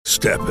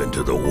Step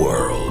into the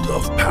world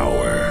of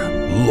power,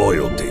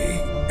 loyalty,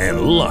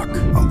 and luck.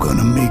 I'm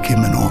gonna make him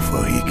an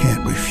offer he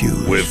can't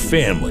refuse. With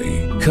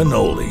family,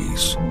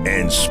 cannolis,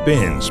 and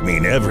spins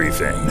mean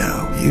everything.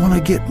 Now, you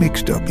wanna get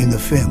mixed up in the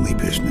family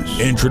business.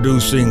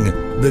 Introducing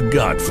The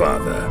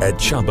Godfather at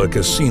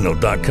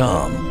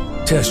ChumbaCasino.com.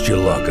 Test your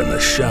luck in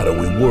the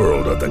shadowy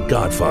world of The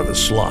Godfather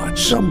slot.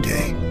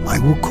 Someday, I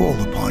will call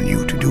upon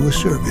you to do a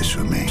service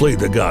for me. Play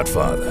The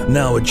Godfather,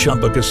 now at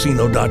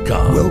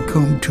ChumbaCasino.com.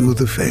 Welcome to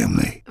the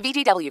family.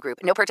 VGW Group.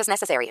 No purchase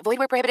necessary. Void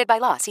where prohibited by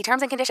law. See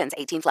terms and conditions.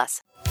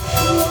 18+.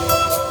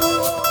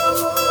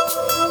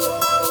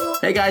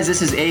 Hey guys,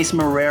 this is Ace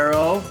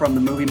Marrero from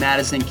the movie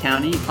Madison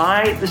County.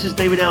 Hi, this is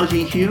David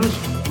L.G. Hughes,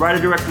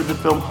 writer-director of the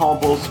film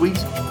Horrible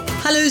Suites.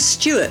 Hello,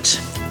 Stuart.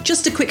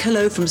 Just a quick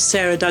hello from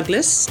Sarah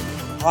Douglas.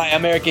 Hi,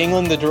 I'm Eric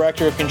England, the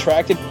director of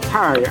Contracted.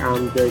 Hi,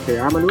 I'm J.K.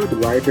 Amanu, the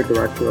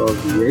writer-director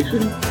of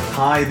Deviation.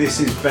 Hi,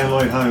 this is Ben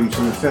Lloyd Holmes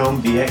from the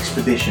film The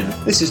Expedition.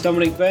 This is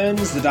Dominic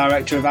Burns, the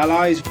director of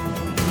Allies.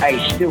 Hey,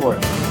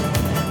 Stuart,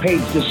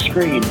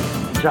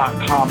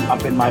 PageTheScreen.com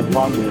up in my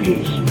blog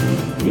piece.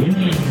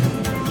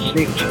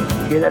 Snooch,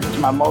 here that's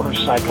my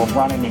motorcycle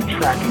running and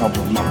tracking over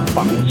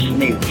motherfucking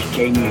Snooch,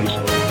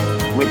 J-Music,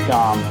 with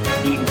Dom,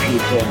 eating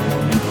pizza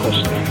and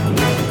pussy.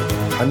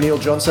 I'm Neil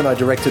Johnson. I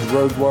directed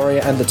Road Warrior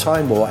and The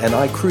Time War, and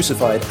I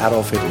crucified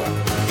Adolf Hitler.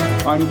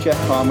 I'm Jeff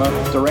Palmer,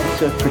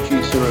 director,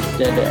 producer of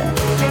Dead Air.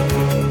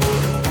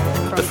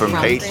 From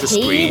Page to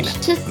Screen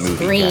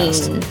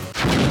Moviecast.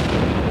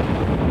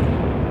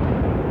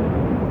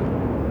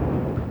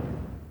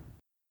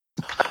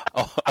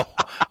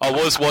 I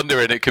was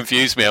wondering, it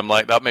confused me. I'm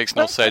like, that makes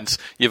no sense.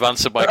 You've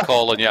answered my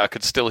call, and yet I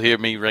could still hear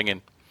me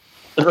ringing.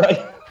 Right.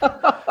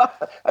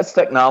 That's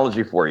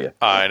technology for you.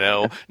 I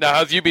know. Now,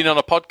 have you been on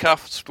a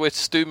podcast with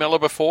Stu Miller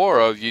before,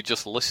 or have you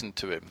just listened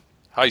to him?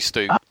 Hi,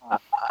 Stu.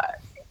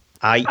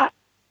 Hi.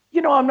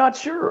 I'm not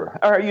sure.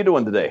 How are you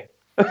doing today?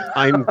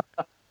 I'm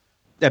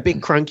a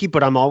bit cranky,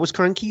 but I'm always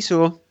cranky,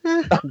 so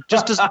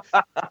just the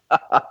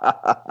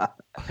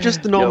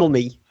normal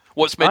me.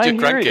 What's made you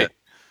cranky?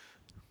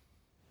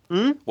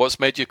 What's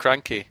made you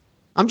cranky?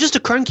 I'm just a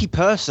cranky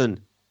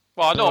person.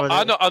 Well,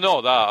 I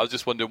know that. I was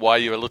just wondering why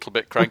you're a little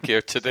bit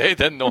crankier today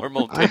than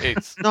normal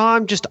days. No,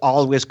 I'm just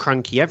always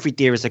cranky. Every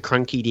day is a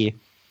cranky day.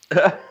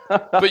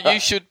 But you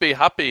should be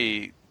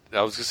happy.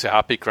 I was going to say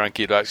happy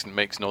cranky. It actually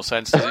makes no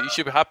sense. You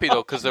should be happy,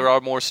 though, because there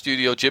are more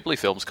Studio Ghibli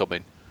films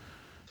coming.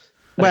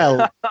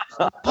 Well,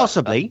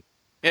 possibly.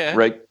 Yeah.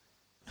 Right.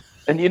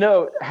 And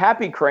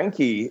happy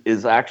cranky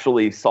is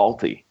actually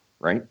salty,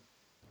 right?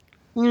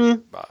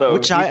 So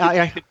which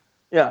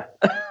yeah.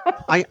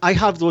 I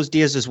have those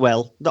days as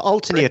well. The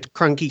alternate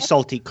cranky,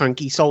 salty.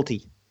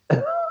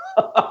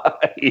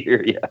 I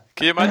hear you.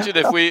 Can you imagine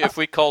if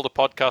we called a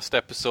podcast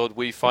episode,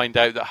 we find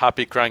out that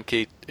Happy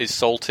Cranky is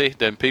salty,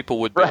 then people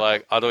would be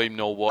like, I don't even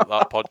know what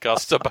that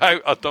podcast's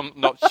about. I'm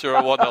not sure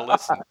I want to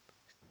listen.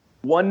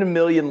 1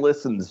 million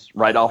listens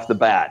right off the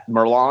bat.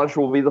 Merlange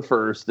will be the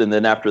first, and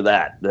then after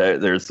that,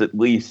 there's at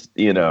least,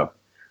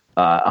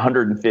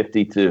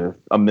 150 to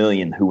a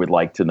million who would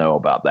like to know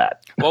about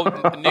that. Well,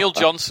 Neil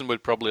Johnson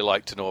would probably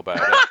like to know about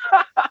it.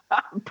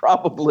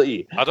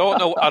 Probably. I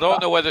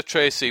don't know whether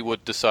Tracy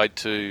would decide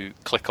to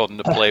click on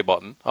the play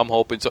button. I'm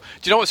hoping so. Do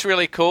you know what's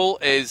really cool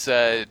is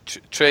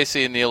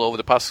Tracy and Neil over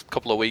the past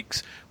couple of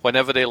weeks,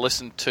 whenever they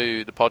listen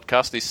to the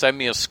podcast, they send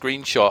me a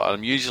screenshot, and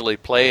I'm usually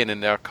playing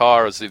in their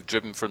car as they've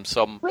driven from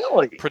some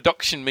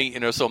production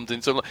meeting or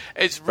something. So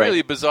it's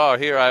really bizarre.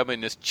 Here I am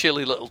in this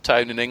chilly little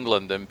town in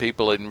England, and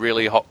people in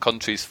really hot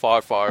countries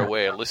far, far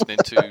away are listening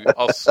to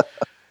us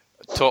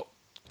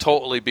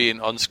totally being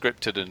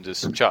unscripted and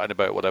just chatting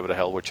about whatever the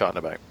hell we're chatting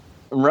about.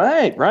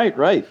 Right.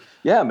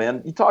 Yeah,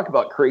 man. You talk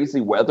about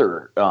crazy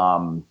weather.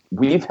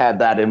 We've had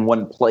that in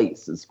one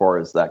place as far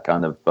as that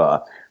kind of...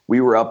 we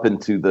were up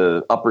into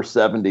the upper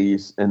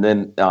 70s, and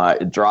then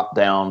it dropped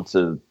down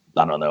to,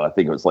 I don't know, I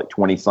think it was like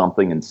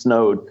 20-something and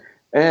snowed.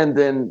 And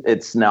then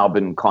it's now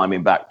been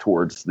climbing back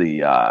towards the,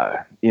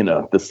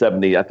 the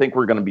 70. I think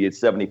we're going to be at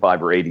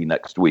 75 or 80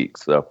 next week.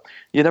 So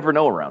you never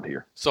know around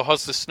here. So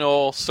has the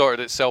snow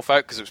sorted itself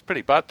out? Because it was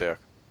pretty bad there,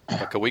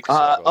 like a week or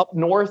so ago. Up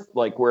north,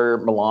 like where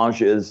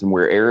Melange is and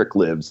where Eric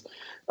lives,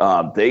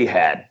 they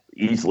had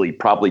easily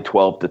probably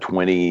 12 to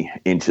 20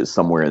 inches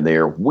somewhere in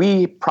there.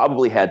 We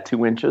probably had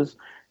 2 inches.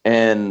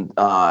 And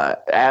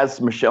as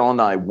Michelle and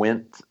I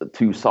went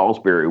to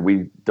Salisbury,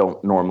 we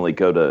don't normally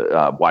go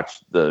to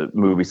watch the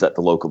movies at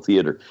the local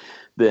theater.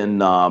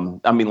 Then,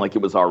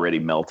 it was already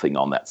melting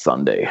on that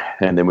Sunday.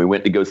 And then we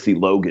went to go see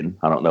Logan.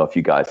 I don't know if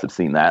you guys have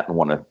seen that and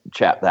want to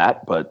chat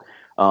that. But,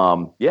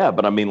 on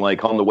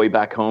the way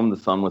back home, the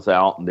sun was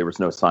out and there was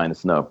no sign of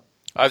snow.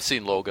 I've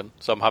seen Logan,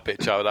 so I'm happy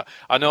to chat with that.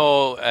 I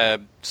know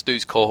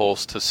Stu's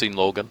co-host has seen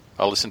Logan.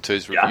 I'll listen to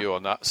his review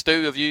on that.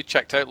 Stu, have you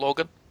checked out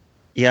Logan?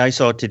 Yeah, I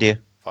saw it today.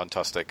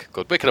 Fantastic.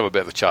 Good. We can have a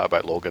bit of a chat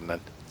about Logan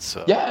then.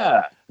 So,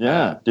 yeah.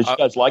 Did you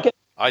guys like it?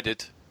 I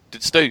did.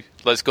 Stu,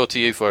 let's go to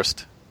you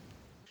first.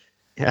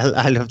 Yeah,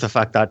 I love the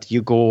fact that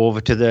you go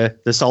over to the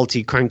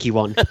salty, cranky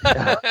one.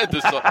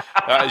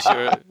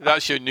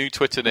 That's your new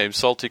Twitter name,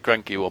 Salty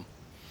Cranky One.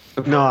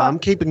 No, I'm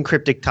keeping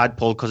Cryptic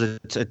Tadpole because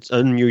it's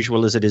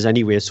unusual as it is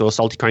anyway. So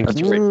Salty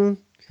Cranky.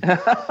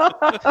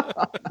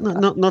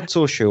 Not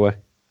so sure.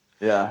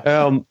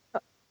 Yeah.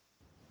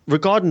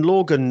 Regarding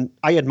Logan,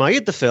 I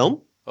admired the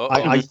film.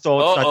 I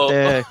thought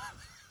that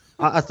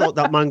I thought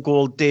that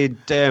Mangold did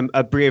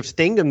a brave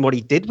thing in what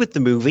he did with the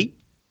movie.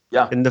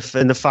 Yeah. In the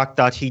fact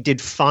that he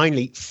did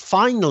finally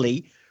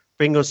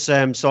bring us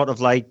sort of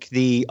like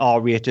the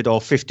R-rated or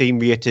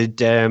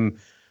 15-rated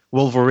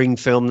Wolverine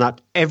film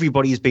that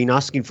everybody's been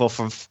asking for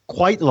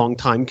quite a long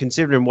time,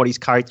 considering what his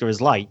character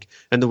is like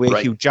and the way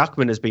Hugh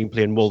Jackman has been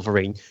playing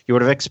Wolverine. You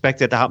would have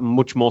expected it to happen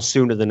much more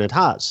sooner than it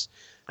has.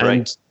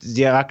 And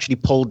they actually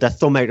pulled their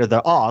thumb out of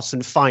their arse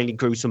and finally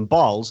grew some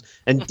balls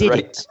and did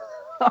it.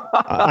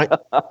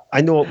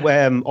 I know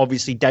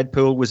obviously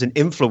Deadpool was an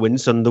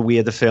influence on the way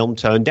the film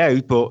turned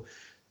out, but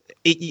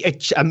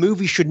a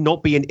movie should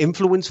not be an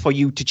influence for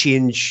you to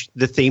change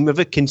the theme of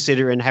it,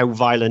 considering how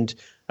violent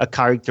a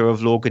character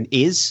of Logan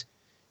is.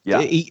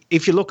 Yeah.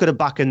 If you look at it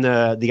back in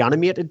the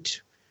animated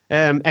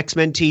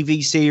X-Men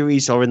TV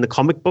series or in the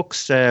comic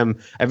books,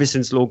 ever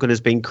since Logan has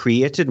been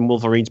created and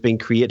Wolverine's been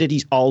created,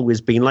 he's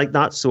always been like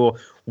that. So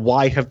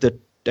why have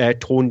they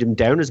toned him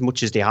down as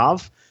much as they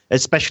have?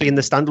 Especially in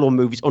the standalone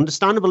movies.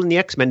 Understandable in the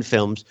X-Men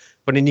films,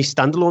 but in these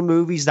standalone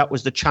movies, that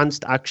was the chance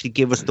to actually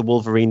give us the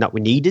Wolverine that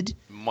we needed.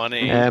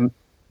 Money. And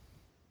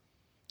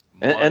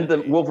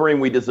the Wolverine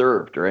we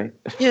deserved, right?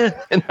 Yeah.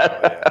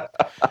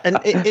 And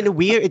in a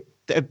way,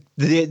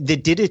 they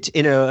did it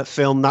in a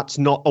film that's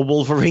not a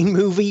Wolverine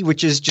movie,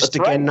 which is just,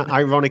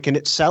 ironic in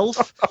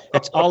itself.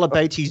 It's all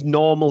about his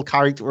normal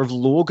character of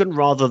Logan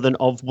rather than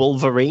of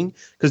Wolverine,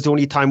 because the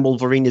only time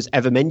Wolverine is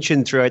ever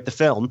mentioned throughout the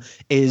film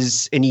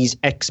is in his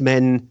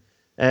X-Men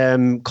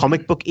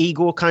comic book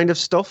ego kind of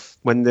stuff,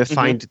 when they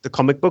find the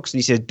comic books and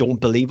he says, don't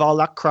believe all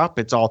that crap.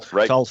 It's all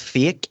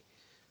fake.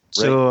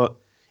 So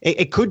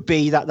it could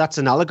be that that's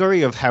an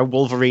allegory of how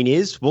Wolverine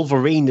is.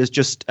 Wolverine is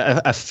just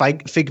a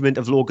figment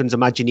of Logan's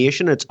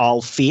imagination. It's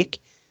all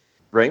fake.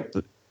 Right.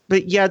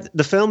 But yeah,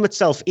 the film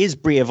itself is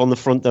brave on the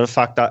front of the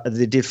fact that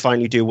they did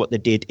finally do what they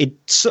did. It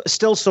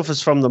still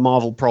suffers from the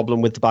Marvel problem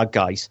with the bad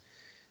guys.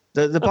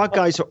 The bad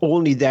guys are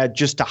only there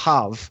just to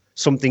have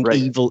something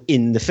evil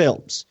in the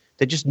films.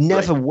 They just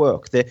never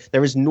work.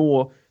 There is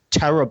no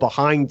terror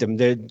behind them.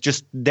 They're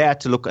just there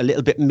to look a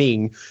little bit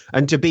mean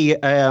and to be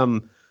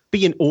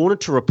an owner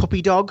to a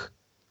puppy dog.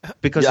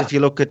 Because if you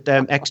look at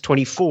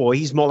X-24,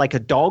 he's more like a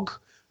dog.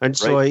 And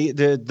so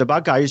the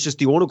bad guy is just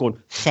the owner going,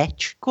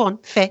 fetch, go on,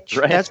 fetch.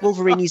 There's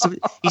Wolverine, he's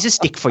a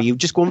stick for you,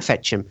 just go and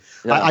fetch him.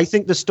 Yeah. I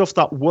think the stuff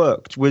that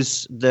worked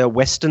was the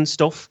Western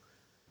stuff.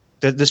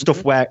 The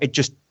stuff where it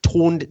just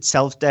toned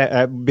itself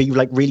down, be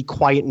like really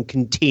quiet and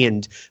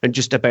contained, and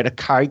just about a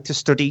character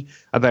study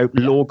about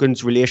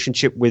Logan's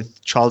relationship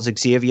with Charles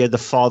Xavier, the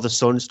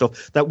father-son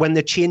stuff. That when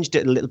they changed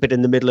it a little bit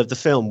in the middle of the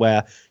film,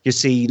 where you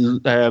see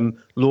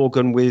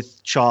Logan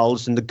with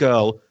Charles and the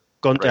girl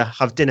going to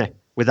have dinner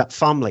with that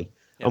family.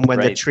 And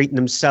when they're treating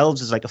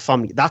themselves as like a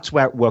family, that's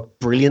where it worked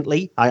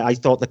brilliantly. I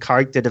thought the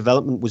character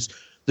development was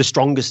the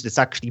strongest it's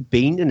actually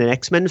been in an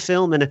X-Men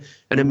film, and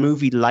a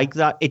movie like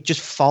that. It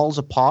just falls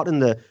apart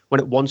when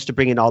it wants to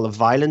bring in all the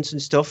violence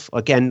and stuff.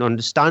 Again,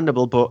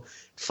 understandable, but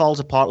it falls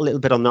apart a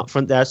little bit on that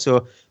front there.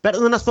 So better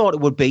than I thought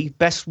it would be.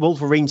 Best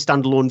Wolverine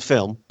standalone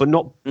film, but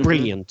not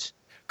brilliant.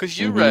 Because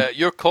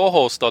your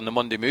co-host on the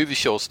Monday Movie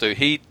Show, Stu,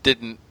 he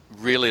didn't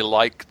really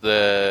like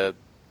the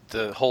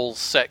whole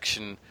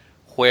section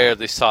where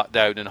they sat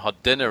down and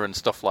had dinner and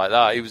stuff like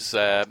that. He was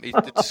he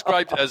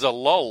described it as a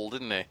lull,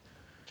 didn't he?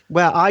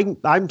 Well,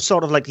 I'm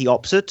sort of like the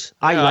opposite.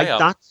 I like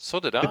that.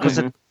 So did I. Because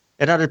it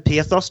added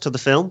pathos to the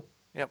film.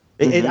 Yep.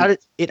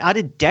 It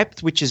added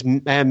depth, which is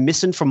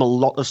missing from a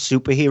lot of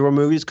superhero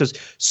movies, because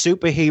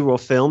superhero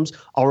films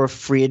are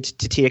afraid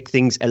to take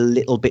things a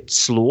little bit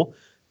slow,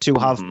 to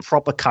have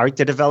proper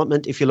character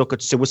development. If you look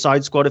at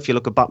Suicide Squad, if you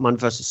look at Batman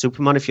versus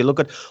Superman, if you look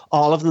at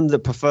all of them, that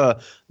prefer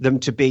them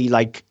to be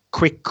like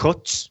quick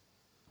cuts.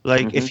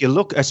 Like if you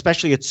look,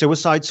 especially at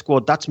Suicide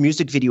Squad, that's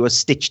music videos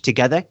stitched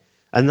together.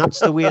 And that's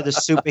the way the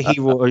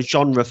superhero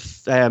genre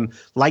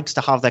likes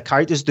to have their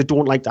characters. They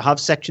don't like to have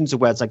sections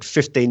where it's like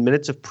 15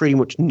 minutes of pretty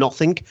much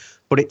nothing,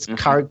 but it's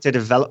character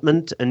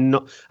development. And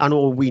I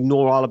know we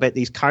know all about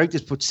these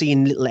characters, but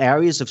seeing little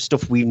areas of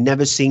stuff we've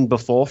never seen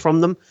before from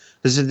them.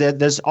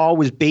 There's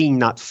always been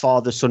that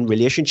father-son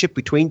relationship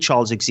between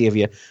Charles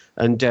Xavier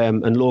and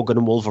Logan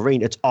and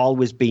Wolverine. It's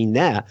always been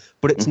there,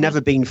 but it's never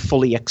been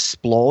fully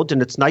explored.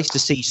 And it's nice to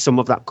see some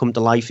of that come to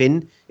life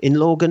in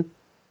Logan.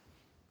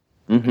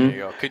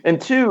 And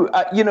two,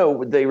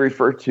 they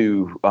refer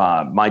to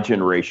my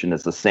generation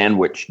as the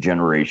sandwich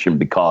generation,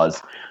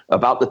 because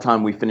about the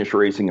time we finish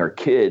raising our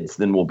kids,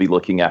 then we'll be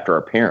looking after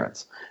our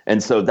parents.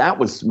 And so that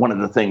was one of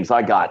the things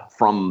I got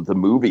from the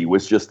movie,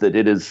 was just that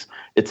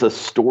it's a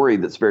story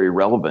that's very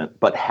relevant,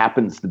 but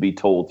happens to be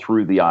told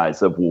through the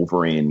eyes of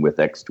Wolverine with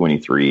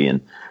X-23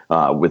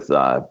 and with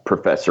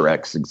Professor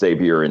X,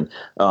 Xavier.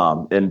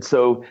 And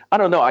so, I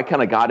don't know, I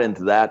kind of got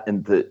into that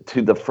and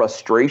to the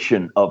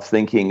frustration of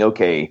thinking,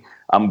 okay,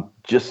 I'm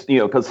just,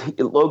 because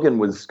Logan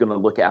was going to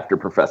look after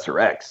Professor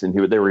X, and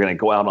they were going to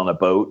go out on a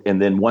boat,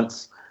 and then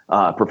once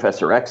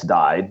Professor X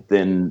died,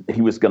 then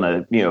he was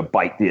going to,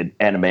 bite the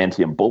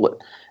adamantium bullet.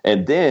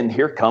 And then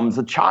here comes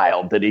a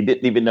child that he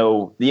didn't even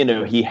know,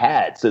 he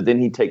had. So then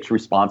he takes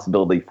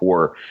responsibility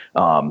for,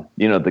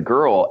 the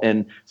girl.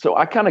 And so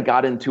I kind of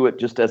got into it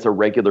just as a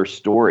regular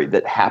story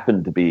that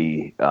happened to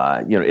be,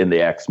 in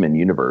the X-Men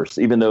universe,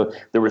 even though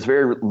there was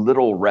very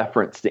little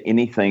reference to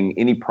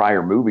any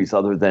prior movies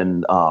other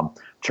than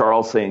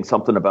Charles saying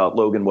something about,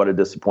 Logan, what a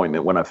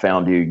disappointment when I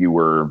found you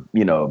were,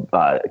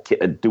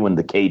 doing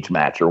the cage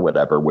match or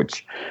whatever,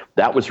 which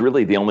that was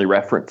really the only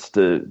reference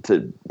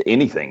to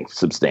anything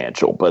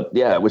substantial. But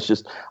yeah, it was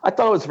just, I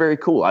thought it was very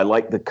cool. I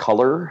liked the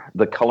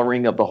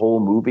coloring of the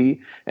whole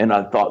movie, and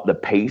I thought the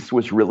pace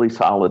was really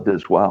solid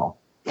as well.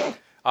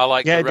 I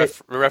like the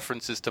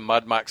references to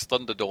Mad Max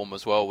Thunderdome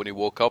as well, when he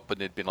woke up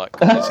and he'd been like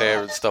cutting his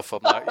hair and stuff.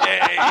 I'm like,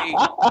 yay!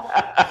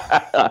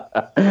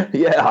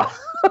 Yeah.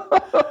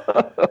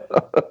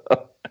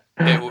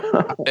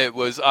 It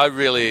was,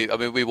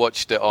 we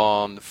watched it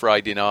on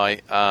Friday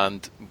night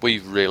and we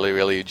really,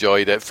 really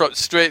enjoyed it.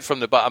 Straight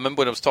from the back, I remember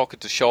when I was talking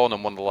to Sean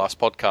on one of the last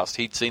podcasts,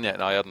 he'd seen it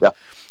and I hadn't. Yeah.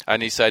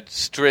 And he said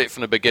straight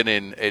from the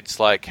beginning,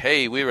 it's like,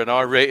 hey, we're an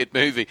R-rated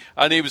movie.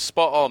 And he was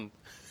spot on.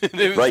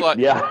 It was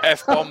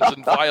F-bombs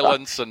and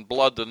violence and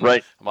blood. And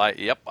I'm like,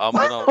 yep, I'm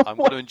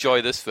gonna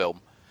enjoy this film.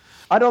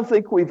 I don't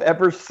think we've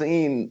ever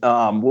seen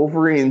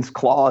Wolverine's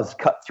claws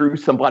cut through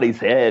somebody's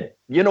head.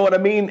 You know what I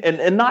mean?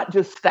 And not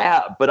just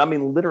stab, but I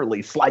mean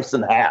literally slice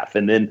in half,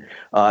 and then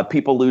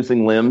people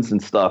losing limbs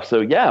and stuff. So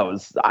yeah, it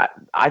was.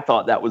 I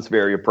thought that was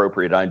very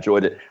appropriate. I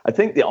enjoyed it. I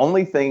think the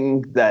only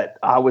thing that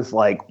I was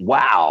like,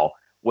 wow,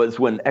 was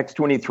when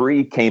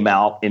X-23 came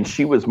out, and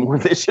she was more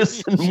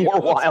vicious and more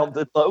wild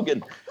than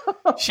Logan.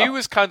 She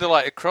was kind of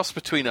like a cross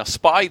between a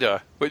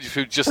spider, which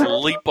would just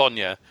leap on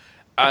you.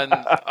 And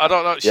I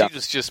don't know, she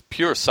was just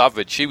pure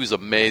savage. She was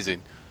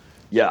amazing.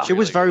 Yeah, she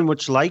was very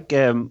much like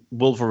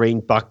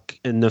Wolverine back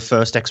in the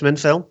first X-Men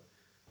film.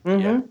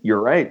 Mm-hmm. Yeah, you're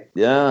right.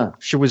 Yeah,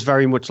 she was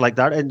very much like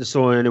that, and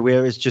so in a way,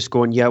 it's just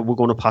going, we're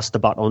going to pass the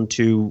baton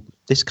to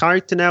this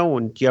character now,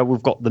 and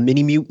we've got the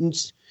Mini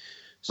Mutants.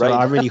 So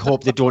I really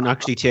hope they don't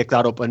actually take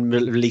that up and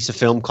release a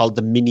film called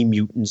The Mini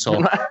Mutants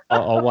or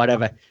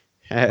whatever.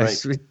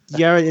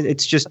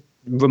 It's just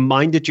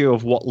reminded you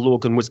of what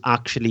Logan was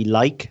actually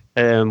like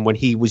when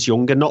he was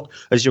younger, not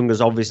as young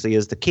as obviously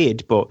as the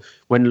kid, but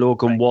when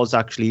Logan was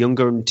actually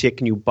younger, and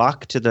taking you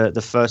back to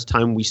the first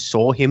time we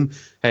saw him,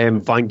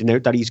 finding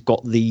out that he's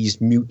got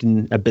these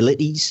mutant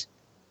abilities.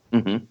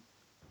 Mm-hmm.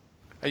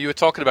 You were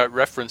talking about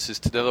references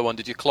to the other one.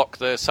 Did you clock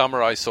the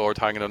samurai sword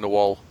hanging on the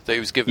wall that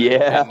he was given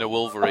in the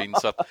Wolverine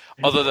stuff?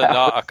 Other than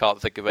that, I can't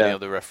think of any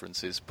other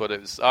references. But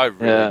I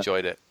really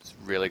enjoyed it. It's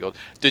really good.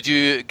 Did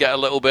you get a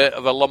little bit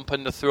of a lump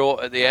in the throat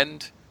at the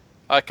end?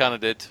 I kind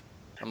of did.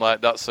 I'm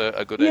like, that's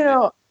a good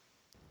ending.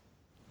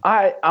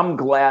 I'm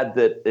glad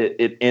that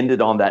it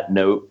ended on that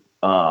note.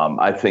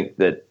 I think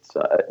that,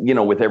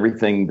 with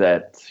everything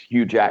that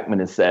Hugh Jackman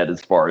has said as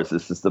far as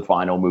this is the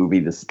final movie,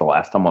 this is the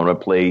last time I'm going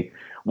to play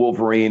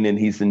Wolverine, and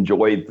he's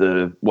enjoyed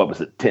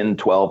 10,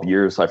 12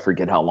 years, I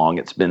forget how long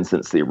it's been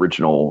since the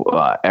original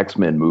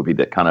X-Men movie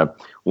that kind of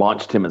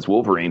launched him as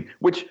Wolverine,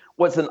 which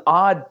was an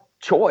odd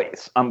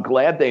choice. I'm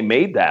glad they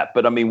made that,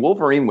 but I mean,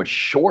 Wolverine was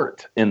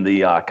short in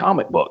the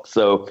comic book.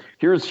 So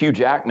here's Hugh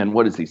Jackman,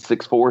 what is he,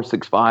 6'4",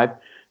 6'5",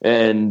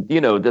 and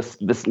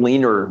this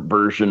leaner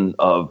version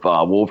of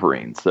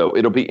Wolverine. So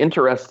it'll be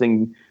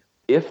interesting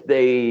if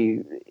they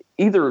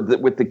either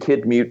with the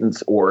Kid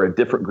Mutants or a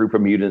different group of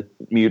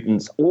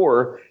mutants,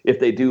 or if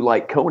they do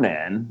like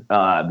Conan,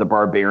 the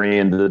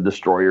Barbarian, the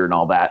Destroyer, and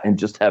all that, and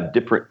just have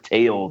different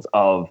tales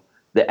of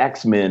the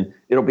X-Men.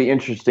 It'll be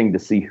interesting to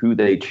see who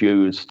they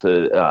choose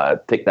to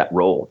take that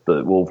role,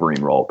 the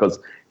Wolverine role, because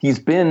he's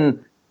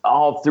been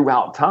all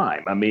throughout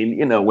time. I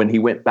mean, when he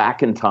went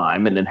back in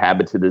time and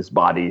inhabited his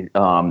body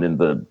in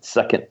the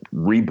second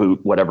reboot,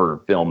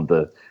 whatever film,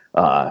 the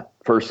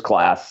First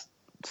Class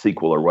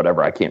sequel or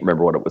whatever, I can't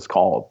remember what it was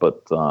called,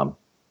 but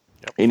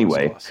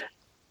anyway,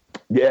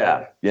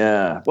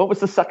 what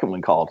was the second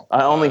one called?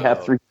 I only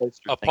have three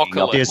posters.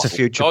 Apocalypse. Days of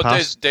Future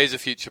Past. Days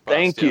of Future Past.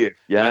 Thank you.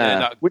 Yeah, and then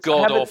that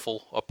god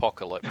awful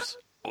Apocalypse.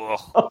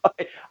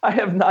 I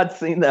have not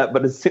seen that,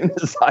 but as soon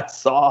as I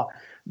saw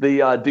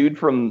the dude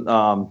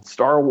from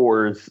Star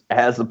Wars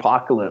as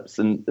Apocalypse,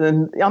 and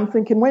I'm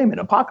thinking, wait a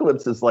minute,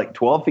 Apocalypse is like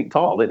 12 feet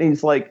tall, and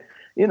he's like,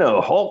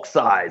 Hulk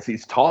size.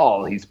 He's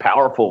tall, he's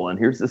powerful, and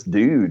here's this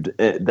dude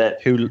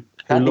who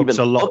looks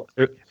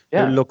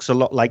a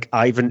lot like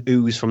Ivan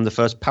Ooze from the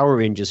first Power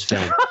Rangers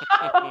film.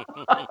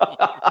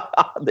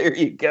 There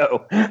you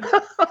go.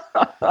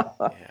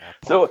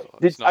 So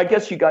I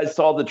guess you guys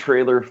saw the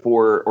trailer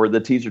or the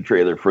teaser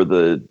trailer for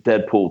the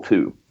Deadpool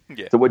 2.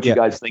 Yeah. So what do you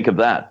guys think of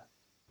that?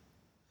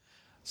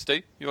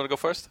 Steve, you want to go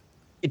first?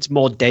 It's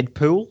more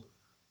Deadpool.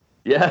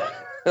 Yeah.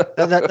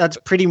 That's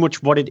pretty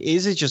much what it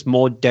is. It's just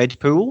more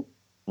Deadpool.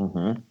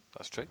 Mm-hmm.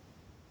 That's true.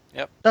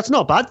 Yep. That's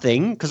not a bad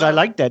thing, because I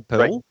like Deadpool.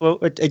 Right. Well,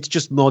 it's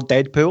just more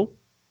Deadpool.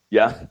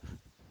 Yeah.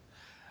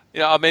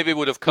 I maybe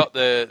would have cut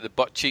the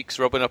butt cheeks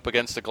rubbing up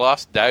against the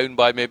glass down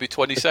by maybe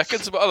 20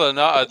 seconds, but other than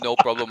that, I had no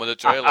problem with the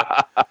trailer.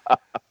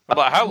 I'm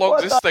like, how long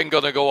is this thing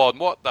going to go on?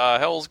 What the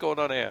hell's going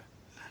on here?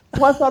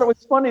 Well, I thought it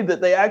was funny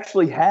that they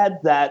actually had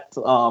that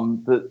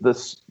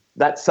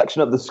that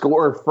section of the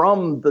score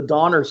from the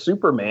Donner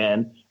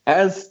Superman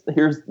as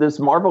here's this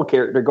Marvel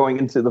character going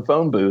into the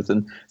phone booth.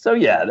 And so,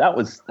 yeah, that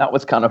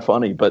was kind of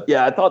funny. But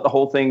yeah, I thought the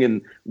whole thing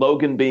and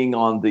Logan being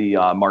on the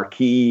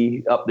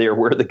marquee up there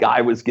where the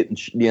guy was getting,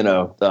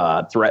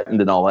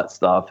 threatened and all that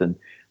stuff. And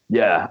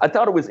yeah, I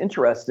thought it was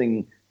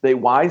interesting. They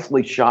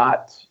wisely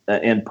shot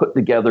and put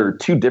together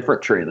two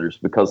different trailers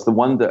because the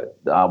one that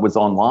was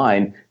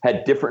online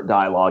had different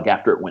dialogue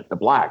after it went to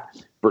black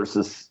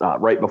versus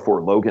right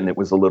before Logan, it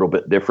was a little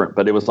bit different,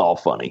 but it was all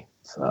funny.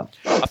 So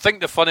I think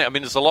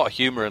there's a lot of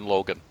humor in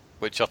Logan,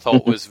 which I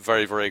thought was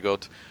very, very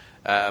good.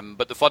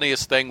 But the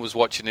funniest thing was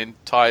watching the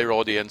entire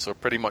audience, or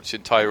pretty much the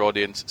entire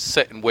audience,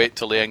 sit and wait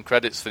till the end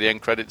credits for the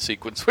end credit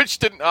sequence, which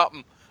didn't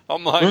happen.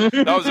 I'm like,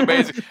 that was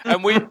amazing.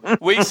 And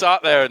we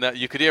sat there and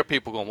you could hear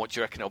people going, what do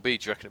you reckon it'll be?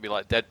 Do you reckon it'll be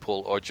like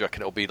Deadpool, or do you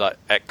reckon it'll be like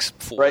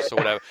X-Force or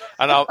whatever?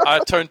 And I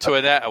turned to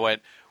Annette, I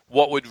went,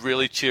 what would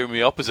really cheer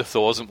me up is if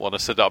there wasn't one. I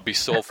said, that'd be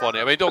so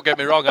funny. I mean, don't get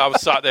me wrong, I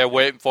was sat there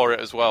waiting for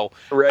it as well.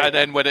 Right. And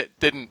then when it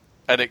didn't,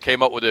 and it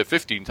came up with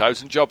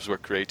 15,000 jobs were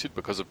created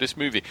because of this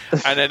movie.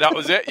 And then that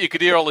was it. You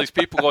could hear all these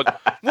people going,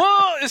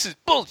 what? This is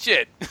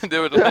bullshit. They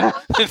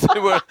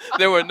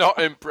were not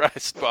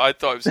impressed, but I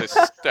thought it was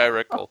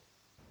hysterical.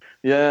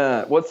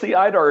 Yeah. Well, see,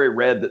 I'd already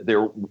read that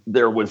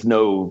there was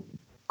no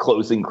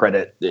closing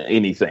credit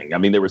anything. I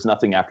mean, there was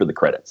nothing after the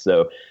credits.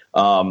 So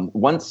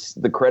once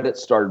the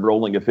credits started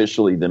rolling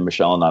officially, then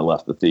Michelle and I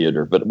left the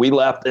theater. But we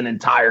left an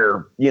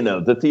entire,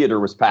 the theater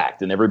was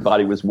packed and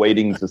everybody was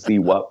waiting to see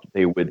what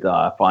they would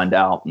find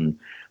out and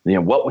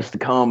what was to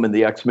come in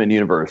the X-Men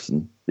universe.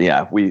 And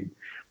yeah,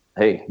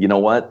 hey, you know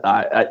what?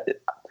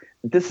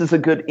 This is a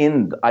good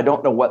end. I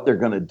don't know what they're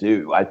going to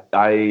do. I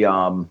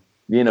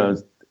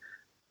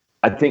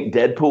think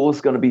Deadpool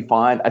is going to be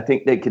fine. I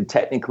think they could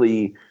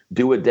technically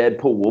do a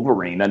Deadpool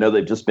Wolverine. I know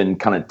they've just been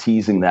kind of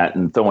teasing that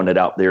and throwing it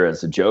out there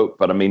as a joke.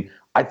 But, I mean,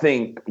 I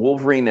think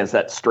Wolverine as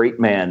that straight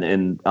man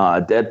and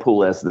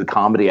Deadpool as the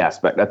comedy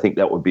aspect, I think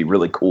that would be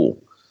really cool.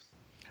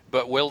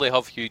 But will they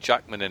have Hugh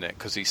Jackman in it?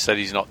 Because he said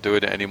he's not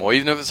doing it anymore.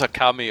 Even if it's a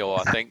cameo,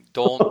 I think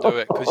don't do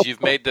it. Because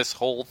you've made this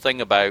whole thing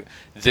about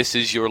this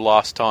is your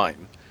last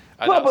time.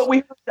 Well, but we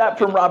heard that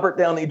from Robert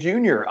Downey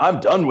Jr. I'm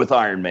done with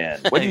Iron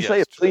Man. What did you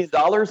say, $1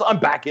 billion? I'm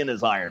back in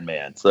as Iron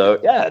Man. So,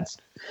 yeah, it's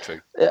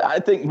true. I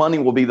think money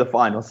will be the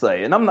final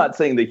say. And I'm not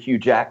saying that Hugh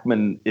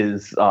Jackman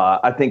is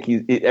I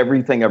think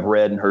everything I've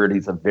read and heard,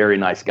 he's a very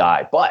nice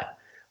guy. But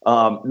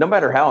no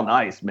matter how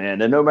nice,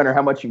 man, and no matter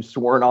how much you've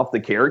sworn off the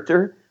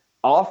character,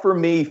 offer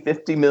me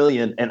 $50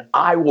 million and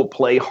I will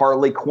play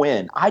Harley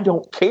Quinn. I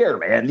don't care,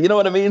 man. You know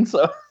what I mean?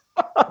 So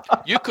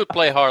you could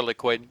play Harley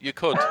Quinn. You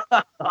could.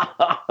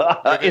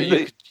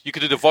 You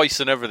could do the voice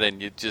and everything.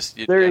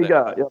 There you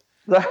go.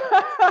 Yep.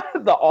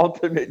 The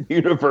alternate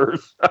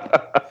universe.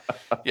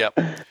 Yeah.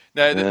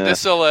 Now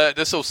this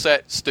will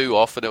set Stu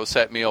off, and it will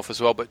set me off as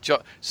well. But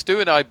Stu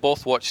and I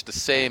both watched the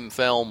same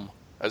film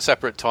at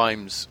separate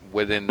times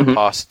within the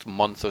past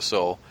month or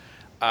so.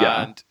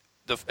 And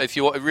if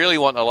you really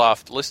want to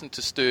laugh, listen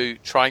to Stu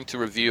trying to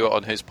review it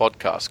on his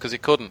podcast because he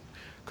couldn't.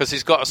 Because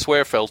he's got a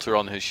swear filter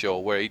on his show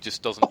where he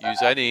just doesn't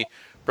use any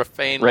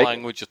profane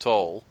language at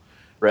all.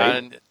 Right.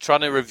 And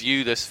trying to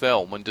review this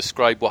film and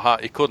describe what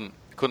happened, he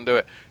couldn't do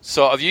it.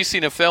 So have you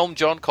seen a film,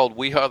 John, called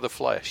We Are the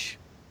Flesh?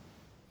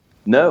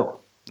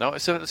 No. No,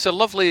 it's a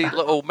lovely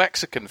little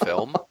Mexican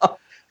film.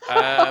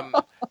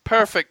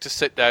 Perfect to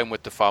sit down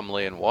with the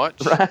family and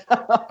watch.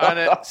 And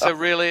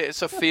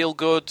it's a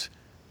feel-good,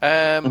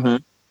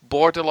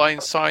 borderline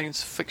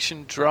science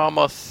fiction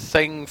drama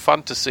thing,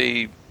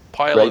 fantasy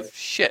pile of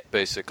shit,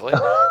 basically.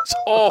 It's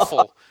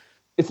awful.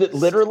 Is it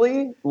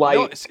literally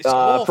like it's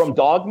from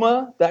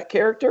Dogma, that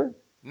character?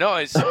 No,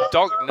 it's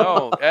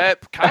no,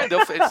 kind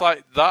of. It's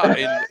like that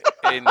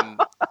in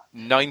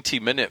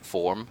 90-minute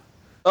form.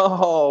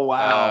 Oh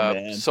wow,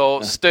 man!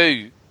 So,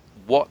 Stu,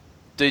 what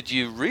did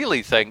you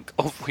really think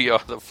of We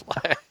Are the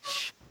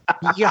Flesh?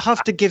 You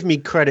have to give me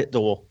credit,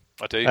 though.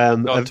 I do.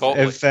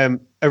 Totally.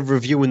 Of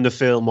reviewing the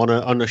film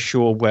on a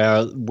show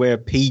where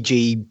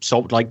PG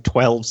sort of like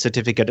 12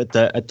 certificate at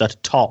the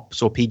top,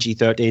 so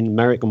PG-13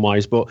 American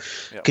wise, but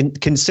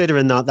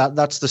considering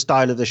that's the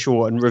style of the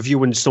show, and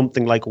reviewing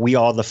something like We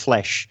Are the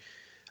Flesh,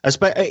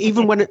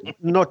 even when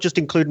not just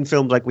including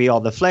films like We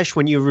Are the Flesh,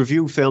 when you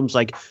review films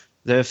like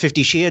the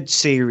 50 Shades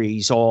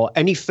series or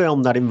any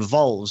film that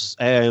involves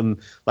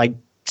like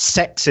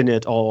sex in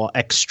it or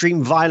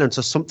extreme violence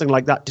or something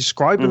like that,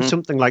 describing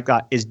something like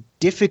that is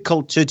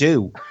difficult to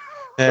do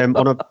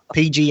on a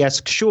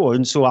PG-esque show.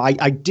 And so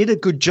I did a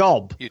good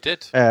job. You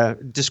did.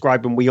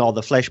 Describing We Are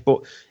the Flesh,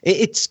 but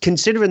it's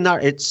considering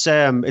that its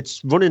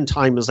running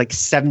time is like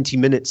 70,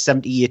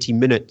 80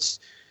 minutes.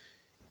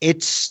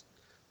 It's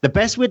the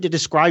best way to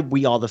describe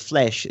We Are the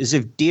Flesh is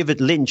if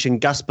David Lynch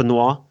and Gaspar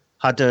Noé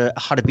had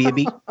a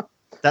baby.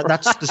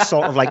 That's the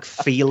sort of like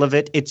feel of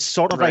it. It's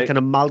sort of like an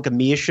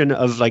amalgamation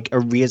of like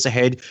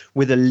Eraserhead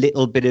with a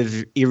little bit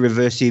of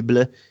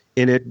Irreversible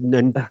in it,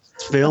 and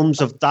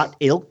films of that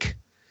ilk.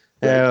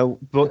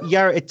 But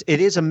yeah, it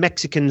is a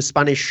Mexican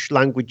Spanish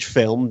language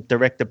film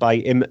directed by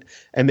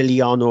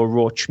Emiliano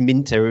Roach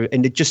Minter,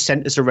 and it just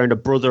centers around a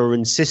brother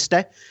and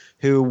sister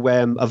who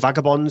are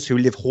vagabonds who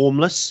live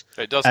homeless.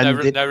 It does.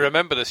 Now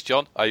remember this,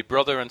 John. A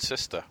brother and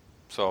sister.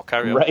 So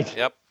carry on. Right.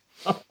 Yep.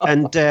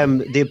 And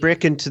they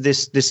break into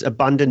this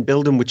abandoned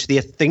building, which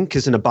they think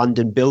is an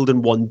abandoned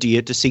building, one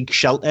day to seek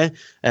shelter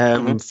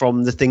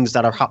from the things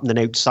that are happening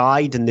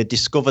outside. And they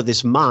discover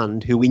this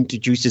man who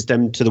introduces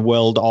them to the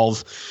world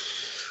of,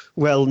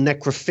 well,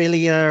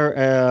 necrophilia,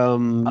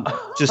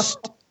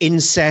 just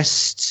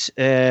incest,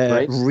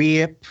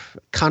 rape,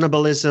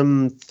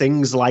 cannibalism,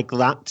 things like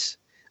that.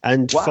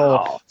 And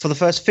for the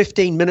first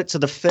 15 minutes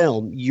of the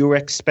film, you're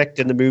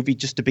expecting the movie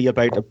just to be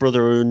about a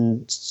brother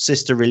and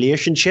sister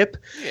relationship.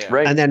 Yeah.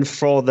 Right. And then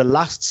for the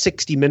last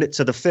 60 minutes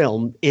of the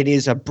film, it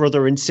is a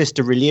brother and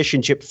sister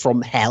relationship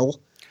from hell.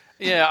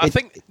 Yeah, I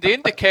think the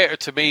indicator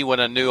to me when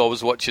I knew I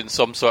was watching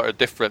some sort of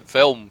different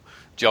film,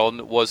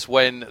 John, was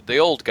when the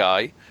old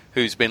guy,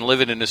 who's been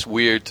living in this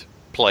weird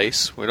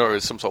place, we know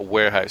it's some sort of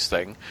warehouse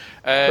thing,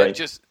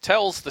 just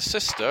tells the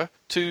sister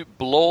to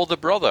blow the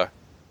brother.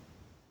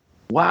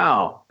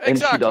 Wow.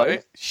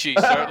 Exactly. She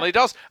certainly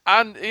does.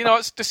 And, you know,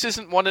 this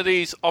isn't one of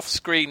these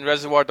off-screen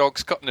Reservoir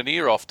Dogs cutting an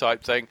ear off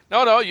type thing.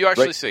 No, you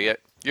actually see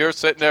it. You're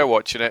sitting there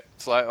watching it.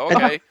 It's like,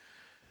 okay.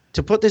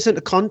 To put this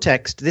into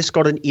context, this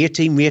got an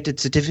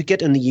 18-rated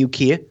certificate in the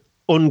UK,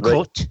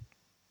 uncut.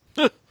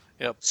 Right.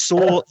 Yep.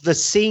 So the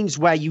scenes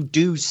where you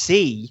do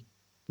see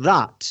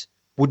that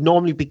would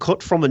normally be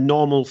cut from a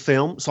normal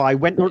film. So I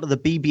went onto the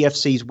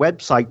BBFC's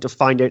website to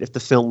find out if the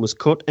film was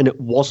cut, and it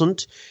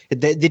wasn't.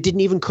 They didn't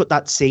even cut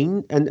that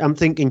scene. And I'm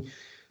thinking,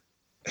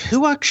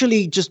 who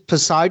actually just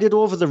presided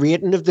over the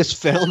rating of this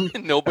film?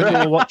 Nobody. When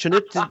they were watching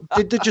it?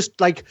 Did they just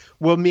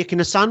were making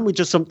a sandwich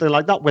or something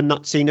like that when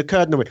that scene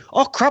occurred? And they went,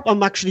 oh crap,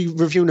 I'm actually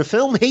reviewing a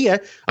film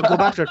here. And go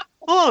back to it.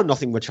 Oh,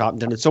 nothing much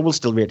happened in it, so we'll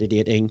still rate it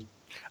 18.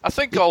 I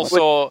think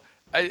also...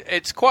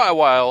 It's quite a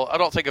while. I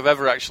don't think I've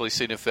ever actually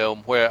seen a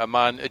film where a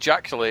man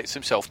ejaculates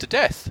himself to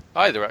death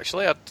either,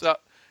 actually.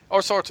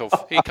 Or sort of.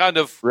 He kind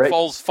of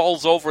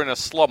falls over in a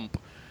slump,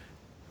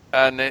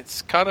 and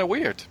it's kind of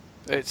weird.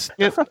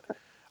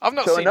 I've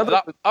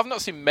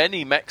not seen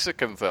many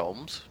Mexican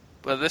films,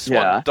 but this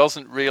one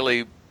doesn't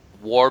really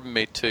warm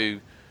me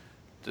to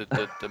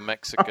the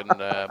Mexican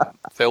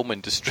film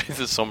industry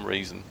for some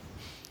reason.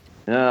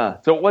 Yeah,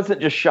 so it wasn't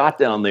just shot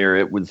down there.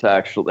 It was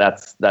actually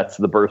that's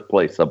the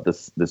birthplace of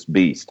this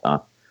beast, huh?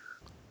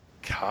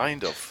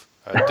 Kind of.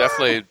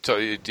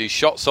 Definitely, he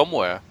shot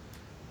somewhere.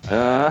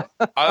 I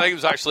think it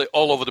was actually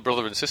all over the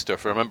brother and sister,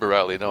 if I remember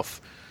rightly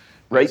enough.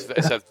 Right.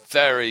 It's a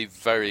very,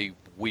 very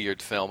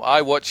weird film.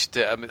 I watched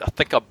it. I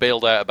think I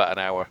bailed out about an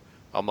hour.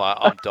 I'm like,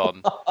 I'm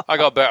done. I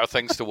got better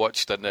things to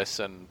watch than this,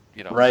 and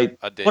I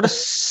did. What a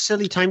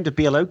silly time to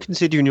bail out,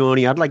 considering you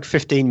only had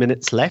 15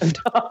 minutes left.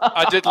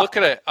 I did look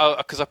at it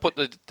because I put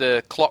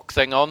the clock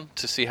thing on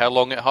to see how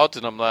long it had,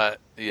 and I'm like,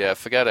 yeah,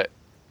 forget it.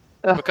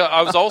 Because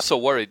I was also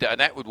worried that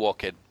Annette would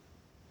walk in.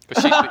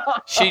 Because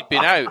she'd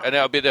been out, and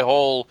it'll be the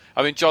whole...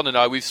 I mean, John and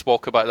I, we've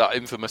spoke about that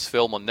infamous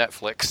film on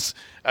Netflix,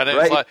 and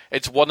it's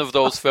it's one of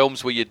those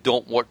films where you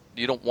don't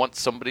want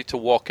somebody to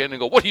walk in and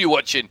go, what are you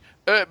watching?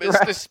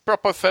 It's this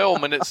proper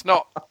film, and it's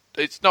not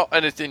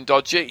anything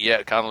dodgy. Yeah,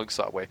 it kind of looks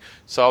that way.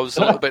 So I was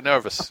a little bit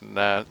nervous, and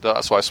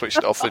that's why I switched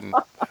it off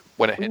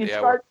when it hit the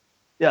hour.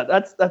 Yeah,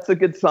 that's a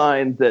good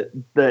sign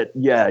that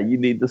you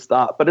need to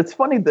stop. But it's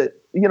funny that,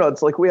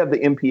 it's like we have the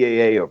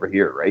MPAA over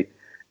here, right?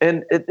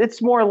 And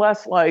it's more or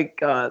less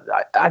like,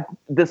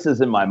 this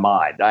is in my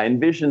mind. I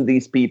envision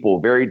these people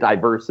very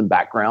diverse in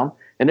background,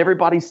 and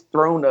everybody's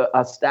thrown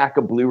a stack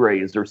of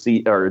Blu-rays or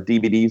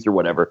DVDs or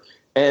whatever.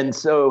 And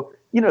so,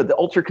 the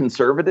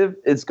ultra-conservative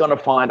is going to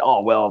find,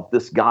 oh, well,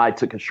 this guy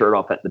took his shirt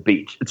off at the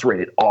beach. It's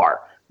rated R.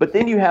 But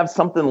then you have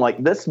something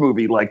like this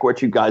movie, like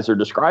what you guys are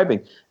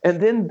describing.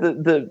 And then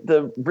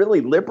the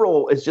really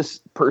liberal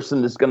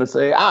person is going to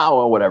say, oh,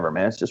 well, whatever,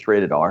 man. It's just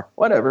rated R.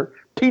 Whatever.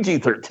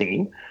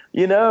 PG-13.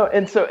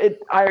 And so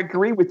I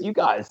agree with you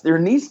guys. There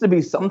needs to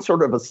be some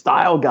sort of a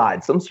style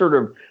guide, some sort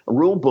of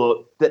rule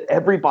book that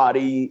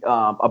everybody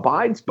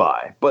abides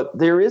by, but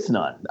there is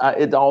none.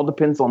 It all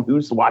depends on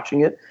who's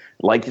watching it.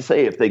 Like you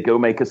say, if they go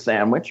make a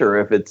sandwich, or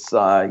if it's,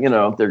 they're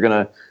going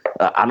to,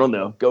 I don't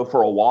know, go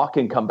for a walk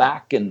and come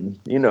back and,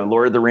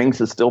 Lord of the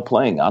Rings is still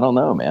playing. I don't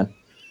know, man.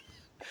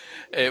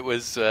 It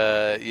was,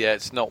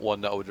 it's not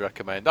one that I would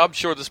recommend. I'm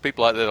sure there's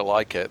people out there that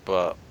like it,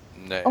 but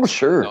no. Oh,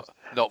 sure.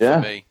 Not for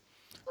me.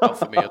 Not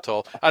for me at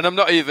all. And I'm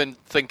not even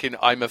thinking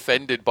I'm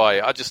offended by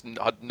it. I just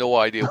had no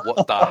idea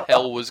what the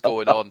hell was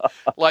going on.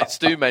 Like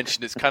Stu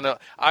mentioned, it's kind of...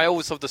 I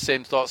always have the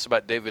same thoughts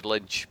about David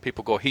Lynch.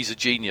 People go, he's a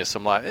genius.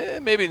 I'm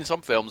like, maybe in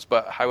some films.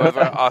 But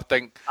however, I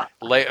think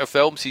later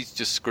films, he's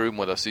just screwing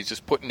with us. He's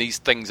just putting these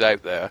things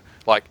out there,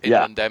 like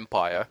Inland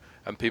Empire.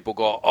 And people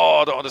go,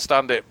 oh, I don't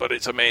understand it, but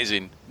it's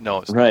amazing.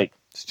 No, it's not.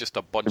 It's just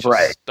a bunch of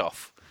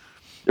stuff.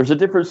 There's a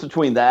difference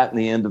between that and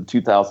the end of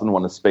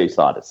 2001: A Space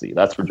Odyssey.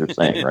 That's what you're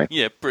saying, right?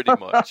 Yeah, pretty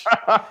much.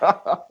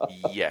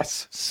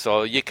 Yes.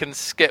 So you can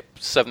skip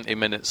 70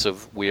 minutes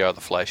of We Are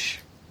the Flesh.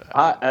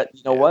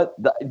 You know what?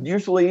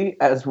 Usually,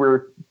 as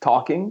we're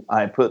talking,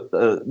 I put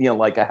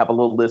like I have a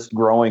little list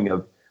growing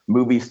of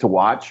movies to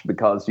watch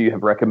because you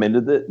have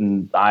recommended it,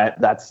 and I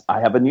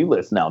have a new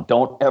list now.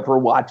 Don't ever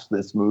watch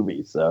this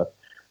movie. So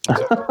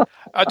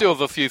I do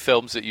have a few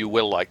films that you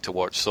will like to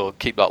watch, so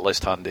keep that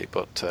list handy.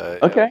 But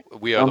okay,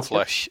 We Are the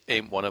Flesh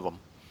ain't one of them.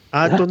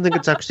 I don't think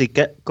it's actually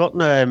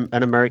gotten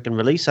an American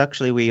release.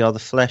 Actually, We Are the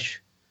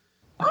Flesh.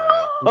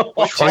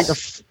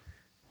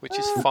 Which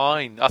is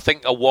fine. I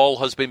think a wall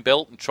has been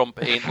built, and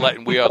Trump ain't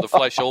letting We Are the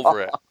Flesh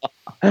over it.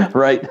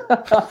 Right.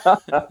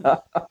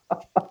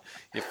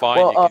 You're fine.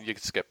 Well, you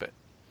can skip it.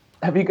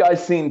 Have you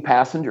guys seen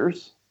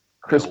Passengers?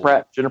 Chris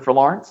Pratt, Jennifer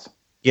Lawrence?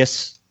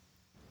 Yes.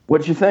 What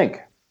did you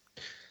think?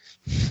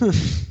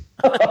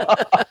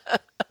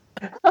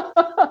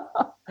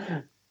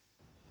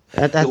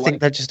 I think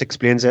that just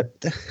explains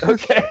it.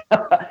 Okay.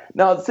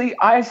 Now, see,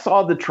 I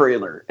saw the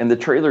trailer, and the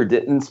trailer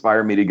didn't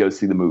inspire me to go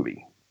see the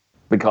movie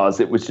because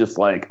it was just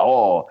like,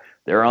 oh,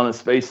 they're on a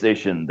space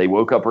station. They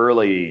woke up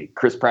early.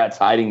 Chris Pratt's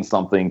hiding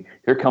something.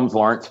 Here comes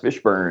Lawrence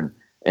Fishburne.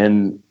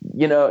 And,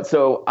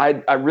 so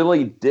I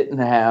really didn't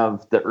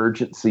have the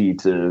urgency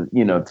to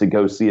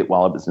go see it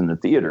while I was in the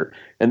theater.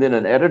 And then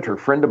an editor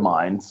friend of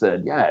mine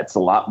said, yeah, it's a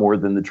lot more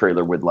than the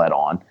trailer would let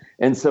on.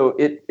 And so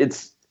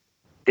it's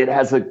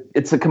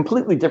a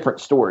completely different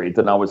story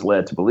than I was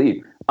led to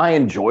believe. I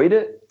enjoyed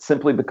it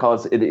simply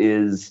because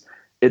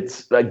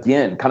it's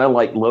again, kind of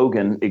like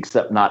Logan,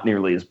 except not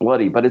nearly as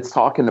bloody, but it's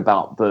talking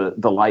about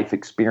the life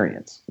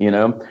experience,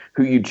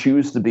 who you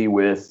choose to be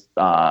with,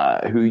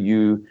 who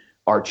you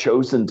are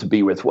chosen to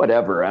be with,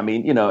 whatever. I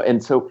mean,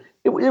 and so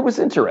it was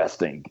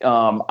interesting.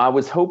 I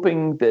was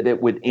hoping that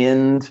it would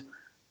end.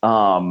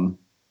 And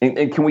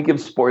can we give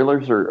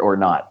spoilers or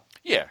not?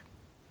 Yeah.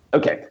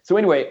 Okay. So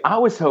anyway, I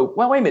was hoping.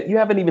 Well, wait a minute. You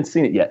haven't even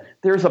seen it yet.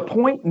 There's a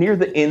point near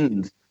the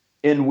end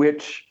in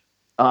which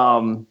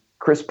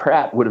Chris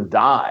Pratt would have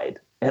died,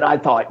 and I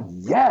thought,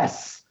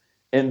 yes.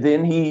 And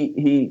then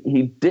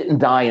he didn't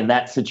die in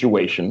that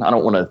situation. I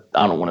don't want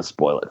to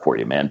spoil it for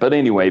you, man. But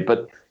anyway,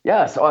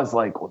 yeah, so I was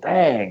like, well,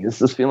 dang,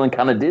 this is feeling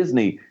kind of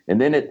Disney.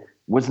 And then it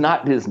was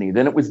not Disney.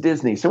 Then it was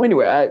Disney. So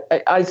anyway,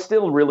 I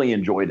still really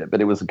enjoyed it, but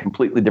it was a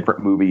completely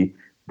different movie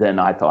than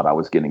I thought I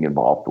was getting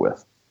involved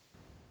with.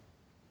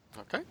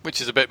 Okay,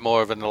 which is a bit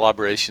more of an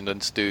elaboration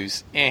than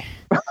Stu's.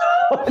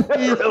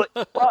 Really?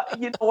 Well,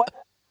 you know what?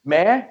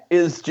 Man,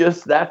 is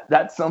just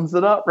that sums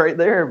it up right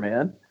there,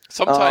 man.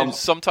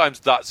 Sometimes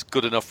that's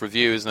good enough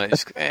review, isn't it?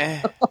 It's,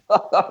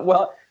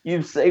 Well,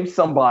 you've saved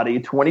somebody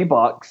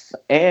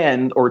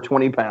 $20 or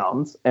 20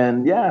 pounds,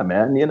 and yeah,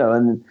 man,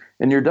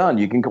 and you're done.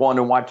 You can go on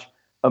and watch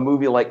a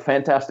movie like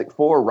Fantastic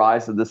Four: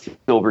 Rise of the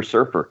Silver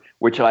Surfer,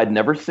 which I'd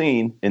never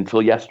seen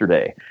until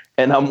yesterday.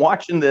 And I'm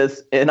watching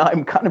this, and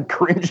I'm kind of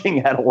cringing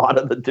at a lot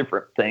of the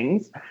different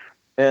things.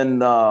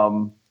 And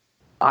I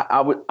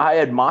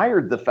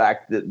admired the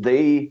fact that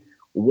they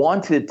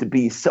wanted to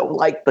be so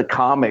like the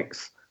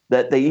comics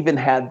that they even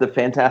had the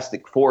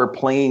Fantastic Four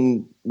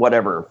playing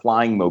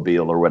flying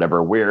mobile or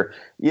whatever, where,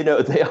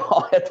 they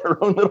all had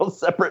their own little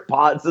separate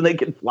pods and they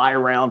could fly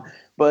around.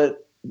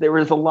 But there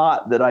was a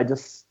lot that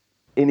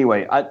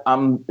anyway,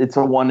 it's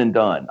a one and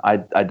done.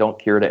 I don't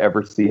care to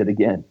ever see it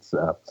again.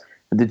 So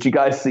did you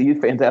guys see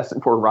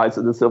Fantastic Four: Rise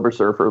of the Silver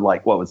Surfer?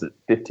 Like, what was it,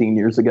 15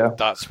 years ago?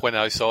 That's when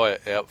I saw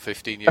it,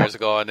 15 years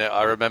ago. And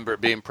I remember it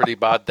being pretty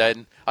bad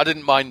then. I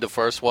didn't mind the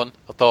first one.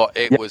 I thought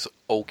it was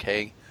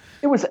okay.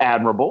 It was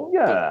admirable,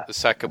 yeah. But the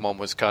second one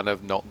was kind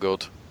of not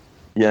good.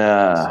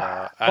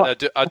 Yeah.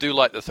 And I do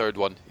like the third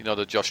one,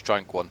 the Josh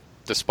Trank one,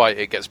 despite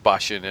it gets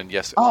bashing and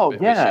yes, it was a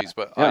bit of issues,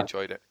 but I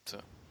enjoyed it.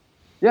 So.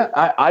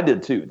 Yeah, I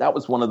did too. That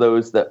was one of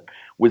those that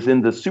was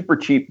in the super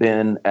cheap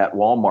bin at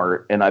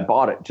Walmart, and I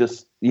bought it.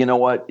 Just, you know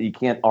what? You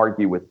can't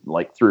argue with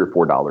like $3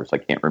 or $4. I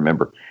can't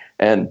remember.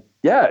 And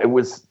yeah,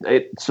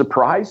 it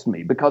surprised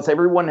me because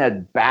everyone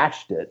had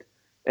bashed it.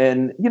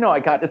 And, I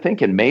got to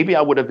thinking maybe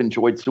I would have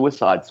enjoyed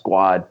Suicide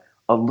Squad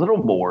a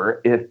little more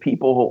if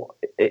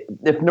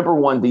number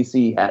one,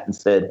 DC hadn't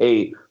said,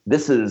 hey,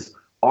 this is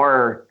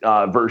our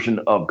version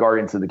of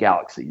Guardians of the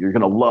Galaxy. You're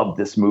going to love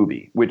this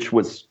movie, which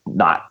was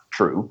not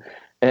true.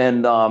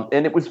 And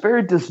it was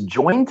very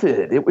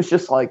disjointed. It was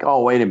just like,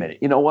 oh, wait a minute.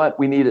 You know what?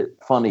 We need it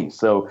funny.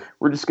 So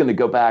we're just going to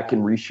go back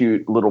and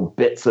reshoot little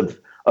bits of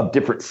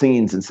different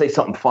scenes and say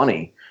something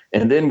funny.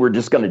 And then we're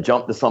just going to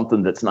jump to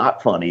something that's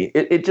not funny.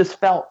 It just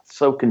felt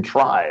so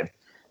contrived.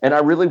 And I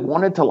really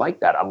wanted to like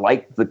that. I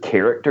liked the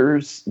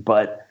characters,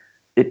 but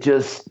it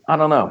just, I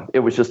don't know. It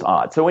was just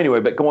odd. So anyway,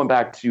 but going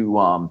back to,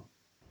 what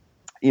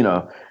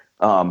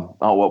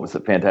was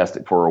it?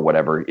 Fantastic Four or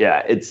whatever.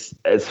 Yeah. It's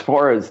as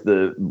far as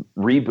the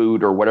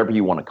reboot or whatever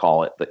you want to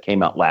call it that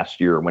came out last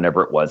year or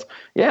whenever it was.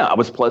 Yeah. I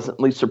was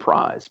pleasantly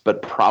surprised,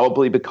 but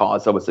probably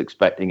because I was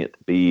expecting it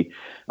to be,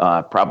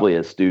 probably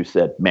as Stu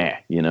said, meh,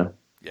 Yeah.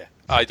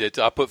 I did.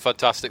 I put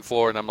Fantastic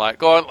Four, and I'm like,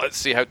 go on, let's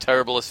see how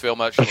terrible this film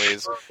actually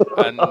is.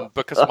 And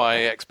because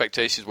my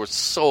expectations were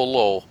so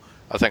low,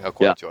 I think I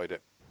quite enjoyed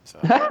it.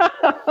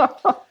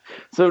 So.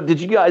 So did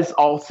you guys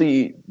all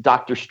see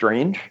Doctor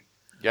Strange?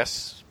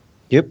 Yes.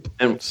 Yep.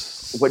 And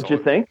what'd you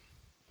think?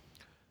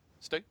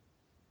 Sting?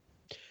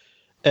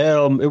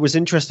 It was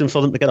interesting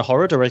for them to get a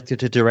horror director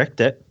to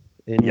direct it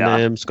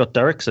in Scott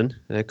Derrickson,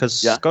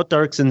 because Scott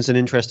Derrickson's an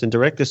interesting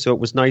director, so it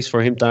was nice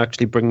for him to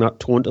actually bring that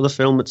tone to the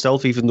film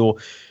itself, even though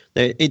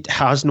it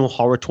has no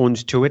horror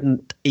tones to it,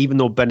 and even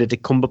though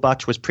Benedict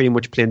Cumberbatch was pretty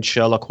much playing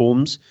Sherlock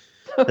Holmes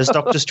as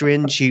Doctor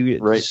Strange,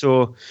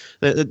 so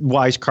the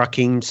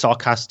wisecracking,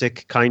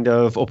 sarcastic, kind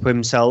of up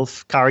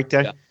himself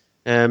character.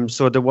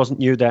 So there wasn't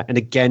you there. And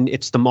again,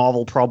 it's the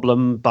Marvel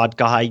problem. Bad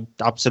guy,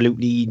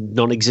 absolutely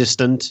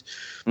non-existent.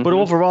 Mm-hmm. But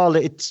overall,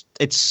 it's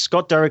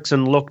Scott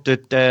Derrickson looked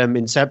at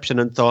Inception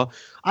and thought,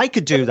 I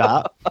could do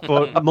that,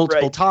 but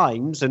multiple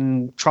times,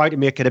 and try to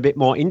make it a bit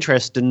more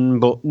interesting,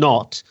 but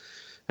not.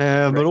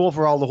 But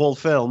overall, the whole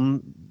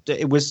film,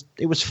 it was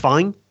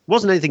fine. It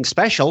wasn't anything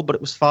special, but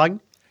it was fine.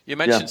 You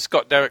mentioned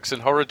Scott Derrickson,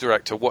 horror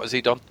director. What has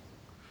he done?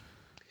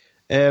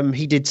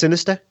 He did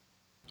Sinister.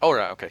 Oh,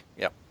 right, okay,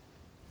 yeah.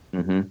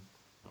 Mm-hmm.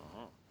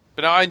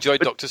 But I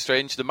enjoyed Doctor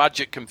Strange. The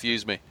magic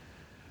confused me.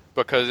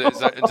 Because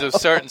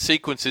there's certain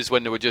sequences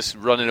when they were just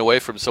running away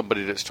from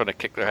somebody that's trying to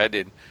kick their head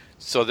in.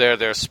 So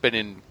they're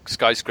spinning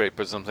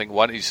skyscrapers. I'm thinking,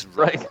 why don't you just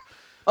run? Right.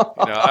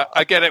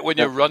 I get it when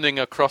you're running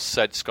across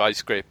said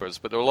skyscrapers,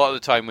 but there are a lot of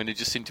the time when you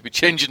just seem to be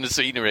changing the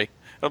scenery.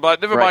 I'm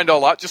like, never mind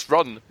all that, just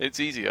run. It's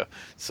easier.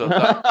 So,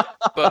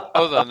 but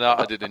other than that,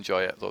 I did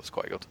enjoy it. That was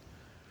quite good.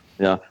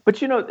 Yeah, but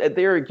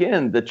there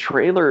again, the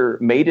trailer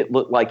made it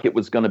look like it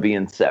was going to be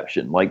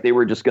Inception, like they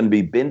were just going to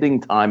be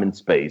bending time and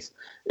space.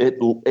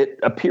 It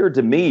appeared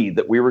to me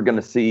that we were going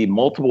to see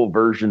multiple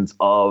versions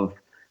of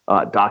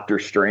Doctor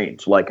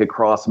Strange, like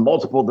across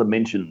multiple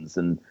dimensions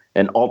and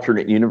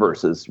alternate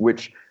universes,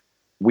 which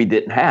we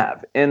didn't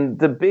have. And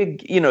the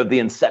big, the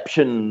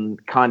Inception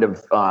kind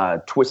of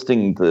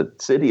twisting the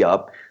city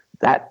up,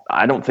 that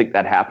I don't think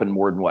that happened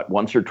more than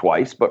once or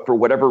twice, but for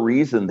whatever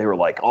reason, they were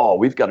like, oh,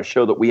 we've got to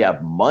show that we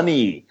have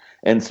money.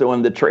 And so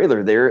in the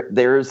trailer,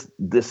 there's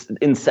this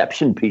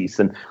Inception piece.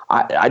 And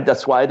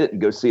that's why I didn't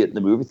go see it in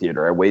the movie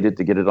theater. I waited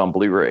to get it on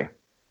Blu-ray.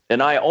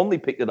 And I only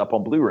picked it up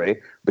on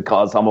Blu-ray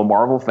because I'm a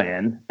Marvel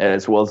fan,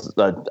 as well as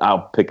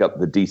I'll pick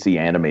up the DC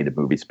animated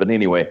movies. But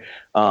anyway,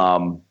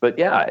 but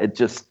yeah,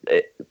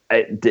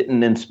 it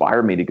didn't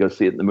inspire me to go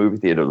see it in the movie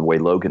theater the way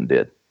Logan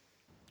did.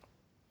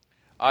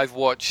 I've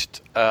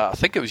watched, I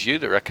think it was you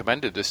that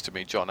recommended this to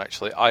me, John,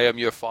 actually. I Am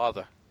Your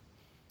Father.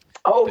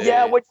 Oh,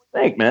 yeah, what do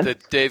you think, man? The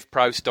Dave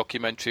Prowse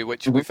documentary,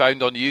 which we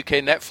found on UK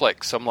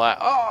Netflix. I'm like,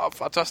 oh,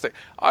 fantastic.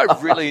 I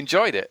really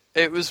enjoyed it.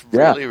 It was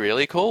really,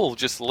 really cool,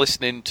 just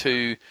listening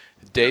to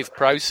Dave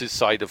Prowse's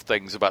side of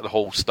things about the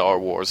whole Star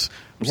Wars.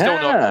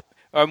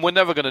 We're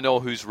never going to know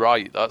who's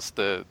right. That's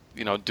the,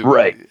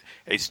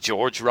 is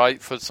George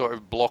right for sort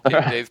of blocking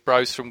Dave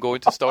Prowse from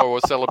going to Star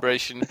Wars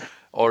Celebration?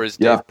 Or is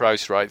Dave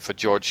Prowse right for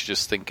George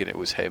just thinking it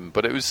was him?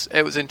 But it was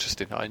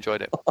interesting. I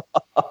enjoyed it.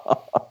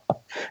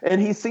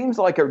 And he seems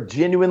like a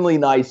genuinely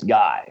nice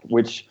guy,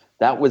 which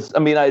I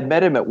had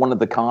met him at one of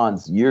the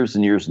cons years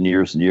and years and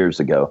years and years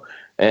ago.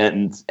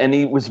 And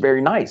he was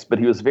very nice, but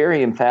he was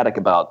very emphatic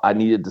about I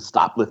needed to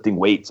stop lifting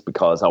weights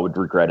because I would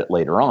regret it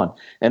later on.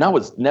 And I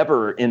was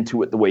never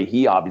into it the way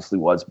he obviously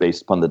was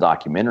based upon the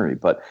documentary.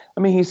 But,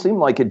 he seemed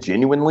like a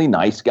genuinely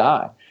nice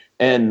guy.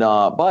 And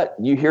but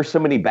you hear so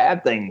many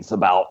bad things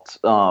about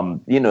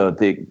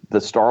the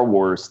Star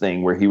Wars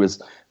thing where he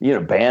was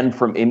banned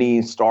from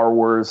any Star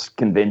Wars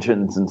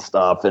conventions and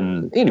stuff.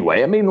 And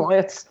anyway,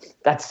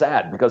 that's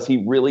sad because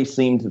he really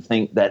seemed to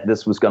think that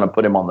this was going to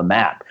put him on the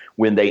map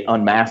when they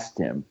unmasked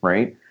him,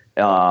 right?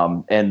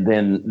 And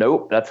then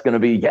nope, that's going to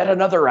be yet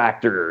another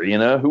actor,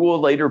 who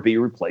will later be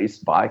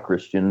replaced by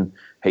Christian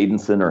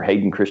Haydenson or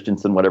Hayden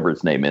Christensen, whatever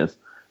his name is.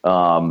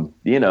 So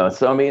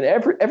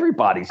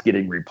everybody's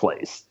getting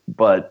replaced,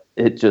 but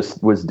it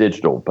just was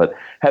digital. But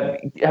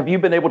have you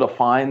been able to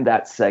find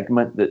that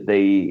segment that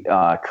they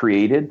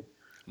created?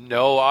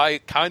 No, I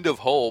kind of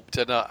hoped,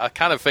 and I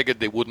kind of figured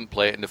they wouldn't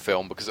play it in the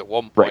film because at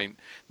one point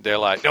they're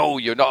like, "No,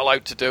 you're not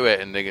allowed to do it,"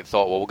 and they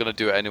thought, "Well, we're going to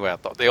do it anyway." I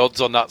thought the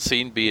odds on that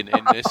scene being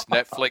in this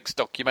Netflix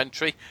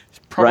documentary is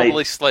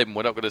probably slim.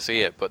 We're not going to see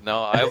it, but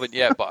no, I haven't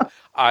yet. But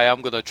I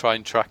am going to try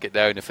and track it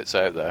down if it's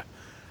out there.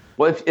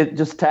 Well,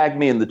 just tag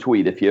me in the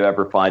tweet if you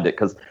ever find it,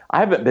 because I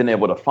haven't been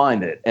able to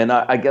find it. And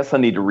I guess I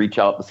need to reach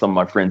out to some of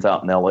my friends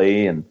out in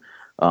L.A. and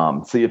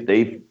see if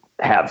they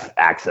have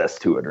access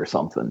to it or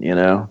something,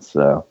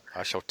 So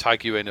I shall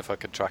tag you in if I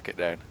can track it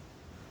down.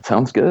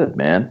 Sounds good,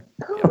 man.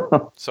 Yeah.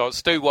 So,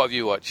 Stu, what have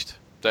you watched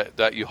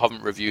that you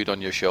haven't reviewed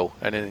on your show?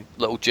 Any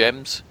little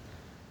gems?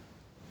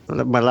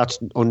 Well, that's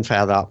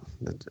unfair.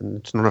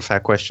 It's not a fair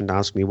question to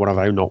ask me. What have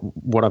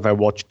I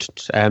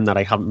watched that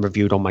I haven't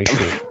reviewed on my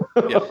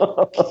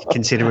show?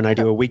 Considering I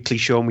do a weekly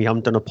show and we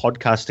haven't done a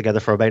podcast together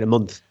for about a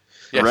month.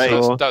 Yes,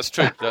 so that's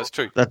true. That's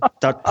true.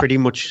 That pretty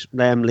much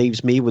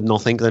leaves me with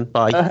nothing. Then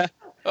bye.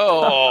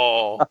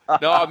 Oh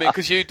no! I mean,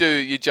 because you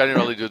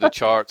generally do the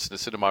charts and the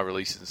cinema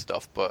releases and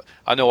stuff. But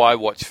I know I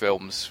watch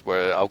films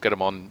where I'll get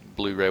them on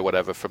Blu-ray,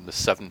 whatever, from the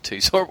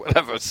 70s or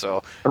whatever.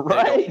 So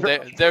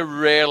they're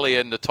rarely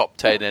in the top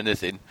 10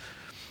 anything,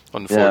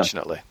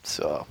 unfortunately. Yeah.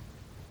 So.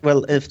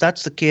 Well, if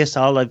that's the case,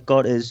 all I've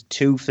got is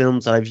 2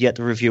 films that I've yet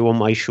to review on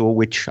my show,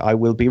 which I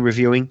will be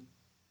reviewing.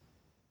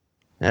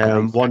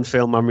 One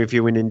film I'm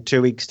reviewing in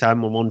 2 weeks'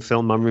 time, and one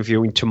film I'm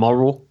reviewing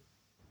tomorrow.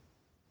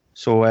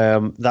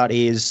 So that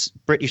is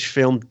British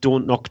film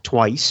Don't Knock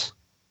Twice,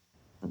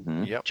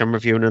 which I'm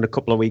reviewing in a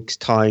couple of weeks'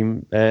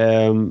 time.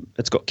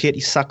 It's got Katie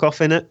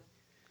Sackhoff in it.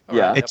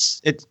 Yeah,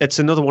 it's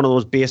another one of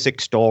those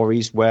basic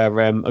stories where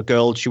a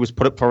girl, she was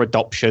put up for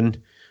adoption.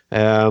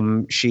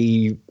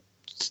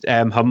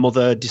 Her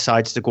mother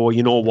decides to go,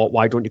 you know what,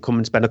 why don't you come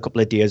and spend a couple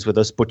of days with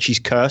us? But she's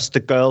cursed, the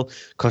girl,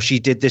 because she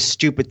did this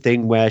stupid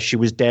thing where she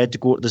was dared to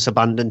go to this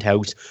abandoned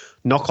house,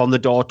 knock on the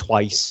door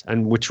twice,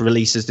 and which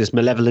releases this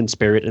malevolent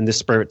spirit, and the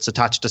spirit's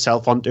attached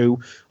herself onto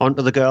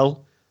the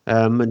girl.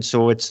 And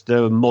so it's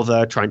the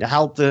mother trying to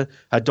help her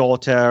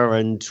daughter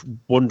and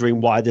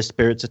wondering why the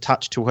spirit's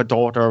attached to her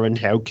daughter and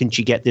how can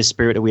she get this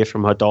spirit away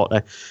from her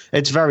daughter.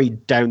 It's very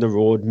down the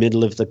road,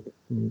 middle of the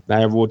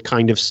road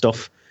kind of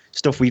stuff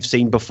we've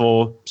seen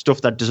before,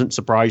 stuff that doesn't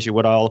surprise you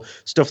at all,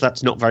 stuff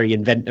that's not very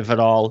inventive at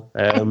all.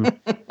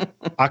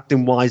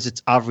 Acting wise,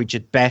 it's average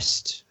at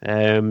best.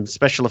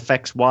 Special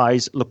effects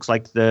wise, it looks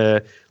like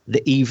the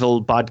evil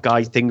bad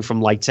guy thing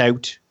from Lights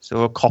Out,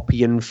 so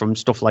copying from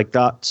stuff like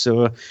that.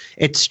 So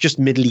it's just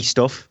middly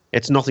stuff.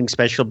 It's nothing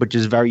special, but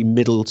just very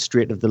middle,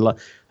 straight of the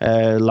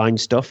line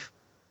stuff.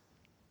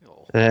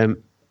 And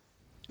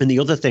the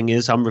other thing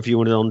is, I'm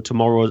reviewing it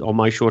on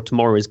my show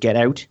tomorrow, is Get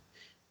Out.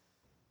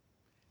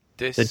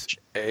 This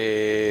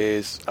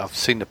is... I've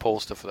seen the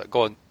poster for that.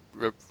 Go on,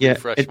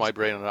 refresh my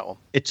brain on that one.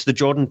 It's the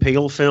Jordan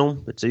Peele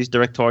film. It's his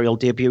directorial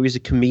debut. He's a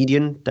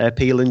comedian,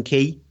 Peele and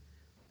Key,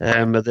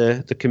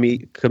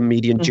 the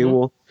comedian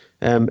duo.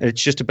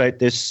 It's just about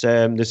this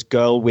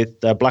girl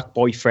with a black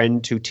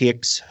boyfriend who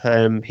takes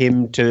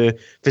him to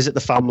visit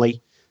the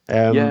family.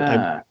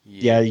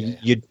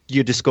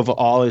 You discover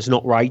all is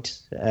not right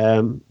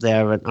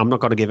there. I'm not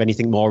going to give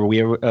anything more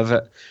away of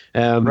it.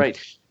 Right.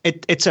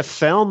 It's a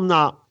film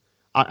that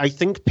I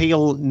think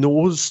Peele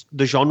knows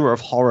the genre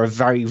of horror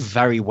very,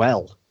 very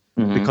well,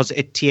 because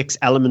it takes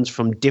elements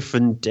from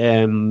different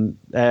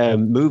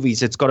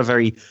movies. It's got a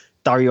very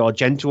Dario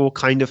Argento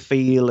kind of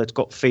feel. It's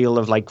got feel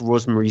of like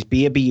Rosemary's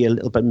Baby, a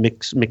little bit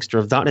mixture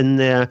of that in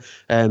there.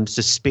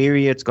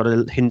 Suspiria, it's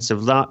got hints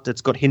of that.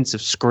 It's got hints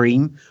of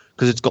Scream,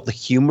 because it's got the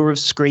humor of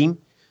Scream.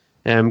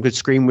 Because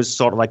Scream was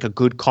sort of like a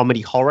good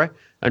comedy horror,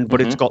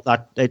 but it's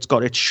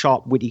got its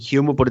sharp, witty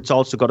humor, but it's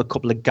also got a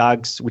couple of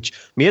gags which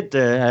made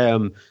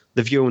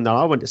the viewing that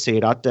I went to see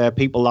it at,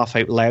 people laugh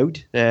out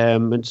loud.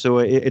 And so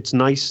it's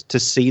nice to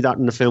see that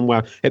in a film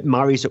where it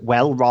marries it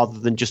well, rather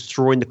than just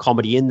throwing the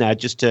comedy in there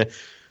just to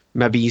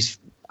maybe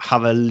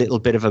have a little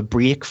bit of a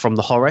break from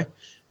the horror.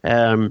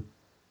 And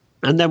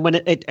then when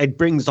it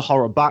brings the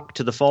horror back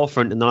to the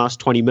forefront in the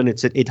last 20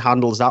 minutes, it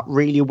handles that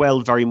really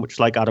well, very much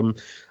like Adam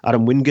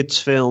Wingett's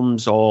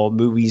films, or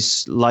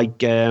movies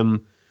like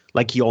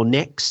You're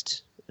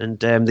Next and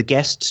The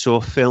Guest, so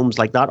films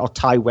like that, or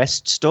Ty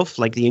West stuff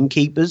like The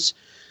Innkeepers,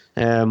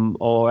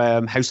 or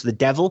House of the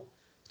Devil.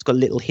 It's got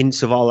little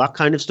hints of all that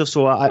kind of stuff.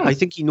 So I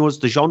think he knows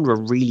the genre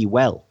really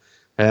well.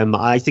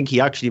 I think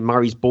he actually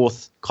marries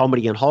both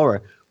comedy and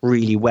horror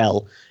really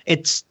well.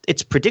 It's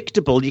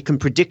predictable. You can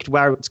predict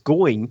where it's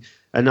going.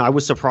 And I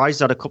was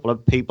surprised that a couple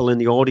of people in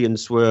the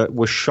audience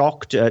were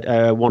shocked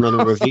at one of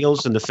the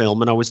reveals in the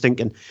film. And I was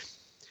thinking,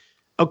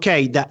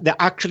 okay, they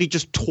actually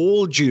just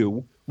told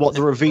you what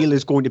the reveal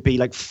is going to be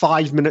like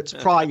 5 minutes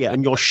prior,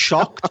 and you're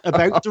shocked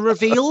about the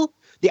reveal?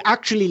 They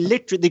actually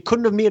they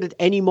couldn't have made it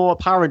any more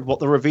apparent what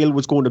the reveal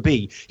was going to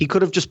be. He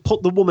could have just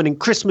put the woman in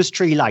Christmas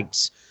tree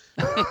lights.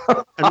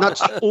 And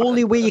that's the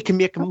only way you can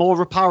make it more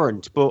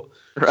apparent. But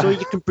so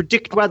you can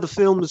predict where the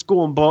film is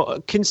going,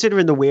 but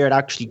considering the way it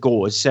actually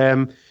goes,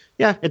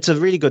 it's a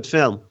really good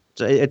film.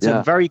 It's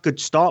a very good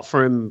start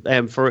for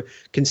him, for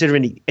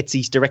considering it's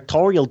his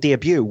directorial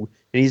debut,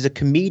 and he's a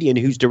comedian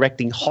who's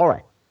directing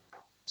horror.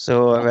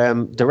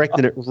 So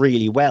directing it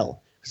really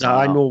well. So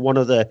I know one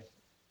of the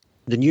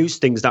news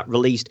things that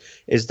released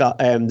is that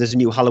there's a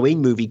new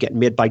Halloween movie getting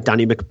made by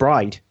Danny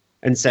McBride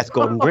and Seth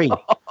Gordon Green.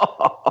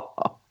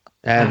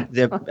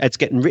 It's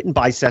getting written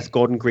by Seth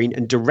Gordon Green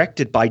and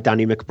directed by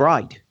Danny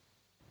McBride.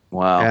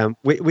 Wow.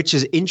 Which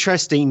is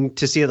interesting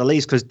to say the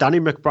least, because Danny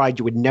McBride,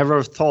 you would never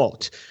have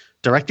thought,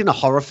 directing a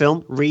horror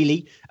film,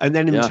 really, and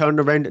then him turning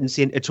around and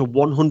saying it's a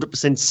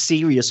 100%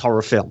 serious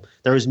horror film.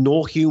 There is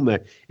no humor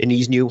in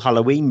his new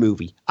Halloween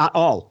movie at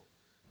all.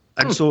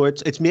 And so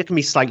it's making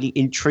me slightly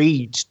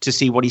intrigued to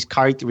see what his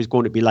character is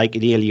going to be like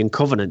in Alien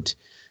Covenant.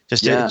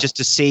 Just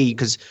to see,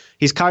 because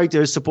his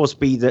character is supposed to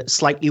be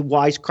slightly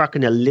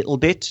wisecracking a little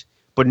bit,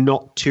 but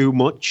not too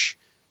much,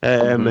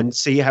 and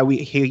see how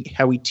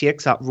he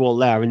takes that role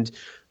there. And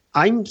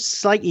I'm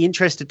slightly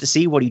interested to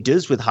see what he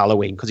does with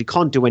Halloween, because he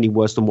can't do any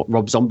worse than what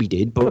Rob Zombie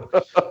did.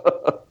 But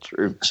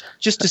true,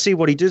 just to see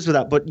what he does with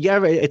that. But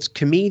yeah, it's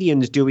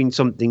comedians doing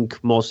something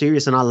more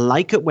serious, and I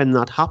like it when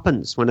that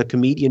happens, when a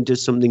comedian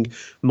does something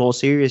more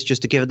serious,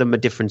 just to give them a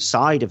different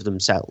side of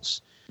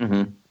themselves.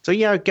 Mm-hmm. So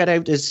yeah, Get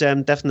Out is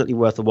definitely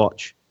worth a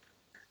watch.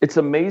 It's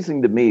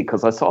amazing to me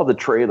because I saw the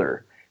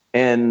trailer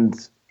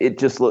and it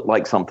just looked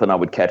like something I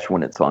would catch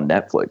when it's on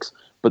Netflix.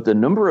 But the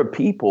number of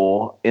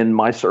people in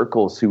my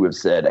circles who have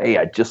said, hey,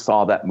 I just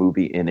saw that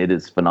movie and it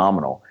is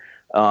phenomenal.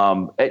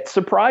 It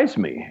surprised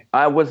me.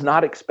 I was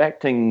not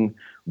expecting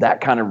that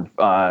kind of,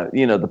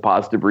 the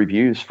positive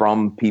reviews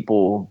from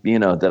people,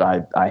 that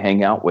I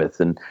hang out with.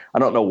 And I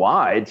don't know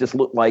why. It just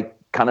looked like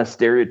kind of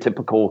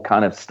stereotypical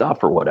kind of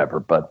stuff or whatever.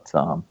 But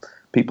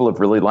people have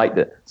really liked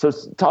it. So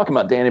talking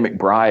about Danny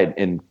McBride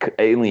and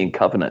Alien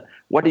Covenant,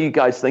 what do you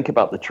guys think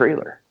about the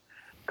trailer?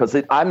 Because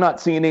I'm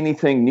not seeing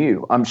anything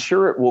new. I'm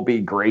sure it will be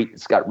great.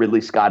 It's got Ridley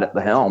Scott at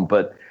the helm,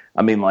 but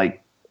I mean,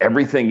 like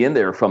everything in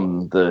there,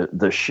 from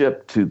the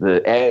ship to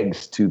the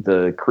eggs to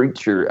the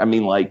creature. I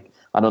mean, like,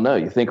 I don't know.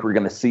 You think we're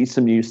going to see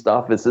some new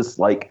stuff? Is this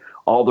like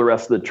all the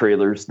rest of the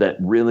trailers that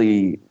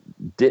really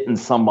didn't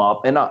sum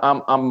up? And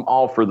I'm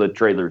all for the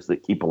trailers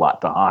that keep a lot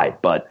to hide,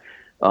 but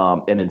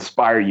and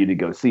inspire you to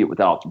go see it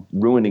without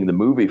ruining the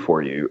movie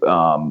for you.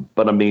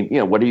 But I mean,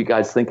 what do you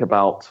guys think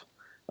about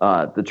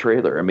the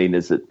trailer? I mean,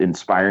 is it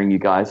inspiring you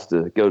guys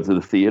to go to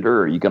the theater,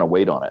 or are you going to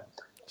wait on it?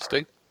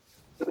 Steve?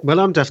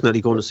 Well, I'm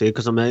definitely going to see it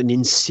because I'm an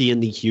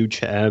insanely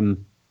huge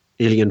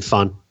Alien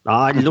fan.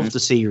 I love the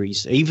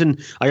series. Even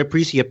I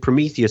appreciate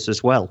Prometheus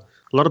as well.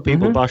 A lot of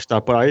people bash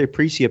that, but I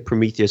appreciate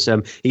Prometheus.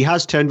 He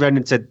has turned around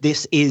and said,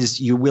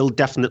 you will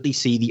definitely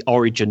see the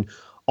origin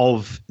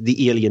of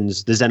the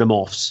aliens, the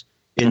xenomorphs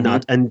in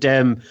that.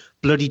 And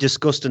Bloody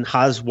Disgusting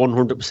has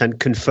 100%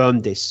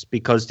 confirmed this,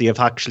 because they have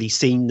actually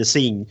seen the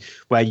scene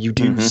where you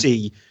do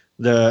see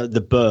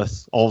the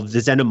birth of the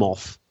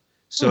xenomorph.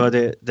 So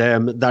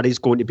that is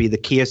going to be the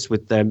case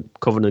with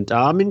Covenant.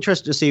 I'm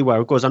interested to see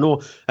where it goes. I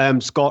know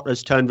Scott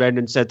has turned around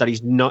and said that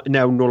he's no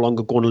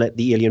longer going to let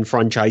the Alien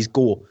franchise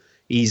go.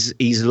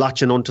 He's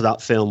latching onto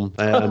that film,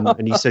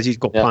 and he says he's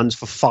got plans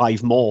for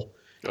 5 more.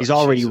 He's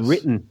already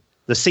written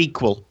the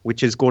sequel,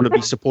 which is going to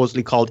be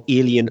supposedly called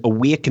Alien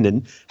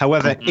Awakening.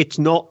 However, it's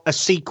not a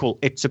sequel.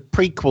 It's a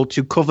prequel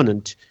to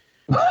Covenant.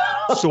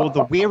 So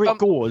the where it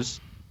goes,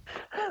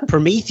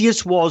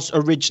 Prometheus was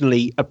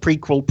originally a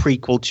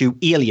prequel to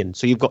Alien.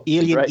 So you've got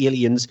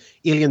Aliens,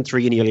 Alien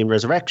 3 and Alien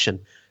Resurrection.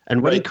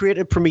 And when he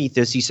created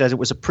Prometheus, he says it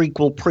was a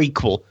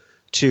prequel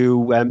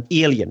to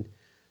Alien.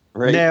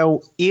 Right.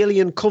 Now,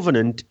 Alien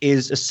Covenant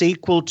is a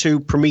sequel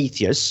to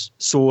Prometheus,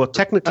 so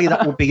technically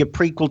that would be a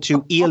prequel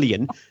to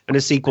Alien and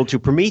a sequel to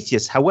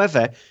Prometheus.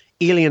 However,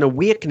 Alien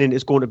Awakening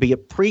is going to be a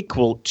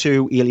prequel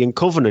to Alien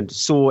Covenant.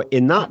 So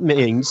that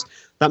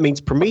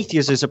means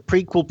Prometheus is a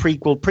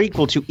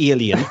prequel to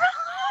Alien.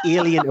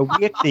 Alien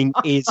Awakening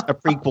is a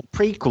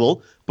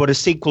prequel, but a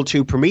sequel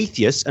to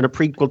Prometheus and a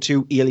prequel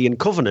to Alien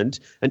Covenant.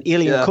 And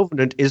Alien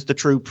Covenant is the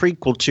true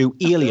prequel to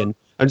Alien,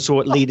 and so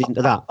it leads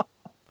into that.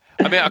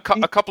 I mean,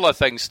 a couple of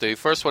things, Stu.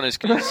 First one is,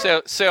 can you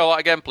say all that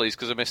again, please,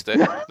 because I missed it.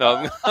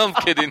 No, I'm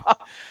kidding.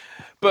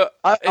 But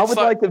I would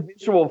like the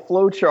visual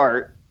flow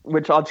chart,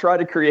 which I'll try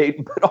to create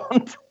and put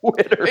on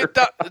Twitter.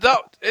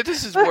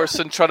 This is worse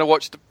than trying to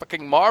watch the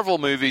fucking Marvel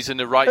movies in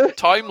the right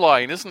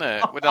timeline, isn't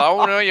it?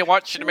 You're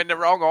watching them in the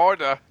wrong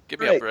order.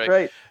 Give me a break.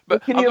 Right.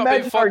 But can you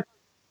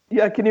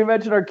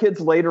imagine our kids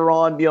later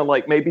on,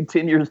 like maybe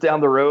 10 years down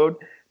the road,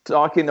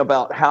 talking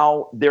about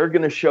how they're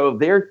going to show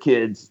their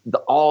kids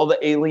all the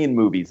Alien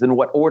movies in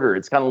what order?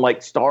 It's kind of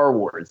like Star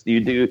Wars. Do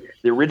you do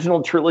the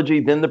original trilogy,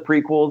 then the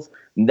prequels,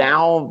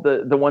 now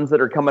the ones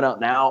that are coming out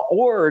now,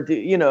 or do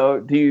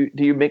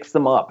you mix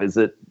them up? Is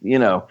it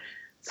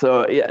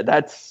So yeah,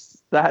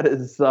 that's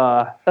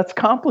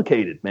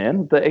complicated,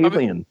 man. The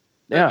Alien.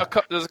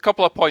 There's a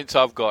couple of points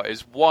I've got.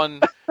 Is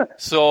one,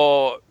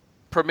 so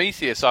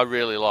Prometheus I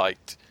really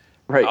liked.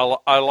 Right.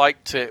 I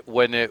liked it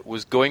when it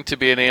was going to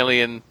be an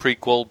Alien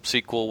prequel,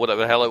 sequel,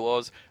 whatever the hell it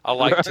was. I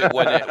liked it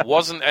when it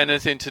wasn't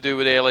anything to do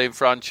with Alien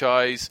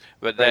franchise,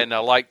 but then I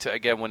liked it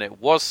again when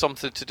it was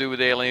something to do with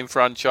Alien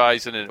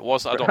franchise, and it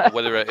wasn't. I don't know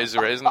whether it is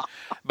or it isn't.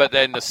 But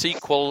then the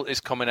sequel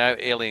is coming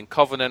out, Alien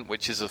Covenant,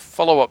 which is a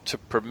follow-up to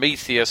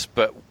Prometheus,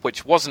 but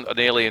which wasn't an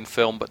Alien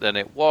film, but then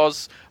it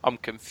was. I'm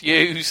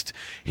confused.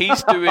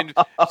 He's doing...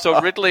 So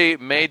Ridley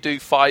may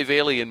do 5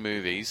 Alien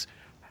movies.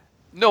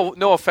 No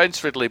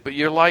offense, Ridley, but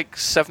you're like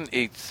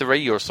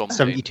 73 or something.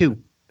 72.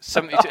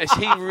 72. Is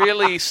he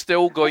really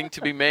still going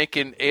to be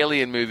making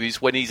Alien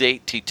movies when he's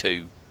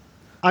 82?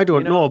 I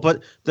don't know,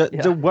 but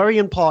the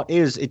worrying part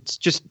is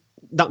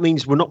that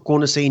means we're not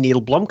going to see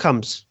Neil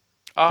Blomkamp's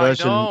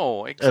version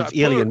of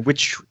Alien,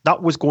 which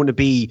that was going to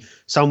be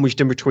sandwiched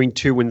in between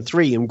 2 and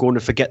 3. I'm going to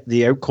forget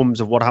the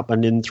outcomes of what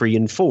happened in 3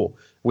 and 4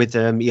 with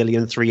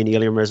Alien 3 and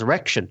Alien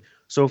Resurrection.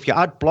 So if you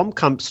add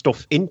Blomkamp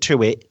stuff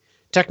into it,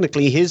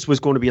 technically, his was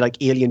going to be like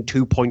Alien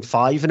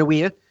 2.5 in a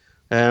way.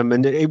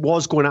 And it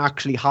was going to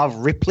actually have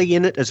Ripley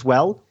in it as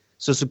well.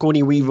 So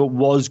Sigourney Weaver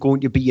was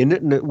going to be in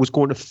it, and it was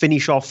going to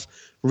finish off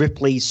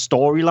Ripley's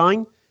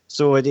storyline.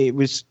 So it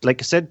was,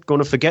 like I said, going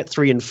to forget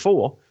 3 and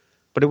 4,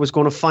 but it was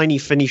going to finally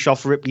finish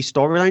off Ripley's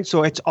storyline.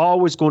 So it's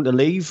always going to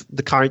leave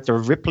the character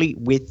of Ripley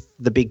with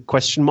the big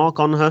question mark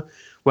on her,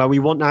 where we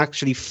want to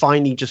actually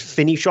finally just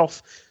finish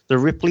off the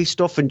Ripley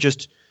stuff and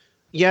just,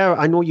 yeah,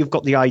 I know you've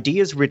got the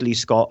ideas, Ridley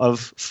Scott,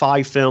 of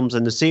 5 films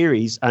in the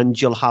series,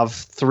 and you'll have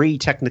 3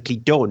 technically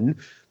done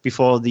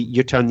before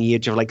you turn the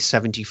age of like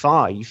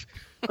 75.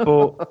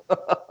 But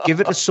give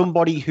it to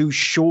somebody who's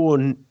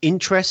shown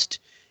interest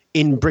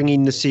in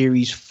bringing the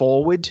series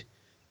forward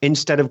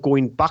instead of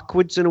going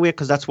backwards in a way,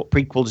 because that's what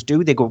prequels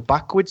do. They go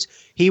backwards.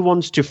 He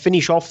wants to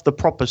finish off the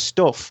proper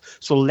stuff,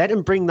 so let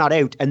him bring that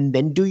out and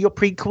then do your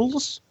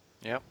prequels.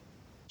 Yeah.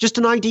 Just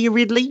an idea,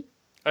 Ridley.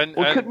 And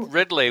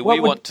Ridley, we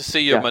want to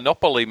see your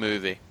Monopoly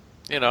movie.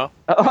 You know,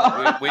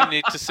 we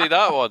need to see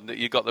that one that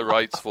you got the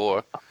rights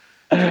for.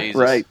 Jesus.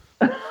 Right.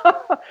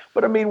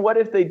 But I mean, what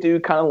if they do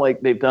kind of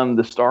like they've done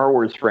the Star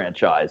Wars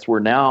franchise, where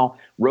now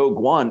Rogue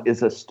One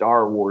is a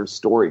Star Wars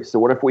story? So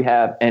what if we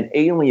have an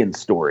alien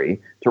story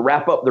to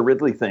wrap up the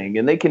Ridley thing,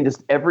 and they can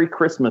just every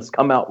Christmas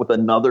come out with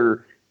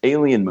another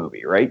alien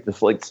movie, right?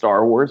 Just like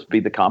Star Wars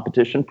be the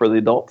competition for the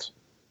adults?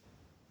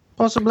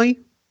 Possibly.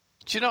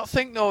 Do you not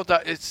think, though,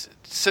 that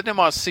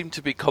cinemas seem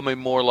to be becoming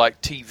more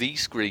like TV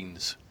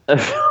screens?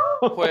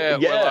 Where we're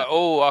like,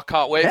 oh, I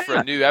can't wait for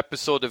a new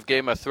episode of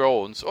Game of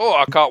Thrones. Oh,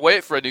 I can't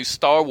wait for a new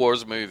Star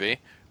Wars movie.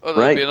 Oh,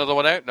 there'll be another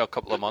one out in a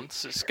couple of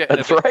months. It's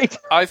getting right.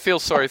 I feel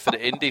sorry for the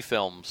indie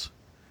films,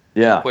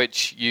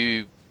 which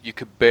you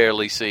could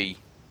barely see,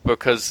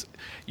 because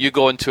you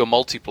go into a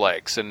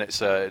multiplex and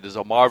there's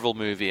a Marvel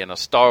movie and a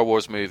Star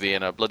Wars movie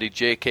and a bloody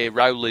J.K.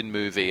 Rowling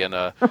movie and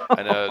a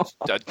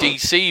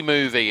DC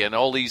movie and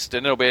all these,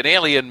 and there'll be an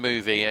Alien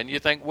movie, and you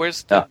think,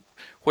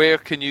 where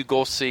can you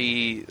go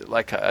see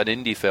like an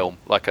indie film,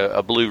 like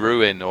a Blue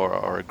Ruin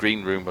or a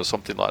Green Room or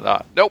something like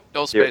that? Nope,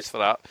 no space for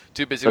that.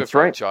 Too busy with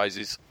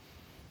franchises.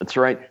 That's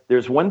right.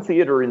 There's one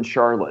theater in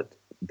Charlotte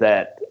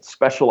that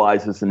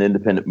specializes in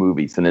independent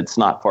movies, and it's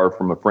not far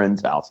from a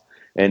friend's house.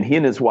 And he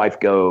and his wife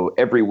go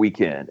every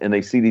weekend, and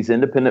they see these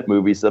independent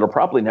movies that'll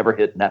probably never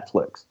hit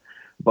Netflix.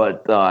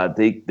 But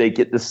they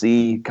get to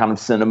see kind of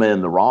cinema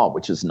in the raw,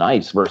 which is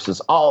nice,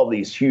 versus all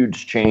these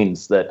huge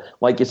chains that,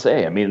 like you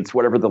say, I mean, it's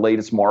whatever the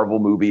latest Marvel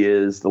movie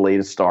is, the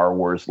latest Star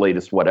Wars,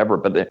 latest whatever.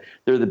 But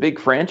they're the big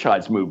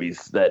franchise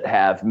movies that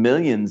have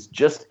millions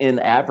just in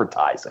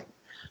advertising,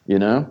 you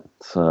know?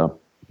 So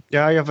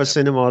yeah, I have a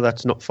cinema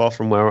that's not far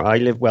from where I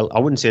live. Well, I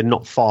wouldn't say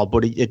not far,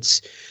 but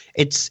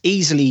it's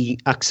easily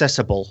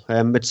accessible.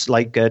 It's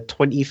like a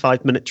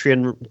 25-minute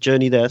train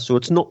journey there, so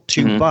it's not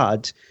too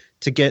bad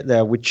to get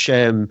there, which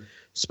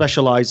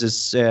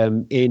specializes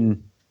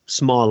in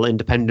small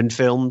independent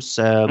films.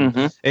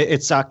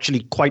 It's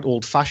actually quite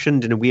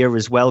old-fashioned in a way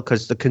as well,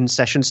 because the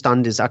concession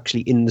stand is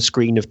actually in the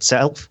screen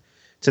itself.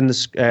 It's in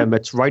the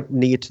it's right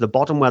near to the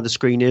bottom where the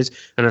screen is,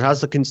 and it has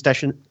the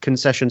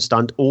concession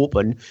stand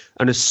open.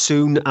 And as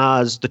soon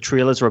as the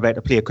trailers are about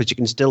to play, because you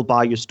can still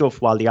buy your stuff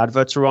while the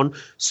adverts are on,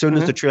 as soon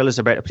as the trailers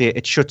are about to play,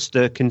 it shuts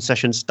the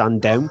concession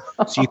stand down,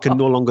 so you can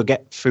no longer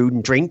get food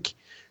and drink.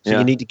 So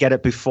you need to get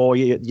it before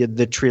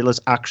the trailers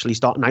actually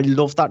start. And I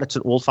love that. It's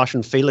an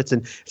old-fashioned feel. It's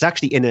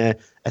actually in a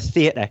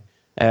theatre.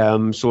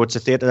 So it's a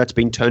theatre that's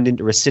been turned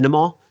into a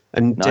cinema.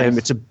 And nice.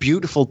 It's a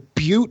beautiful,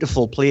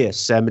 beautiful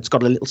place. It's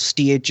got a little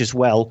stage as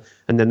well.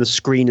 And then the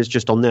screen is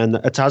just on there. And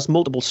it has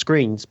multiple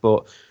screens,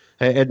 but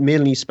it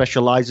mainly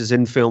specialises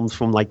in films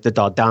from like the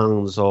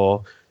Dardanelles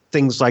or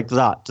things like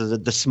that,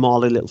 the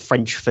smaller little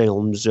French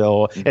films,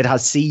 or it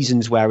has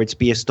seasons where it's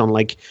based on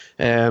like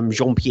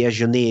Jean-Pierre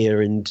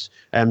Jeunet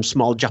and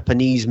small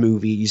Japanese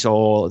movies,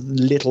 or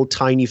little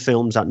tiny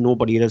films that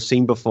nobody had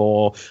seen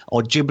before,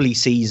 or Ghibli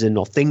season,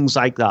 or things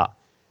like that.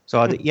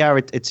 So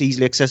it's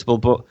easily accessible,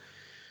 but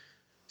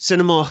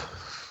cinema,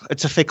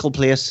 it's a fickle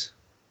place.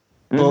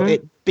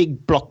 But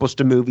big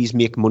blockbuster movies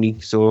make money,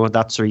 so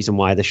that's the reason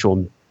why they're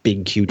showing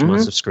big, huge,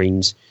 massive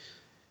screens.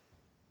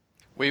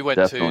 We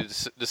went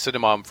to the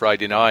cinema on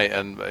Friday night,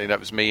 and that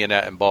was me,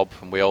 Annette, and Bob,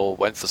 and we all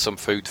went for some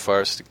food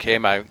first.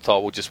 Came out,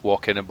 thought we'll just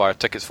walk in and buy our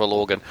tickets for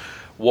Logan.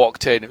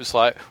 Walked in, it was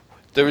like,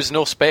 there is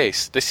no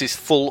space. This is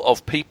full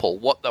of people.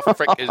 What the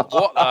frick is?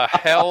 What the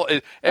hell?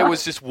 It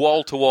was just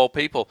wall to wall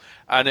people,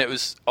 and it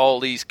was all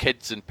these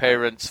kids and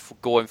parents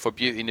going for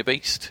Beauty and the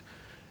Beast.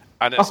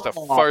 And it's the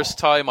first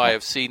time I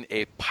have seen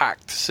a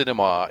packed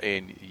cinema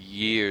in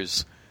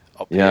years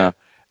up here.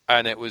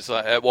 And it was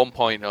like, at one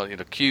point,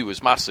 the queue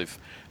was massive.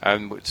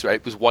 And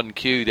it was one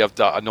queue. They have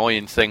that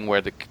annoying thing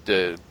where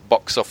the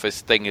box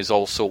office thing is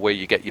also where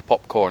you get your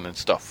popcorn and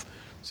stuff.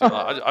 So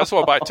I just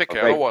want to buy a ticket.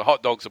 I don't want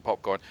hot dogs and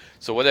popcorn.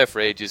 So we're there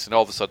for ages, and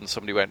all of a sudden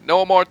somebody went,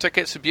 no more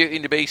tickets for Beauty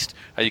and the Beast.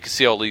 And you can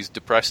see all these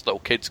depressed little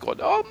kids going,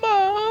 oh,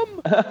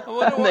 Mom!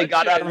 And they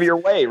got out of your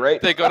way,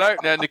 right? They got out,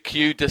 and then the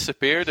queue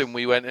disappeared, and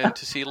we went in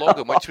to see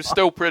Logan, which was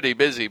still pretty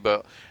busy,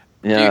 but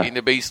Beauty and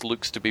the Beast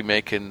looks to be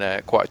making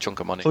quite a chunk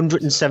of money.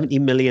 170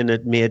 million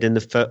it made in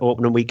the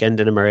opening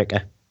weekend in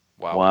America.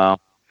 Wow.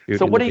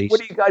 So what do you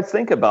guys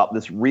think about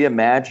this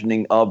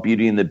reimagining of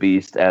Beauty and the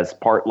Beast as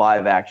part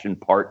live action,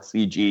 part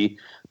CG?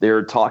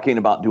 They're talking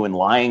about doing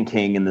Lion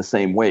King in the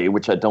same way,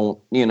 which I don't,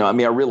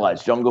 I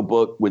realize Jungle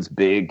Book was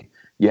big.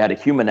 You had a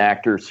human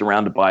actor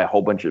surrounded by a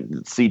whole bunch of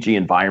CG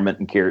environment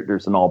and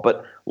characters and all.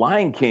 But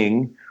Lion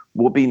King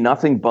will be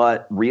nothing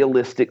but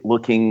realistic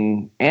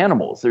looking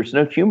animals. There's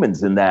no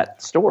humans in that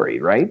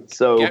story, right?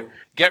 So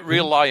get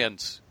real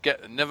lions.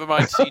 Never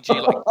mind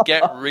CG,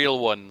 get real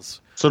ones.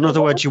 So in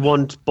other words, you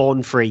want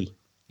Born Free?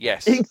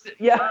 Yes.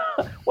 Yeah.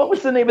 What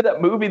was the name of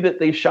that movie that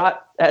they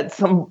shot at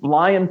some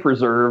lion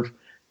preserve?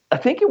 I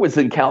think it was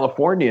in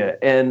California,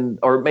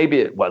 or maybe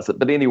it wasn't.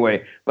 But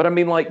anyway,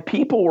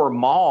 people were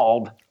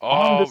mauled.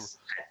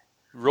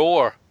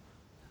 Roar.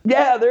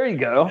 Yeah, there you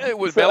go.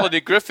 Melanie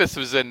Griffith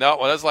was in that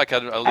one. That's like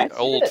an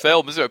old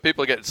film, isn't it?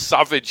 People getting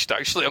savaged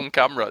actually on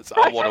camera.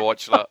 I want to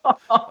watch that.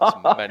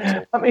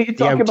 That's mental. You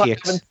talk about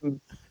having some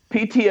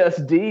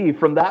PTSD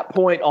from that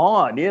point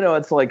on.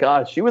 It's like,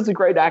 she was a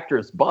great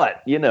actress,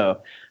 but,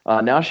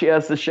 now she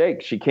has the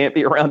shakes. She can't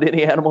be around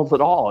any animals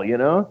at all,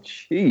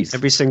 Jeez.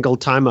 Every single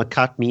time a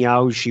cat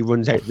meows, she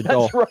runs out the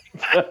door.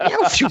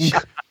 That's right.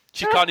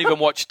 She can't even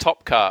watch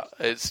Top Cat.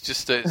 It's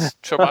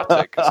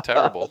traumatic. It's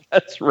terrible.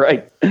 That's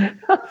right.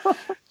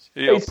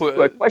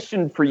 A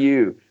question for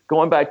you.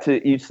 Going back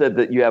to, you said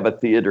that you have a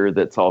theater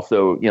that's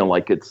also,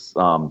 it's,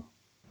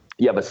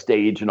 you have a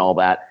stage and all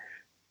that.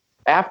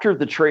 After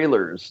the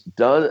trailers,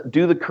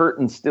 do the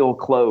curtains still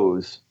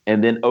close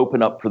and then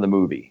open up for the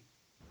movie?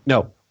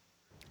 No.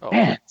 Oh.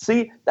 Man,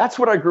 see, that's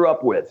what I grew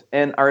up with.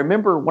 And I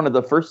remember one of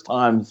the first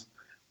times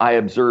I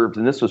observed,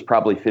 and this was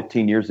probably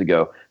 15 years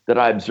ago, that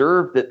I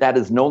observed that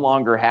is no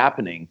longer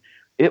happening.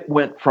 It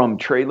went from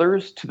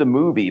trailers to the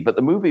movie, but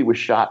the movie was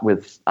shot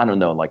with, I don't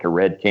know, like a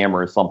red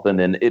camera or something,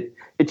 and it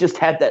just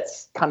had that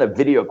kind of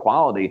video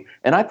quality.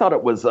 And I thought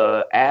it was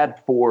an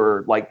ad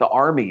for like the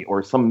Army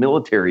or some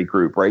military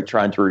group, right,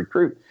 trying to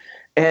recruit.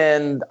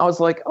 And I was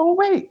like, oh,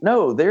 wait,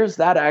 no, there's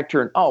that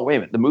actor. And oh, wait a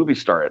minute, the movie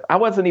started. I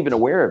wasn't even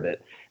aware of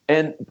it.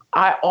 And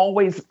I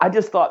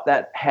just thought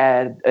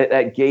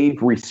that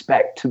gave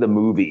respect to the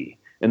movie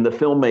and the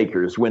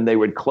filmmakers when they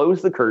would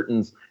close the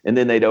curtains and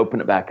then they'd open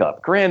it back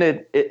up.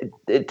 Granted,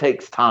 it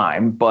takes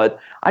time, but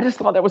I just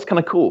thought that was kind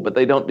of cool. But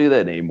they don't do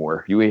that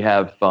anymore. We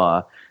have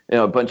a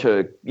bunch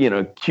of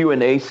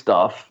Q&A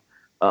stuff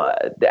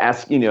to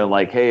ask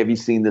like, hey, have you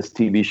seen this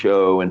TV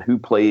show and who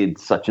played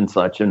such and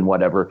such and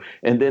whatever.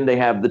 And then they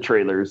have the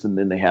trailers and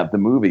then they have the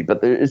movie.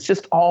 But it's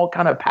just all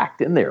kind of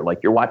packed in there like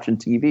you're watching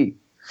TV.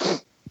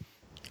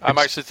 I'm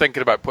actually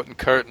thinking about putting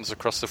curtains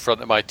across the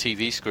front of my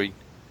TV screen.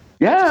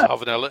 Yeah. Just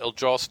having a little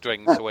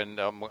drawstring, so when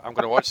I'm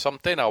going to watch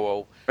something, I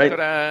will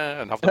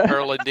and have the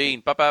Pearl and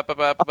Dean.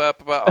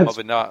 I'm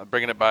loving that,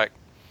 bringing it back.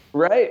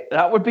 Right.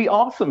 That would be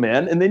awesome,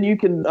 man. And then you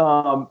can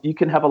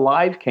have a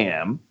live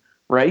cam,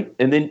 right?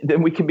 And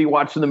then we can be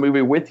watching the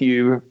movie with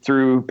you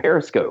through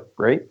Periscope,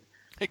 right?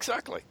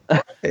 Exactly.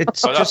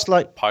 It's just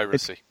like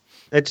piracy.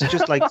 It's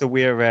just like the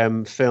way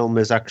film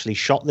is actually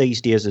shot these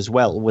days as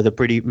well, with a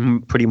pretty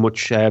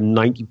much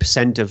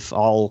 90% of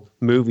all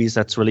movies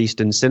that's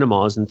released in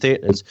cinemas and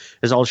theaters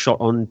is all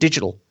shot on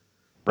digital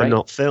and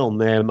not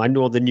film. I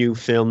know the new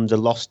film, The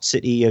Lost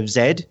City of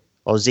Z,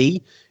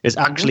 is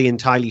actually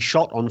entirely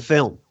shot on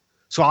film.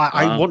 So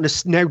I want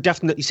to now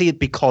definitely see it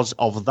because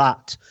of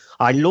that.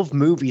 I love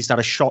movies that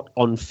are shot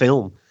on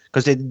film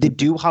because they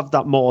do have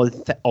that more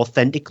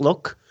authentic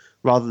look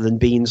rather than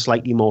being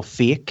slightly more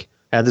fake.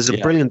 There's a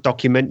brilliant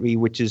documentary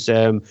which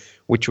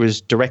was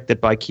directed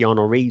by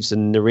Keanu Reeves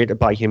and narrated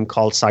by him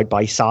called Side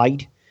by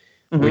Side,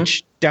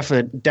 which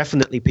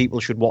definitely people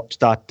should watch.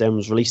 That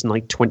was released in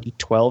like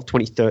 2012,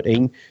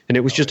 2013, and it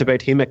was just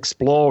about him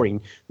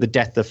exploring the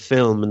death of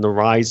film and the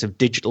rise of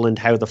digital and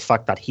how the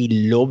fact that he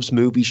loves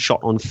movies shot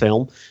on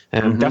film.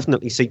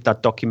 Definitely seek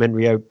that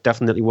documentary out.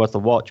 Definitely worth a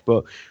watch.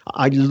 But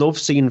I love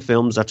seeing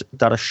films that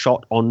are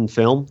shot on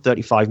film,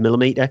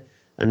 35mm.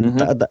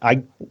 And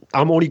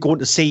I'm only going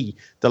to see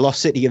The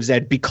Lost City of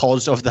Z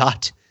because of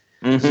that.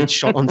 It's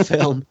shot on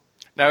film.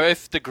 Now,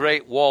 if The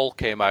Great Wall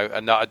came out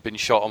and that had been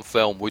shot on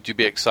film, would you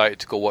be excited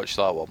to go watch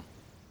that one?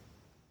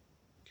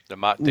 The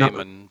Matt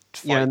Damon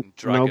fighting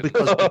dragon.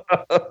 No,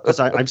 because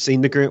I've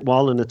seen The Great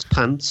Wall and its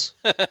pants.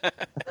 The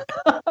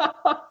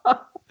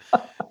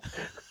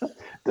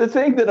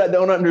thing that I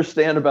don't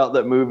understand about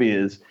that movie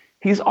is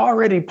he's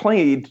already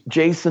played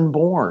Jason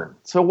Bourne.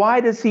 So why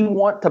does he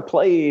want to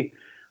play...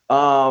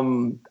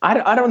 I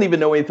don't even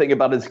know anything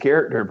about his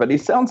character, but he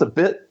sounds a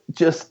bit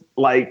just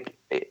like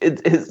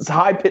his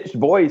high-pitched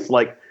voice,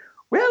 like,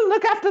 well,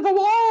 look after the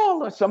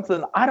wall or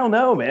something. I don't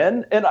know,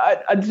 man. And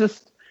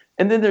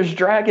and then there's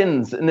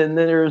dragons, and then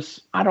there's,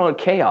 I don't know,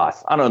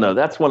 chaos. I don't know.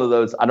 That's one of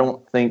those, I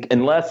don't think,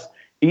 unless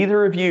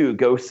either of you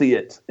go see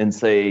it and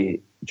say,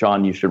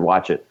 John, you should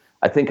watch it.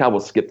 I think I will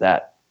skip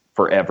that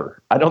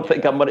forever. I don't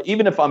think I'm going to,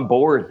 even if I'm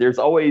bored, there's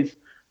always...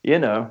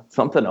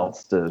 something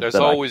else to... There's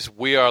always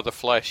We Are the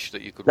Flesh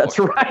that you could watch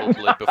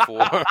probably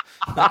before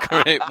The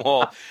Great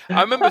Wall.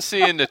 I remember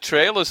seeing the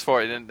trailers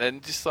for it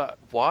and just like,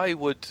 why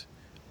would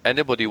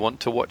anybody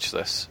want to watch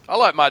this? I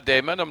like Matt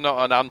Damon. I'm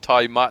not an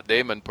anti-Matt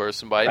Damon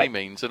person by any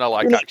means, and I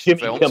like action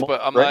films,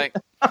 but I'm like,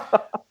 I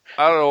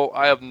don't know.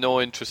 I have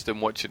no interest in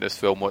watching this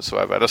film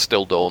whatsoever, and I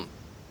still don't.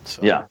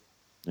 So, yeah.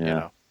 You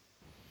know.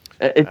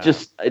 It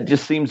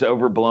just seems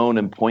overblown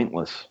and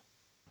pointless.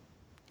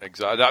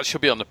 Exactly. That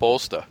should be on the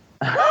poster.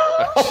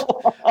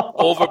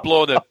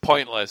 Overblown and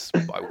pointless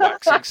by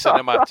waxing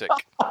cinematic.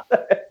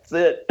 That's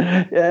it.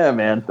 Yeah,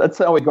 man. That's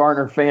how we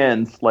garner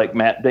fans like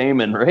Matt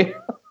Damon, right?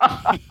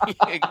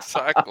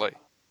 Exactly.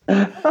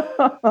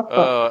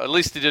 At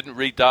least he didn't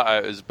read that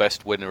out as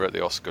best winner at the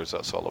Oscars.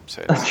 That's all I'm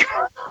saying.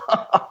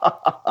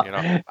 You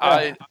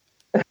know,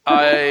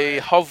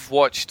 I have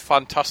watched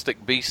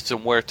Fantastic Beasts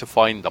and Where to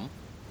Find Them.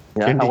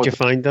 Yeah, did you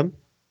find them?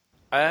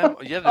 Yeah,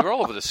 they were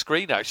all over the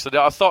screen, actually.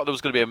 I thought there was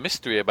going to be a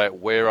mystery about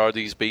where are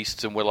these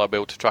beasts and will I be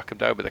able to track them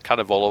down, but they're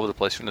kind of all over the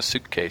place in a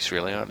suitcase,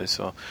 really, aren't they?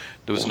 So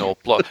there was no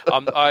plot.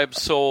 I'm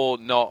so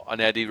not an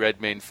Eddie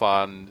Redmayne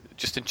fan,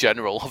 just in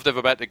general. I've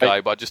never met the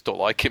guy, but I just don't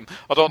like him.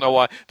 I don't know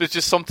why. There's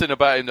just something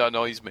about him that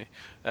annoys me.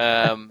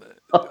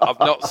 I've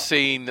not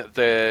seen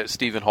the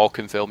Stephen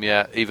Hawking film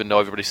yet, even though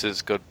everybody says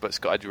it's good, but it's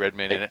got Eddie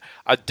Redmayne in it.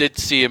 I did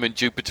see him in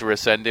Jupiter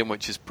Ascending,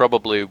 which is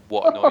probably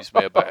what annoys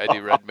me about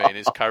Eddie Redmayne.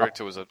 His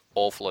character was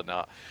awful in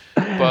that.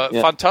 But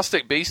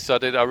Fantastic Beasts, I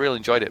really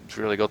enjoyed it. It was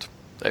really good.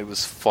 It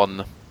was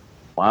fun.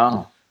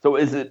 Wow. So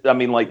is it, I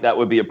mean, like that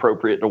would be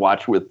appropriate to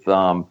watch with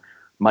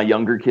my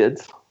younger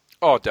kids?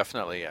 Oh,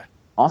 definitely, yeah.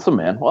 Awesome,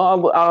 man.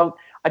 Well,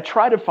 I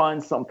try to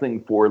find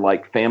something for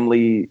like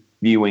family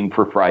viewing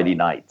for Friday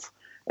nights.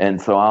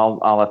 And so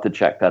I'll have to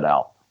check that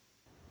out.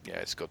 Yeah,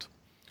 it's good.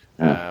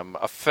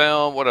 A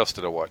film. What else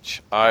did I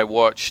watch? I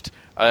watched.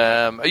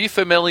 Are you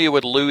familiar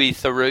with Louis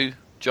Theroux,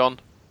 John?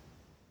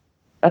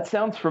 That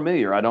sounds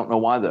familiar. I don't know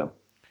why though.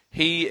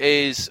 He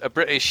is a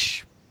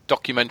British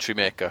documentary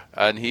maker,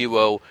 and he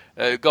will.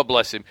 God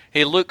bless him.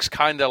 He looks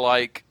kind of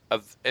like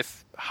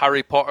if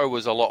Harry Potter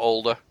was a lot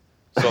older.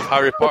 So if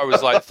Harry Potter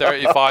was like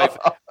 35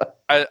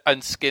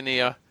 and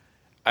skinnier.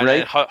 And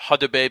then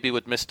had a baby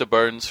with Mr.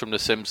 Burns from The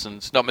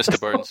Simpsons. Not Mr.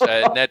 Burns,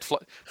 Ned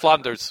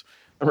Flanders.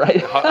 Right.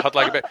 Had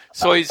like a baby.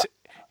 So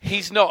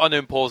he's not an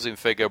imposing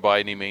figure by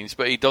any means,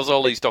 but he does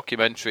all these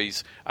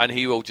documentaries, and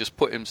he will just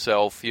put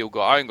himself, he'll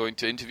go, I'm going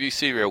to interview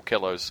serial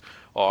killers,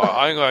 or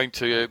I'm going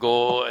to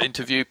go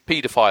interview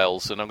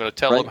pedophiles, and I'm going to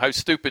tell them how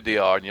stupid they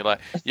are, and you're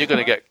like, you're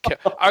going to get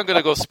I'm going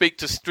to go speak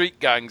to street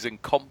gangs in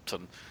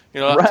Compton. You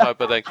know, that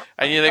type of thing.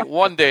 And you think,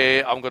 one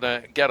day I'm going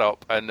to get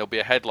up and there'll be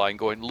a headline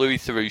going, Louis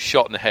Theroux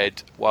shot in the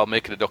head while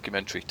making a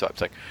documentary type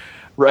thing.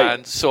 Right.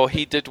 And so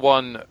he did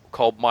one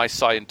called My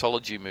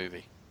Scientology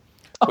Movie,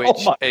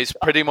 which is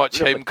pretty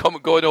much him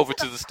going over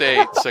to the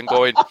States and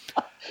going,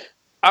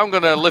 I'm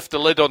going to lift the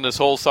lid on this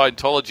whole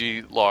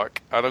Scientology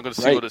lark and I'm going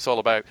to see what it's all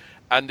about.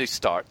 And they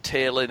start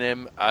tailing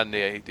him and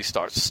they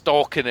start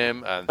stalking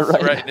him and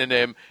threatening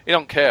him. He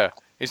don't care.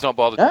 He's not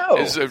bothered. No.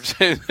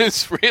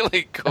 It's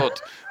really good.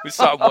 We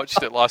sat and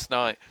watched it last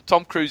night.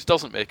 Tom Cruise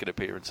doesn't make an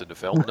appearance in the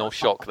film. No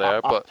shock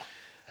there. But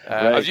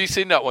have you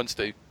seen that one,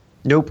 Steve?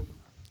 Nope.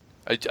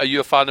 Are you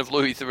a fan of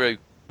Louis Theroux?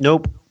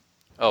 Nope.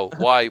 Oh,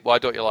 why? Why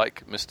don't you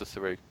like Mr.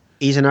 Theroux?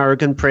 He's an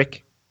arrogant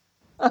prick.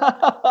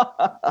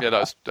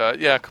 Yeah,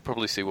 I could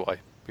probably see why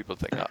people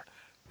think that.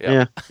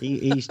 Yeah,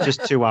 he's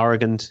just too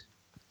arrogant.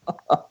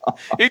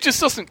 He just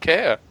doesn't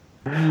care.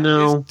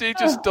 No. He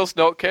just does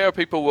not care.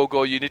 People will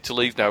go, you need to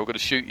leave now, we're going to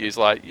shoot you. He's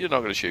like, you're not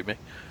going to shoot me.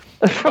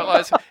 But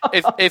like,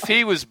 if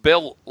he was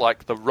built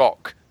like The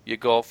Rock, you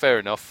go, fair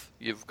enough,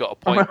 you've got a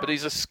point. But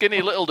he's a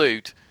skinny little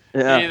dude.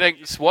 Yeah. And you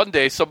think, one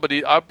day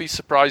I'd be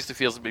surprised if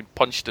he hasn't been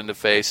punched in the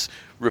face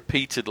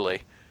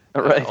repeatedly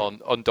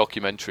on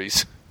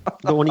documentaries.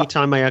 The only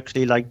time I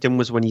actually liked him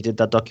was when he did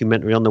that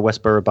documentary on the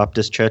Westboro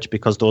Baptist Church,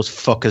 because those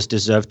fuckers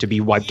deserve to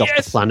be wiped off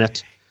the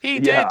planet. He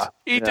did.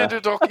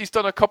 He's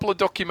done a couple of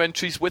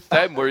documentaries with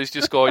them where he's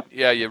just going,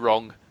 yeah, you're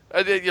wrong.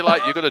 And you're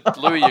like,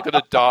 Louis, you're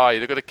gonna die.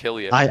 They're gonna kill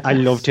you. I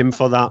loved him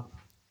for that.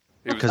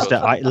 Because,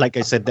 like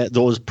I said,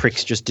 those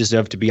pricks just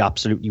deserve to be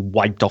absolutely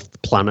wiped off the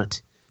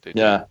planet.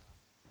 Yeah.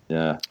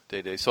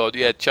 They do. So,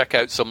 check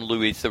out some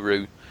Louis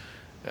Theroux.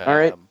 All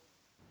right.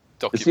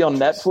 Is he on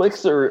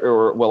Netflix,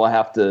 or will I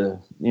have to,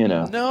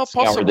 no,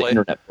 scour possibly. the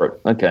internet for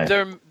it? Okay.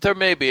 There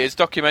may be. His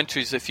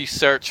documentaries, if you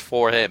search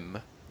for him,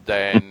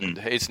 then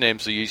his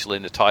names are usually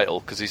in the title,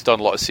 because he's done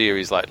a lot of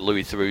series like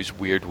Louis Theroux's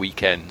Weird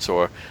Weekends,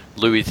 or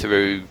Louis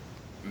Theroux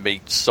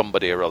Meets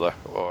Somebody or Other,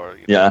 or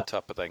that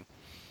type of thing.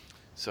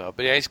 So,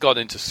 but he's gone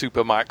into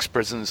Supermax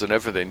prisons and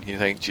everything. You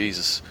think,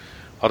 Jesus,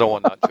 I don't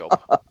want that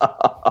job.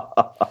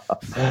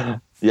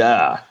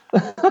 Yeah.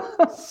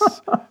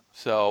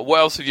 So, what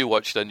else have you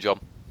watched then, John?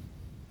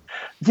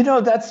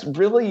 That's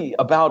really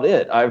about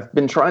it. I've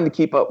been trying to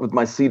keep up with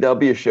my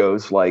CW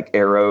shows like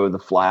Arrow, The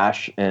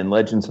Flash, and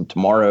Legends of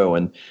Tomorrow.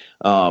 And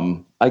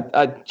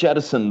I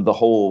jettisoned the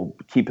whole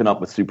Keeping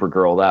Up with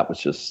Supergirl. That was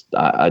just,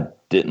 I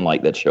didn't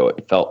like that show.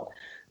 It felt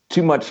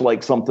too much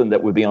like something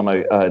that would be on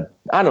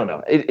I don't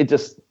know. It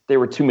there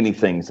were too many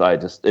things.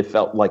 It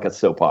felt like a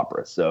soap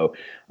opera. So,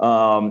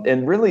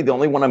 and really the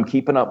only one I'm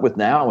keeping up with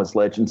now is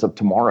Legends of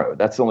Tomorrow.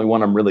 That's the only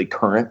one I'm really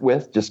current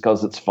with, just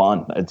because it's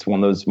fun. It's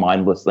one of those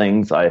mindless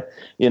things. I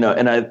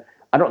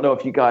don't know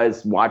if you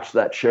guys watched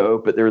that show,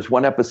 but there was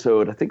one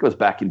episode, I think it was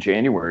back in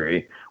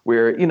January,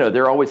 where,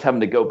 they're always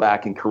having to go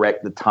back and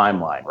correct the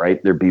timeline,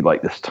 right? There'd be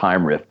like this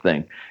time rift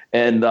thing.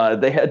 And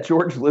they had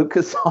George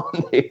Lucas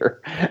on there.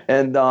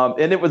 And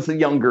it was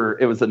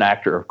it was an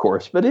actor, of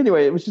course. But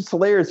anyway, it was just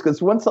hilarious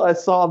because once I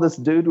saw this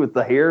dude with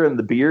the hair and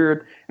the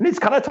beard, and he's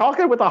kind of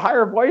talking with a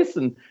higher voice,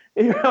 and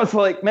I was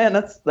like, man,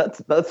 that's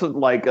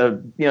like a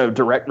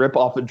direct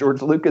ripoff of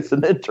George Lucas.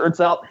 And it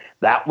turns out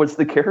that was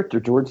the character,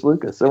 George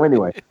Lucas. So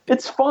anyway,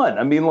 it's fun.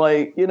 I mean,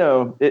 like,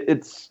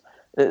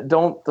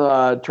 don't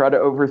try to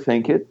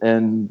overthink it,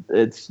 and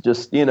it's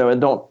just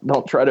and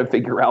don't try to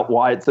figure out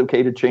why it's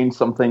okay to change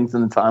some things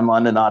in the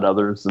timeline and not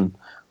others and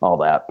all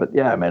that. But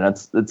yeah, man,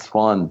 it's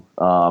fun.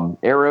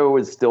 Arrow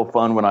is still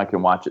fun when I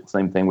can watch it.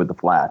 Same thing with The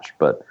Flash,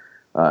 but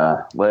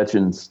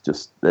Legends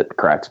it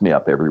cracks me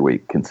up every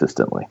week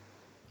consistently.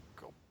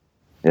 Cool.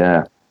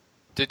 Yeah.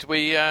 Did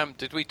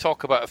we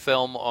talk about a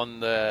film on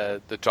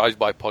the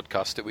Drive-By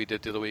podcast that we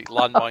did the other week?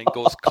 Landmine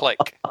Goes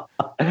Click.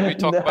 Did we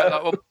talk about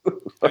that one?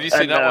 Have you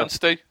seen that one,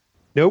 Stu?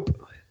 Nope.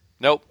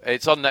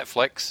 It's on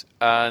Netflix,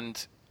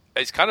 and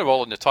it's kind of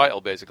all in the title,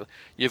 basically.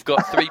 You've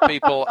got three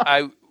people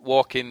out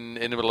walking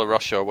in the middle of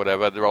Russia or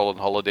whatever. They're all on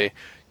holiday.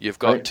 You've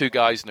got two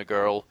guys and a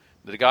girl.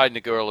 The guy and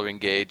the girl are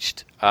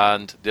engaged,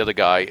 and the other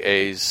guy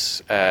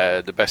is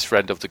the best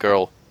friend of the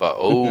girl. But,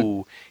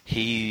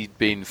 he'd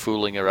been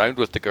fooling around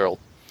with the girl.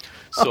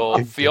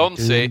 So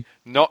fiance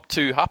not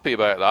too happy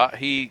about that.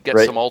 He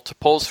gets them all to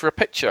pose for a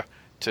picture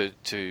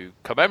to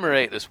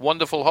commemorate this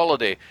wonderful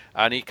holiday,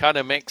 and he kind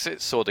of makes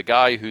it so the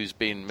guy who's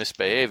been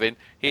misbehaving,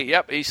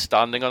 he's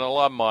standing on a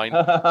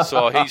landmine.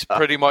 So he's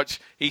pretty much,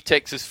 he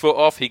takes his foot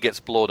off, he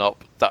gets blown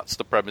up. That's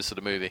the premise of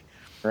the movie.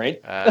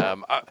 Right.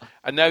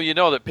 And now you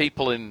know that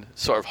people in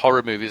sort of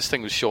horror movies, this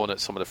thing was shown at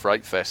some of the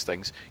Fright Fest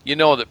things, you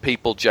know that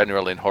people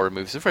generally in horror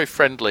movies are very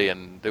friendly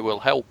and they will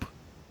help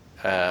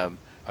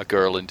a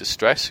girl in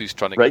distress who's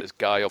trying to get this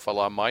guy off a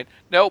landmine.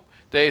 Nope,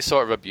 they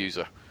sort of abuse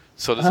her.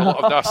 So there's a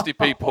lot of nasty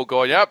people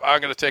going, yep,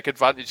 I'm going to take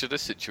advantage of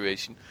this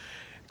situation.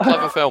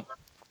 Clever film.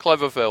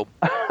 Well,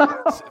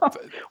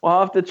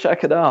 I'll have to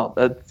check it out.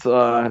 That's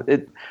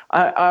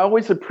I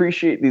always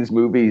appreciate these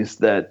movies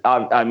that,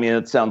 I mean,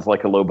 it sounds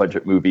like a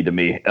low-budget movie to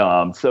me.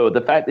 So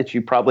the fact that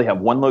you probably have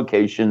one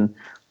location,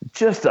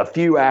 just a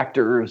few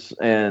actors,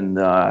 and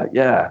I'll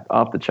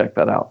have to check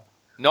that out.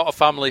 Not a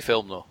family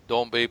film, though.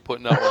 Don't be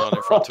putting that one on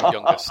in front of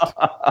youngest.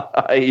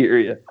 I hear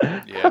you.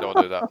 Yeah, don't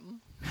do that.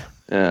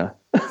 Yeah.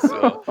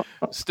 So,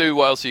 Stu,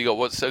 what else you got?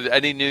 What's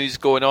any news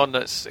going on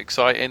that's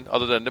exciting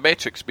other than The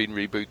Matrix being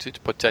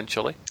rebooted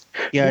potentially?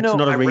 Yeah, it's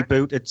not a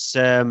reboot.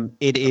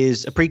 It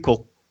is a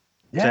prequel.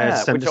 Yeah,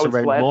 which I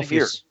was glad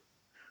Morpheus.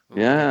 To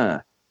hear.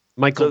 Yeah.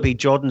 Michael B.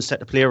 Jordan set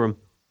to play him.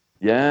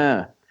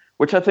 Yeah,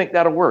 which I think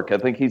that'll work. I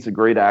think he's a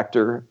great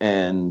actor,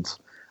 and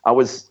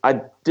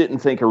I didn't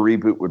think a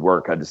reboot would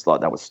work. I just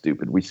thought that was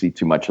stupid. We see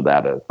too much of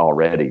that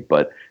already.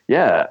 But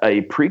yeah,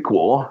 a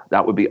prequel,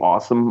 that would be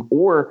awesome.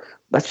 Or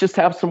let's just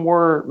have some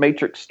more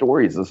Matrix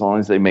stories as long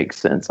as they make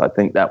sense. I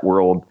think that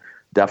world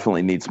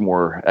definitely needs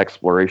more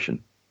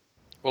exploration.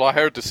 Well, I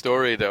heard the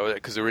story, though,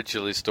 because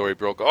originally the story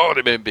broke.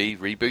 They may be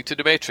rebooted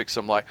The Matrix.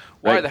 I'm like,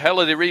 why the hell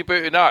are they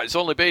rebooting that? It's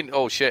only been,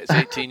 it's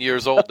 18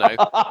 years old now.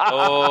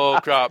 Oh,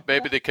 crap.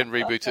 Maybe they can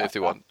reboot it if they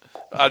want.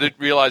 I didn't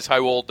realize how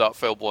old that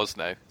film was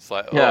now. It's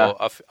like,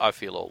 I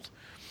feel old.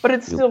 But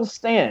it still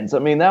stands. I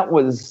mean, that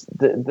was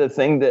the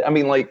thing that, I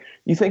mean, like,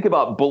 you think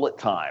about Bullet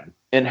Time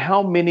and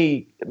how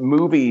many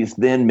movies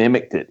then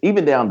mimicked it,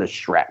 even down to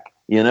Shrek,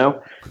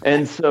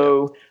 And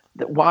so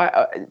why,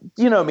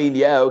 I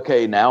mean,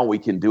 okay, now we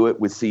can do it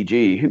with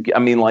CG. I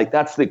mean, like,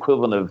 that's the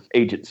equivalent of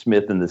Agent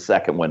Smith in the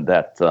second one,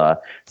 that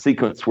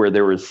sequence where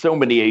there was so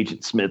many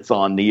Agent Smiths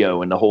on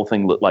Neo and the whole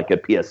thing looked like a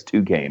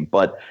PS2 game.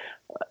 But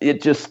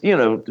it just,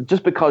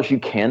 just because you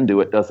can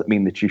do it doesn't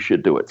mean that you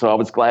should do it. So I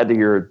was glad to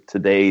hear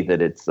today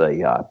that it's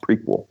a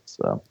prequel.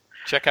 So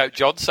check out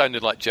John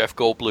sounding like Jeff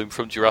Goldblum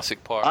from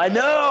Jurassic Park. I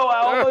know. I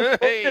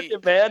almost looked you,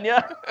 man.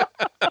 Yeah.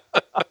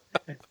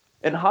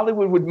 And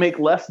Hollywood would make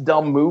less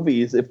dumb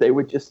movies if they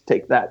would just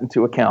take that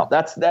into account.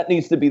 That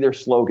needs to be their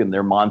slogan,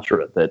 their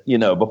mantra, that,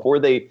 before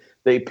they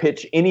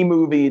pitch any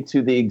movie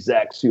to the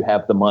execs who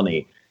have the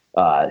money,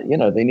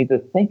 they need to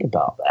think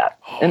about that.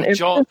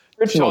 John,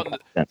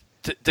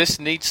 this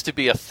needs to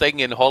be a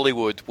thing in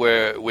Hollywood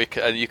where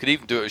and you could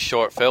even do it as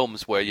short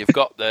films where you've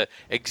got the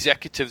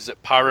executives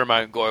at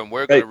Paramount going,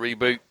 we're going to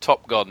reboot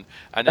Top Gun.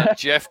 And then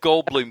Jeff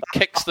Goldblum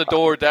kicks the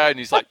door down.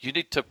 He's like, you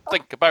need to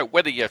think about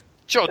whether you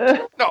should,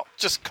 not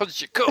just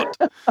because you could.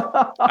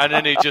 And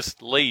then he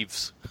just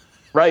leaves.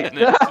 Right.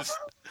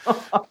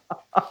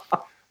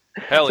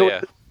 Hell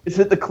yeah. Is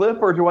it the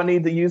clip, or do I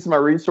need to use my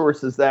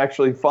resources to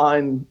actually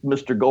find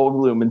Mr.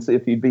 Goldblum and see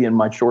if he'd be in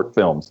my short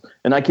films?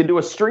 And I can do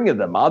a string of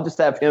them. I'll just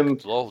have him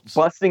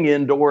busting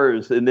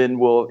indoors, and then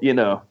we'll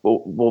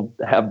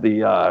have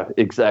the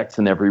execs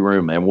in every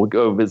room, and we'll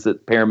go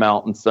visit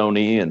Paramount and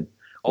Sony and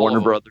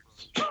Warner Brothers.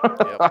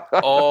 Yep.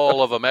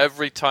 All of them.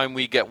 Every time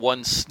we get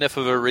one sniff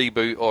of a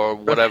reboot or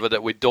whatever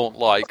that we don't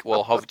like,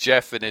 we'll have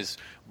Jeff in his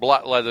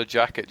black leather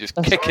jacket just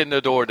kicking the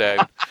door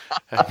down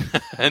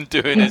and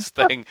doing his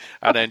thing,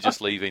 and then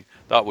just leaving.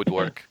 That would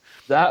work.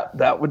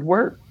 That would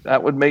work.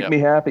 That would make me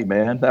happy,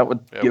 man. That would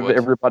give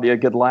everybody a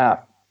good laugh.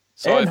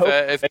 So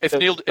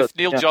if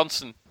Neil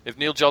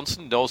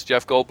Johnson knows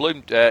Jeff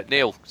Goldblum,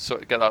 Neil,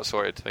 get that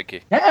sorted. Thank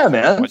you. Yeah,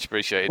 man. Much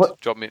appreciated.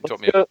 Drop me a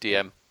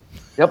DM.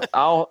 Yep,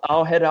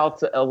 I'll head out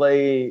to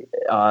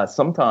LA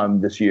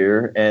sometime this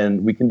year,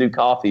 and we can do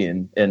coffee,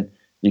 and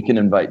you can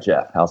invite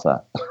Jeff. How's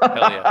that?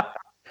 Hell yeah.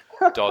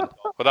 Done.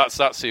 Well, that's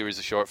that series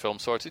of short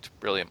films sorted.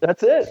 Brilliant.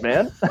 That's it,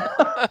 man.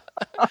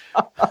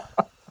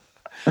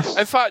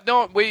 In fact,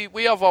 no,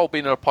 we have all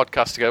been on a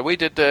podcast together. We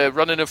did the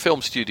Running a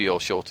Film Studio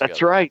show together.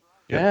 That's right.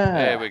 Yeah.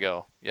 There we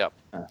go. Yep.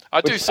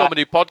 I do so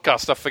many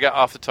podcasts, I forget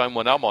half the time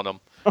when I'm on them,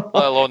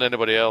 let alone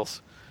anybody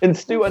else. And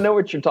Stu, I know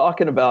what you're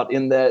talking about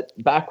in that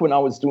back when I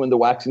was doing the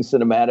Waxing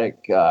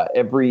Cinematic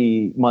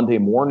every Monday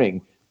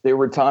morning, there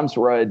were times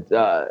where I'd,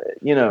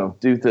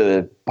 do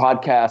the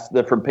podcast,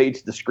 the From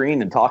Page to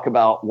Screen, and talk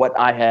about what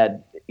I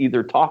had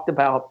either talked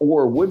about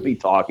or would be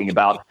talking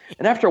about.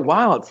 And after a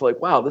while, it's like,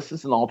 wow, this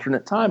is an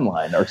alternate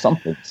timeline or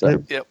something.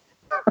 So, yep.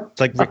 It's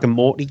like Rick and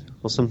Morty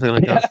or something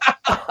like that.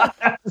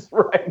 That's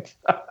right.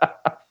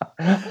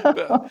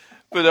 but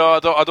no,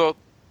 I don't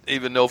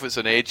even know if it's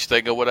an age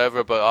thing or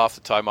whatever, but half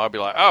the time I'll be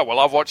like, oh, well,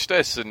 I've watched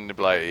this, and they'll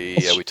be like,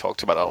 yeah, we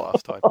talked about that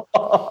last time.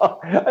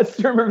 I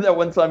still remember that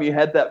one time you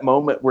had that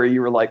moment where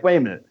you were like, wait a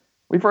minute,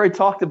 we've already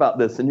talked about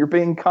this, and you're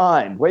being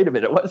kind. Wait a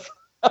minute, what's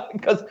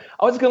because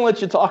I was going to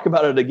let you talk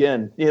about it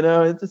again.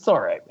 It's all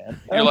right,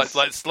 man. You're like,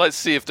 let's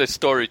see if this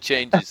story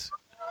changes.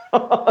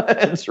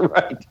 That's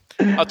right.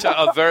 I'll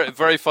tell you a very,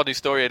 very funny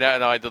story. Annette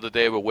and I the other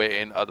day were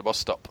waiting at the bus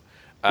stop.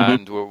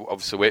 And we're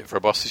obviously waiting for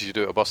a bus, as you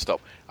do at a bus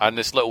stop. And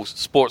this little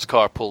sports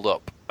car pulled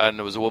up, and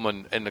there was a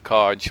woman in the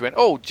car, and she went,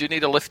 oh, do you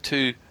need a lift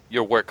to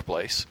your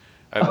workplace?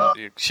 And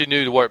she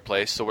knew the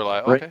workplace, so we're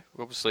like, okay,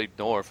 we obviously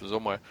know her from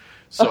somewhere.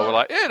 So we're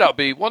like, yeah, that'd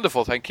be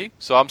wonderful, thank you.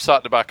 So I'm sat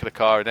in the back of the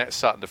car, and Annette's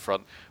sat in the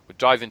front. We're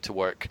driving to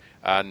work,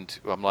 and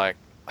I'm like,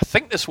 I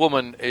think this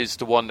woman is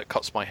the one that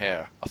cuts my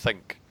hair, I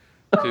think,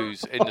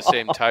 who's in the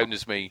same town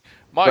as me.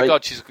 My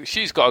God,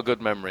 she's got a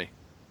good memory.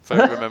 If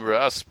I remember it.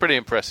 That's pretty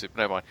impressive.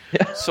 Never mind.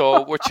 Yeah.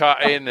 So we're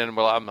chatting, and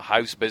we're like, I'm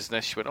house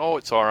business. She went, oh,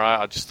 it's all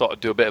right. I just thought I'd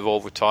do a bit of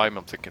overtime.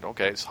 I'm thinking,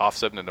 okay, it's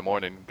 7:30 in the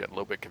morning. I'm getting a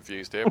little bit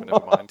confused here, but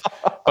never mind.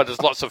 But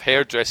there's lots of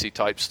hairdressy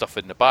type stuff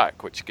in the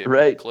back, which gave me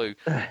a clue.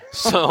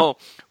 So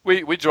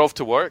we drove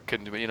to work,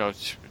 and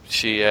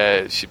she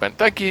went,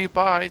 thank you,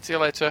 bye, see you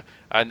later.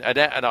 And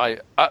Annette and I,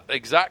 at the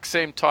exact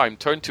same time,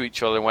 turned to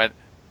each other and went,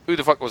 who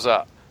the fuck was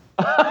that?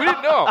 We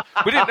didn't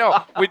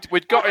know.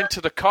 We'd got into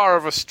the car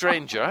of a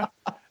stranger.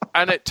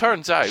 And it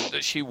turns out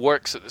that she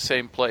works at the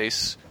same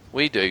place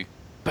we do,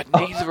 but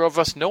neither of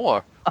us know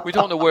her. We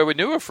don't know where we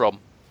knew her from.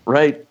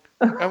 Right.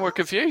 And we're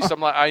confused.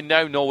 I'm like, I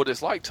now know what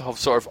it's like to have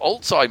sort of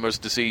Alzheimer's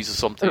disease or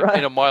something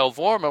in a mild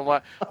form. I'm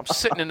like, I'm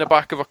sitting in the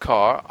back of a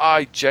car.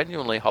 I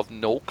genuinely have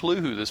no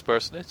clue who this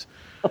person is.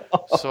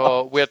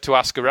 So we had to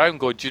ask around,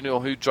 going, do you know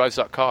who drives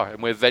that car?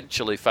 And we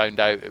eventually found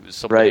out it was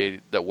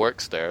somebody that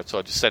works there. So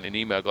I just sent an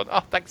email going,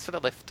 oh, thanks for the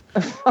lift.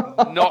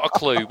 Not a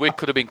clue. We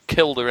could have been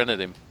killed or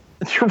anything.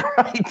 You're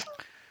right.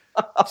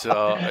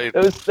 So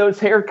those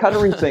hair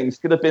cuttery things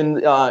could have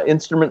been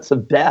instruments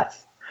of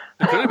death.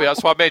 It could have been.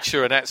 That's why I made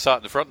sure Annette sat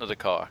in the front of the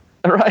car.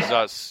 Right.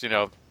 That's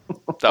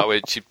that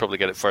way she'd probably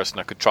get it first,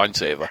 and I could try and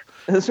save her.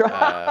 That's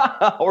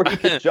right. Or you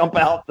could jump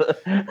out.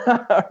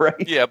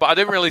 Right. Yeah, but I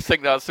didn't really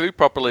think that through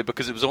properly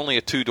because it was only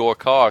a 2-door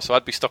car, so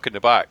I'd be stuck in the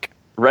back.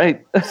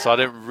 Right. So I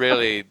didn't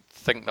really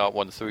think that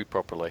one through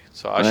properly.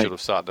 So I should have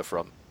sat in the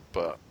front,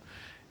 but.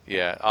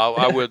 Yeah,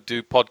 I would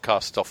do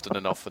podcasts often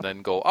enough and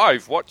then go,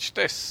 I've watched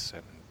this,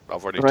 and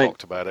I've already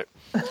talked about it.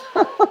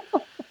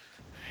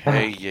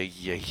 Hey.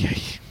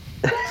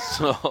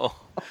 So,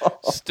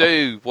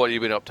 Stu, what have you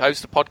been up to? How's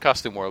the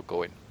podcasting world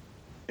going?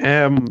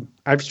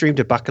 I've streamed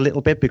it back a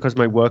little bit because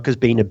my work has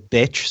been a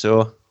bitch,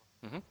 so...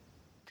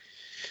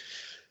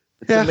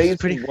 It's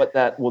amazing what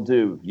that will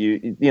do.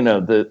 You know,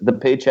 the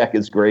paycheck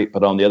is great,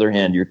 but on the other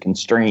hand, you're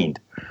constrained.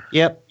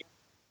 Yep.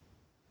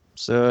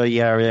 So,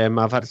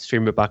 I've had to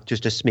stream it back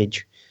just a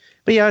smidge.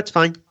 But yeah, it's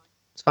fine.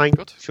 It's fine.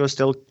 Good. Show's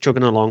still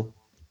chugging along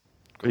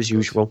as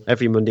usual,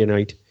 every Monday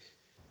night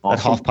at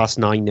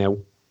 9:30 now.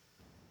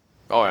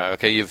 Oh, right,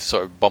 okay, you've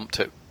sort of bumped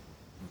it.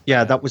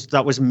 Yeah, that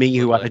was me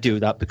who had to do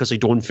that because I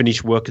don't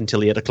finish work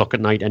until 8 o'clock at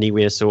night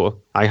anyway, so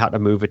I had to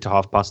move it to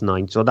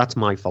 9:30. So that's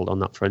my fault on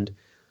that front.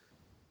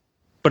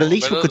 But at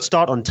least we could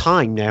start on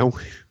time now.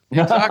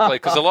 Exactly,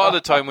 because a lot of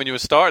the time when you were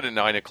starting at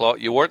 9 o'clock,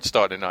 you weren't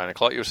starting at 9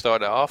 o'clock, you were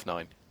starting at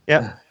 9:30.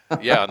 Yeah.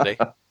 Yeah, Andy,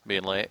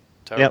 being late.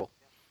 Terrible.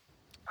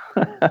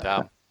 Yep.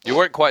 Damn. You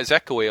weren't quite as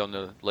echoey on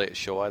the latest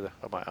show either,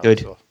 I might add. Good.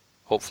 So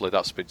hopefully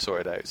that's been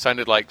sorted out. It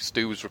sounded like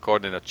Stu was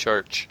recording in a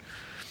church.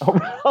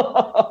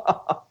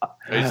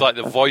 He's like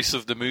the voice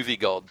of the movie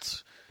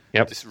gods.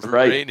 Yep. Just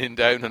raining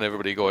down on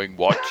everybody going,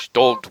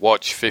 don't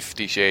watch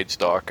 50 Shades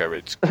Darker.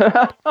 It's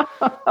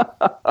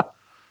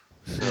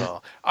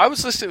so, I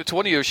was listening to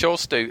one of your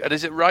shows, Stu, and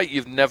is it right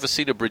you've never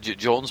seen a Bridget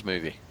Jones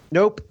movie?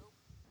 Nope.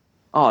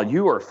 Oh,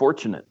 you are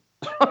fortunate.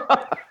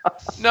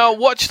 No,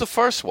 watch the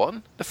first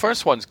one. The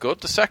first one's good.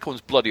 The second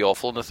one's bloody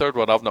awful, and the third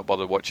one I've not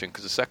bothered watching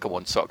because the second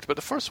one sucked. But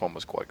the first one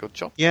was quite good,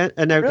 John. Yeah,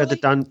 and out of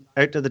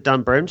the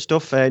Dan Brown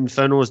stuff,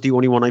 Inferno is the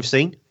only one I've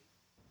seen.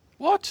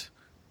 What?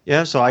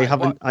 Yeah, so I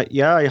haven't.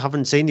 I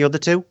haven't seen the other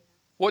two.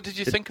 What did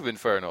you think of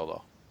Inferno,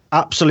 though?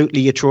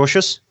 Absolutely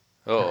atrocious.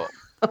 Oh,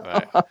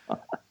 right.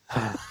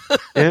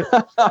 Yeah,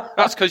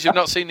 that's because you've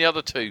not seen the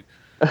other two.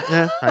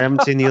 Yeah, I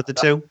haven't seen the other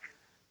two.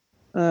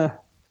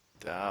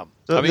 Damn.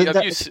 So I mean,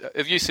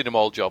 have you seen them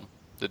all, John?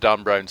 The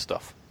Dan Brown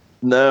stuff?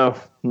 No.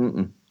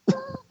 Mm-mm.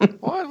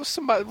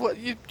 What,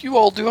 you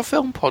all do a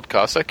film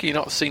podcast. How can you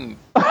not have seen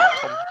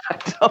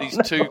these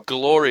two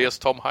glorious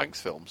Tom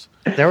Hanks films?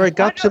 There are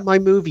gaps in my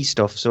movie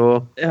stuff,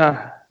 so...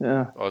 Yeah.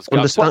 Oh,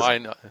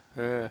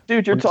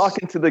 Dude, you're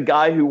talking to the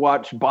guy who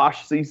watched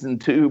Bosch Season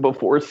 2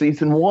 before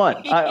Season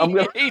 1.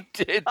 He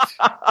did.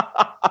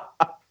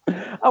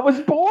 I was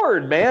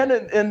bored, man,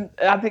 and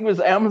I think it was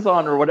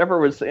Amazon or whatever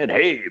was saying,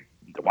 hey,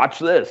 watch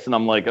this. And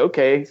I'm like,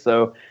 okay.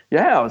 So,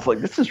 yeah, I was like,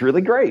 this is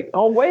really great.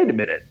 Oh, wait a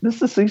minute.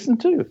 This is Season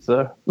 2,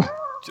 so...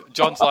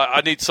 John's like,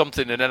 I need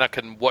something, and then I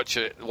can watch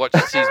Season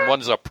 1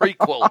 as a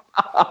prequel.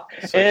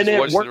 So and it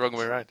worked. The wrong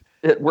way around.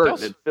 It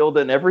worked. It filled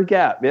in every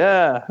gap.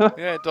 Yeah.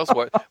 Yeah, it does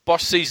work.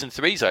 Bosch Season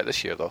 3's out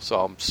this year, though, so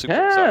I'm super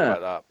excited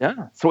about that.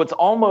 Yeah. So it's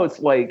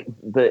almost like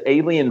the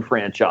Alien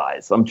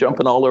franchise. I'm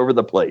jumping all over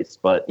the place.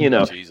 But,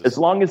 as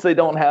long as they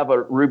don't have a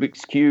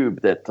Rubik's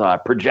Cube that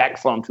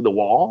projects onto the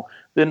wall,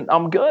 then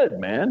I'm good,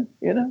 man.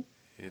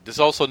 There's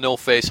also no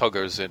face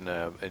huggers in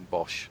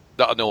Bosch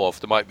that I know of.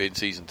 There might be in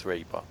Season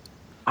 3, but...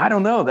 I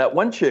don't know. That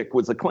one chick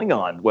was a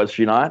Klingon, was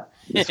she not?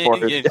 Yes,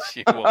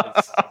 she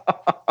was.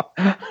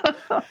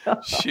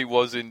 She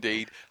was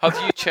indeed. Have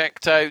you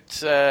checked out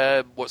is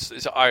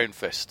it Iron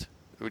Fist,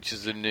 which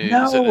is a new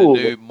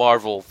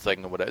Marvel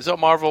thing or whatever? Is that a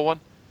Marvel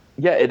one?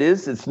 Yeah, it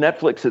is. It's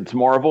Netflix. It's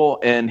Marvel,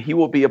 and he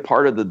will be a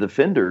part of the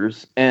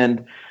Defenders.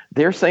 And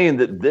they're saying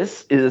that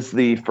this is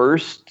the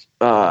first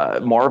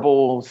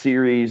Marvel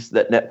series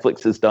that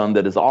Netflix has done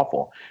that is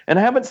awful. And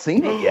I haven't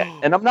seen it yet.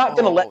 And I'm not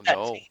going to let that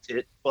change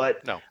it.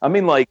 But, I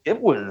mean,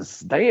 it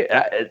was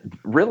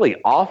really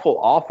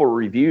awful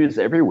reviews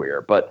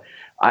everywhere. But,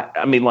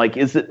 I mean,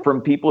 is it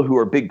from people who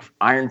are big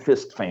Iron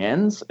Fist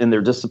fans and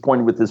they're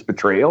disappointed with his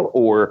portrayal?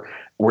 Or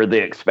were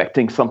they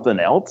expecting something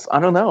else? I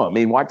don't know. I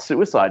mean, watch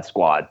Suicide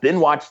Squad, then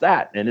watch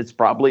that, and it's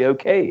probably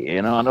okay.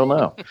 I don't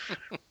know.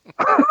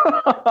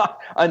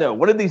 I know.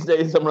 One of these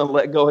days I'm going to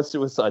let go of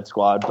Suicide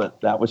Squad, but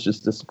that was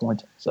just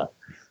disappointing. So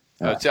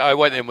I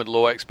went in with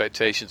low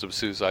expectations of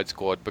Suicide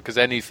Squad because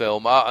any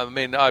film,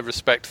 I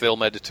respect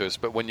film editors,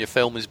 but when your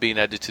film is being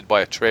edited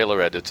by a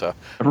trailer editor,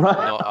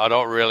 I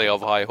don't really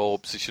have high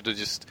hopes. He should have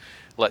just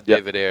let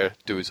David Ayer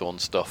do his own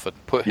stuff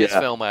and put his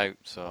film out.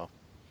 So,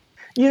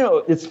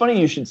 it's funny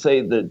you should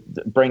say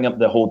bring up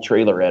the whole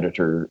trailer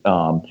editor.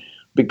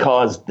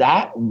 Because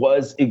that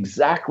was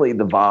exactly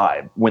the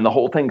vibe when the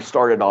whole thing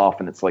started off,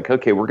 and it's like,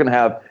 okay, we're going to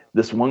have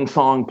this one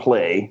song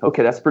play.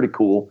 Okay, that's pretty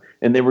cool.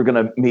 And then we're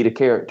going to meet a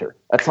character.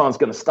 That song's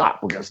going to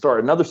stop. We're going to start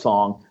another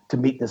song to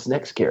meet this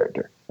next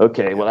character.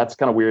 Okay, well, that's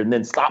kind of weird. And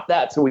then stop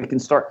that so we can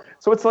start.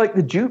 So it's like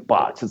the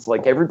jukebox. It's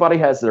like everybody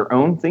has their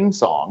own theme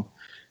song,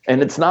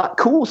 and it's not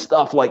cool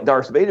stuff like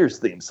Darth Vader's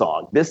theme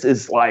song. This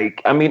is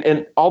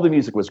and all the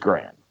music was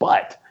grand,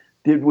 but...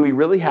 did we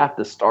really have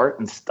to start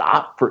and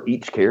stop for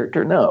each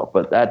character? No,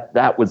 but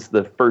that was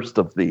the first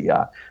of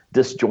the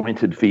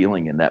disjointed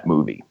feeling in that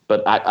movie.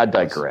 But I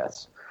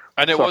digress.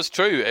 And it was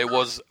true. It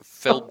was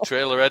film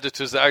trailer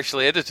editors that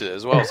actually edited it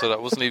as well. So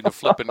that wasn't even a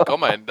flippant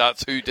comment.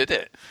 That's who did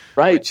it.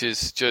 Right. Which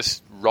is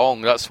just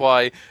wrong. That's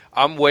why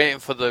I'm waiting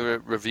for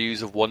the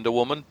reviews of Wonder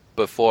Woman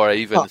before I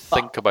even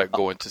think about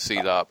going to see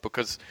that.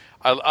 Because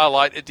I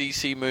like the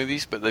DC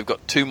movies, but they've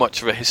got too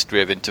much of a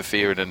history of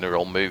interfering in their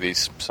own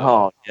movies.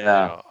 So,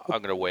 I'm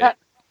going to wait.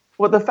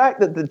 The fact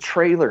that the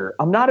trailer,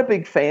 I'm not a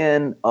big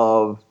fan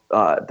of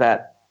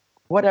that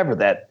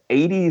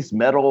 80s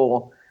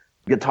metal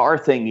guitar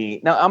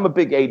thingy. Now, I'm a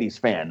big 80s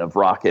fan of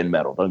rock and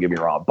metal, don't get me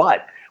wrong.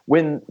 But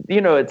when,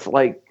 it's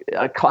like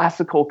a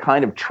classical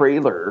kind of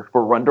trailer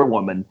for Wonder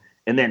Woman,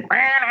 and then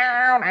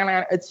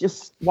it's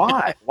just,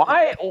 why?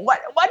 Why?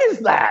 What is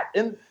that?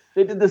 And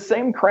they did the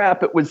same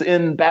crap it was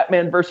in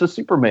Batman versus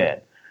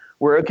Superman,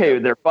 where, okay,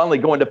 they're finally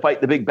going to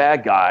fight the big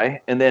bad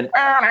guy, and then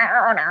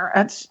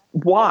that's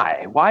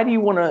why? Why do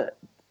you want to?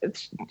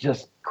 It's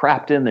just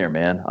crapped in there,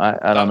 man.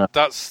 I don't know.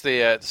 That's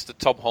it's the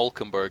Tom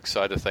Hulkenberg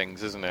side of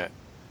things, isn't it?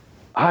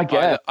 I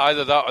guess.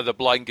 Either that or the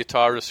blind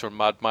guitarist from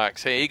Mad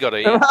Max. Hey, he got to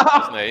eat,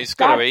 doesn't he? He's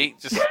got to eat.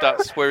 Just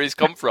that's where he's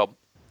come from.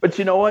 But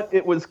you know what?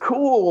 It was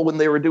cool when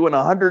they were doing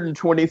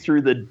 120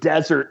 through the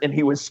desert and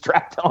he was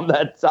strapped on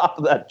that top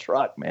of that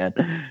truck,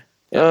 man.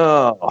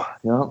 Oh,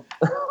 yeah.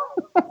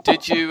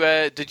 Did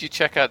you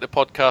check out the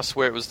podcast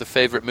where it was the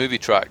favorite movie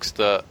tracks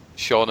that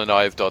Sean and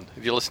I have done?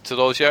 Have you listened to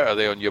those yet? Or are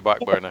they on your back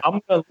burner?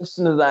 I'm going to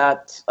listen to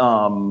that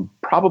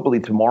probably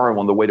tomorrow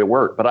on the way to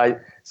work.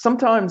 But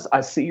sometimes I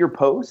see your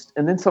post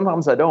and then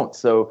sometimes I don't.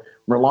 So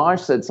Merlage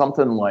said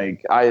something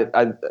like, I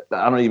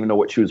don't even know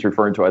what she was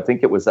referring to. I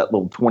think it was that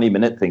little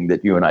 20-minute thing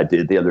that you and I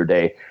did the other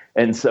day.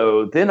 And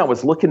so then I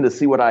was looking to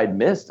see what I had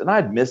missed, and I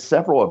had missed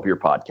several of your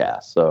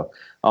podcasts. So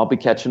I'll be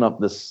catching up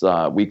this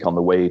week on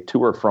the way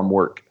to or from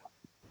work.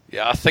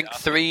 Yeah, I think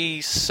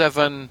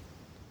 37.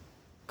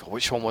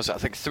 Which one was it? I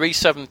think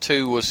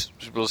 372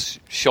 was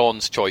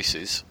Sean's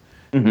choices,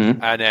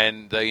 and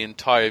then the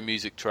entire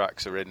music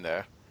tracks are in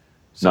there.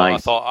 So nice. I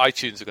thought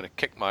iTunes are going to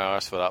kick my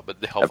arse for that,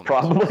 but they haven't.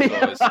 Probably.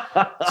 So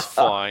it's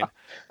fine.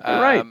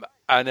 Right.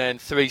 And then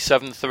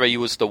 373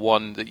 was the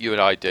one that you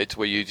and I did,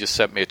 where you just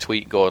sent me a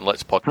tweet going,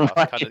 "Let's podcast."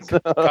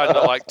 Right. Kind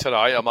of like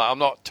tonight. I'm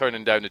not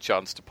turning down the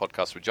chance to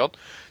podcast with John,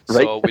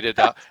 so we did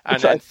that.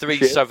 And then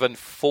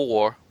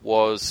 374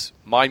 was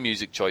my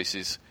music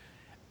choices.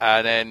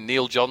 And then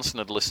Neil Johnson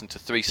had listened to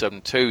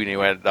 372, and he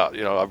went,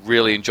 I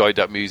really enjoyed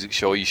that music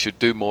show. You should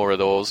do more of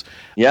those.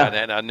 Yeah. And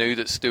then I knew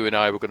that Stu and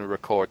I were going to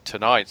record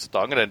tonight, so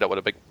I'm going to end up with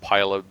a big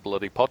pile of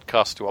bloody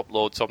podcasts to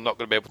upload, so I'm not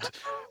going to be able to...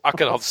 I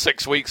could have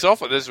 6 weeks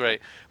off at this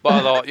rate. But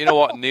I thought, you know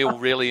what, Neil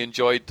really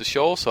enjoyed the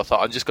show, so I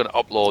thought I'm just going to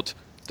upload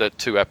the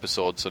 2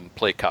 episodes and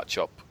play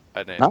catch-up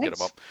and then get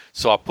them up.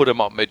 So I put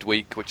them up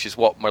midweek, which is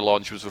what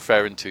Merlage was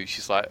referring to.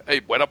 She's like, hey,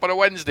 went up on a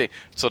Wednesday.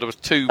 So there was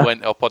 2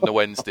 went up on the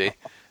Wednesday.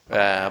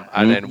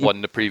 And then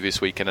one the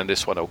previous week, and then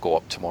this one will go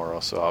up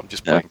tomorrow. So I'm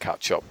just playing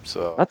catch up.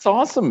 So that's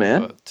awesome,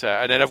 man. But,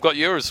 and then I've got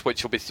yours,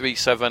 which will be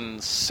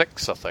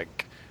 376, I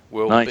think.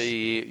 Will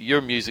be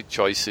your music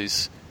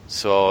choices.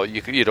 So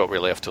you don't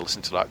really have to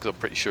listen to that because I'm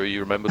pretty sure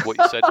you remembered what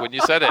you said when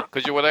you said it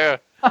because you were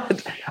there.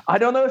 I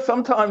don't know.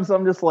 Sometimes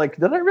I'm just like,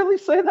 did I really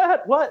say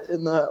that? What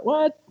in the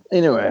what?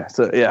 Anyway,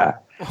 so yeah.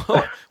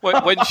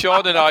 when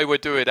Sean and I were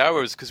doing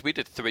ours, because we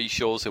did 3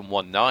 shows in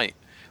one night.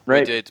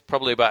 Right. We did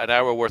probably about an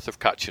hour worth of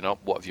catching up.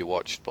 What have you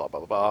watched? Blah, blah,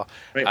 blah, blah.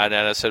 Right. And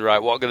then I said, right,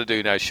 what I'm going to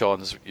do now, Sean,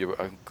 is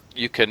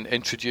you can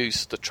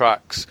introduce the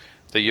tracks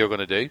that you're going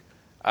to do.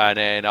 And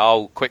then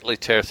I'll quickly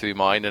tear through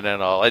mine, and then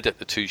I'll edit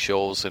the 2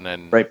 shows, and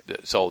then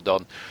it's all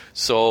done.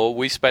 So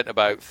we spent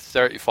about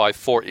 35,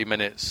 40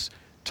 minutes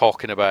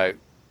talking about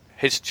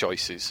his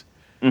choices.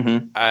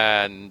 Mm-hmm.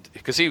 And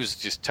because he was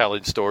just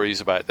telling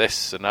stories about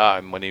this and that,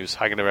 and when he was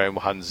hanging around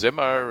with Hans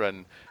Zimmer,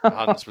 and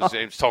Hans was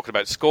talking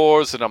about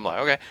scores, and I'm like,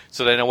 okay.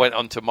 So then I went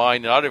on to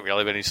mine, and I didn't really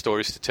have any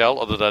stories to tell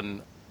other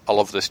than I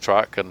love this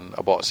track and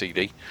I bought a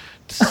CD.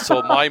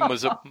 So mine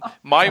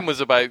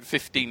was about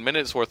 15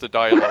 minutes worth of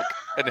dialogue,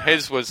 and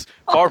his was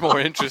far more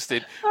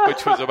interesting,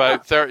 which was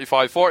about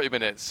 35, 40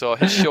 minutes. So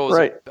his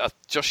show's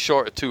just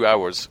short of 2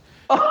 hours,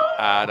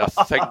 and I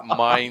think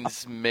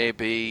mine's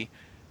maybe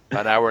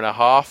an hour and a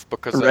half,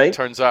 because it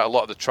turns out a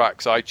lot of the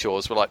tracks I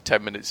chose were like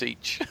 10 minutes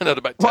each, and I had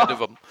about 10 of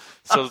them.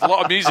 So there's a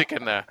lot of music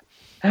in there.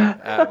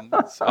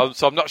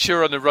 So I'm not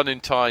sure on the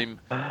running time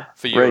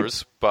for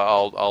yours, but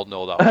I'll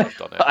know that when I've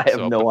done it. I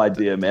have no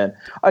idea, man.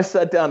 I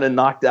sat down and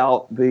knocked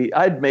out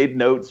I'd made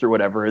notes or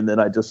whatever, and then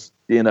I just,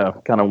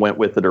 kind of went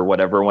with it or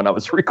whatever when I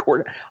was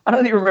recording. I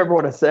don't even remember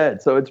what I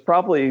said, so it's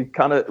probably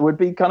would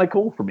be kind of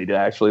cool for me to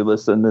actually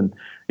listen. And,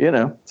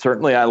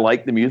 certainly I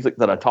like the music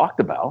that I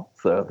talked about,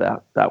 so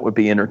that would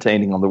be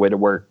entertaining on the way to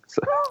work.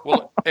 So.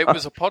 Well, it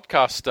was a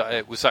podcast that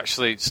it was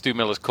actually Stu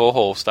Miller's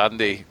co-host,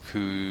 Andy,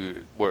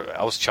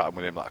 I was chatting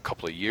with him like a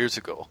couple of years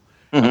ago.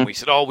 Mm-hmm. And we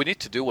said, we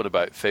need to do one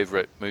about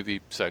favourite movie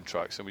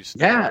soundtracks, and we just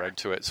got around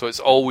to it. So it's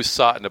always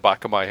sat in the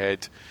back of my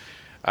head.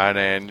 And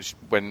then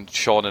when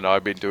Sean and I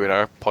have been doing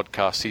our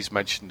podcast, he's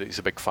mentioned that he's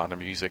a big fan of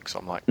music. So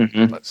I'm like,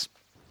 let's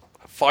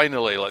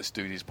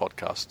do these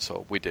podcasts.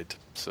 So we did.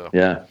 So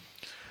yeah,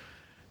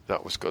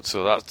 that was good.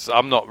 So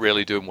I'm not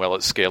really doing well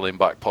at scaling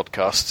back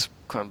podcasts.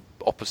 Kind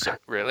of opposite,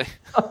 really.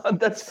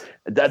 That's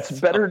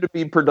better to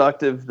be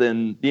productive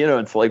than,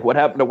 it's like what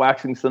happened to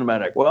Waxing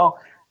Cinematic. Well,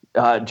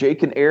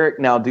 Jake and Eric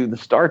now do the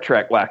Star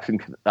Trek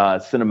Waxing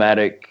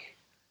Cinematic.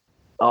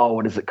 Oh,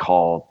 what is it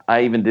called?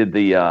 I even did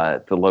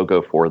the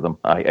logo for them.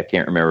 I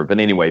can't remember,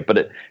 but anyway,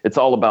 it's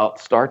all about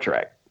Star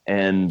Trek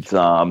and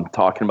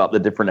talking about the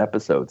different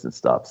episodes and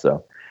stuff.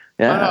 So,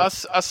 yeah,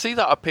 I see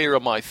that appear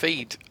on my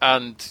feed,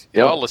 and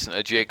I'll listen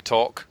to Jake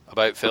talk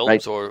about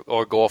films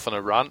or go off on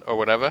a rant or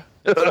whatever.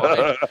 It's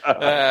funny.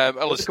 I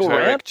listen to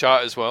Eric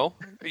chat as well.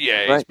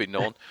 Yeah, he's been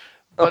known,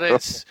 but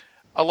it's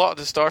a lot of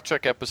the Star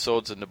Trek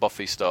episodes and the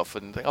Buffy stuff,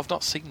 and I've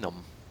not seen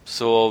them,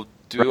 so.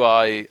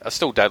 I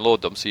still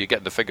download them, so you're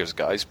getting the figures,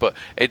 guys, but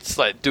it's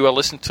like, do I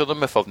listen to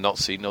them if I've not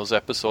seen those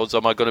episodes?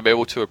 Am I going to be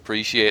able to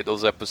appreciate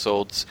those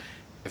episodes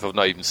if I've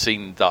not even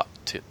seen that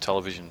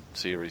television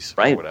series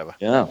or whatever?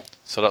 Yeah.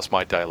 So that's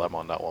my dilemma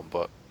on that one,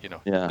 but,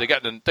 they're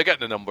getting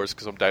the numbers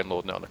because I'm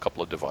downloading it on a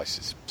couple of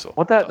devices. So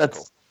that's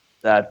cool.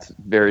 That's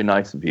very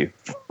nice of you.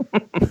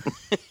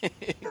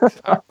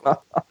 Exactly.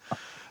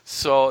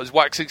 So is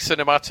Waxing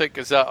Cinematic,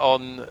 is that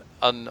on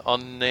an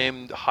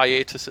unnamed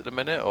hiatus at the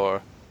minute,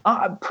 or?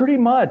 Pretty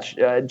much.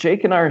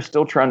 Jake and I are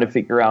still trying to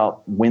figure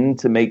out when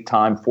to make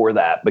time for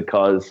that,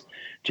 because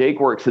Jake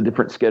works a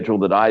different schedule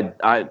that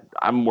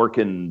I'm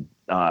working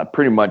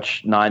pretty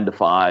much 9 to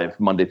 5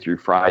 Monday through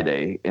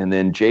Friday, and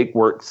then Jake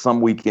works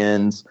some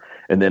weekends,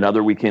 and then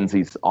other weekends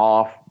he's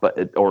off,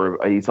 or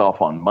he's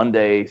off on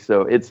Monday.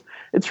 So it's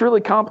really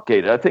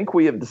complicated. I think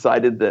we have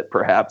decided that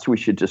perhaps we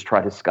should just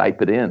try to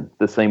Skype it in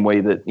the same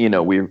way that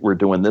we're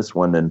doing this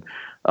one, and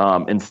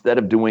instead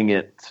of doing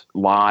it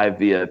live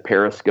via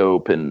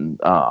Periscope and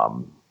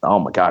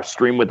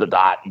Stream with the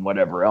Dot and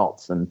whatever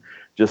else, and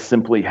just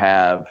simply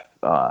have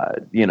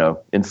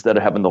instead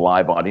of having the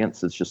live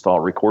audience, it's just all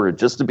recorded,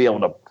 just to be able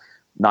to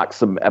knock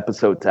some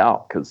episodes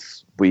out,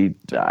 because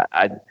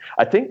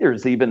I think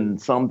there's even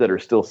some that are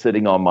still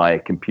sitting on my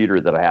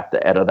computer that I have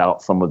to edit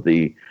out some of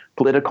the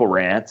political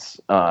rants,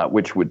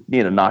 which would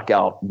knock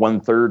out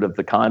 1/3 of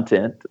the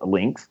content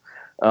links.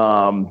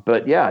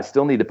 But yeah, I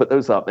still need to put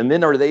those up. And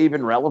then, are they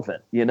even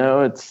relevant?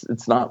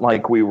 It's not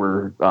like we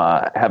were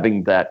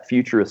having that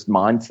futurist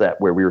mindset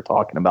where we were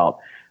talking about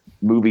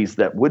movies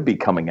that would be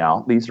coming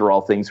out. These are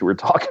all things we were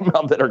talking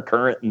about that are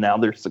current, and now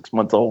they're 6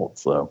 months old.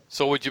 So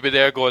would you be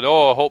there going,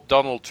 I hope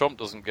Donald Trump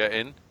doesn't get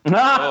in?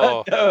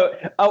 No,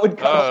 I would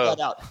cut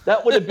that out.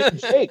 That would have been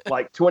Jake,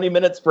 like 20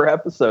 minutes per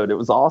episode. It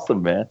was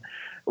awesome, man.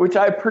 Which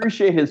I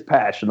appreciate his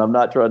passion. I'm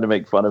not trying to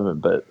make fun of him,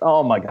 but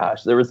oh my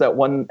gosh, there was that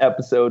one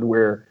episode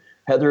where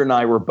Heather and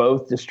I were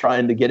both just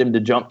trying to get him to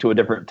jump to a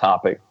different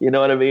topic. You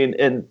know what I mean?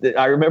 And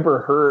I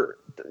remember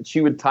she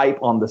would type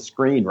on the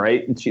screen,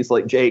 right? And she's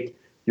like, Jake,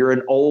 you're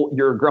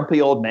a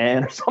grumpy old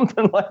man, or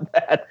something like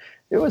that.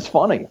 It was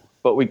funny,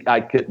 but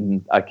I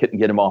couldn't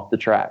get him off the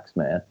tracks,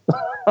 man.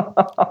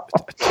 A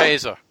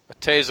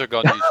taser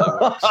gun usually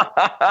works.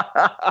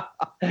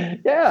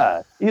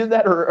 Yeah, either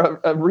that or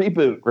a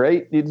reboot,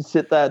 right? You just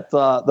hit that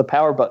the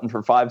power button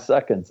for 5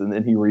 seconds, and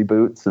then he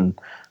reboots, and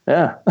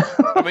yeah.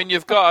 I mean,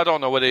 you've got, I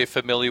don't know whether you're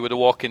familiar with The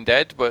Walking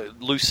Dead,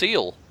 but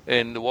Lucille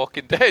in The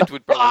Walking Dead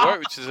would probably work,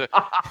 which is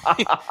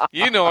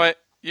you know it.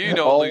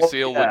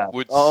 Lucille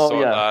would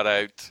sort that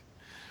out.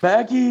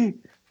 Maggie,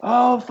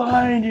 I'll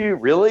find you.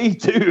 Really?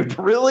 Dude,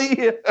 really?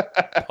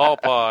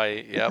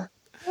 Popeye, yep.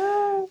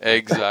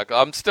 Exactly.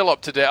 I'm still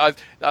up to date. I've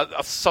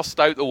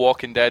sussed out The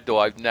Walking Dead, though.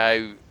 I've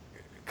now,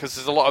 because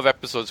there's a lot of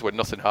episodes where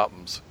nothing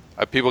happens.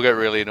 People get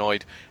really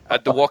annoyed.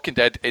 The Walking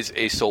Dead is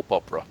a soap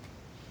opera.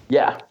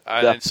 Yeah.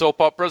 And in soap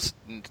operas,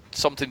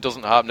 something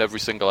doesn't happen every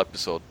single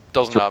episode.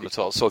 Doesn't happen at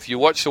all. So if you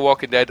watch The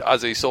Walking Dead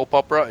as a soap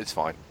opera, it's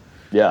fine.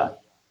 Yeah.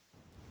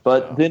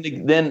 But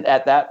then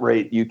at that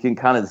rate, you can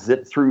kind of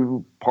zip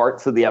through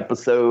parts of the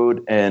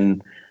episode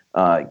and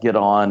get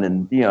on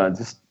and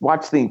just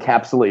watch the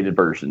encapsulated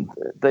version.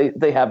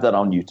 They have that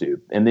on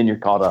YouTube, and then you're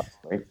caught up,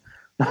 right?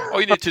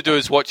 All you need to do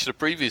is watch the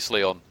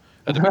previously on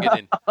at the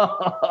beginning.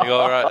 You go,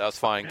 all right, that's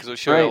fine, because it'll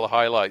show you all the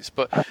highlights.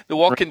 But The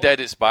Walking Dead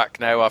is back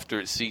now after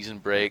its season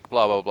break,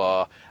 blah, blah,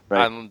 blah.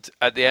 Right. And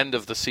at the end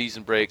of the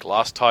season break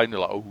last time, they're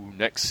like,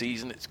 next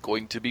season it's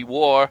going to be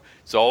war.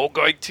 It's all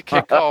going to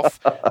kick off.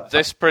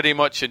 This pretty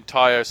much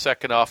entire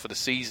second half of the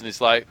season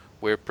is like,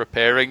 we're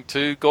preparing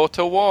to go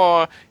to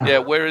war. Yeah,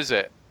 where is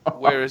it?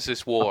 Where is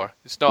this war?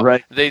 It's not.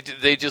 Right.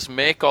 They just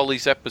make all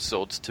these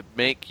episodes to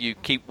make you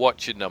keep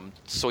watching them,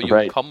 so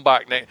you come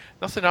back.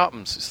 Nothing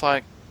happens. It's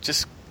like,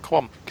 just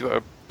come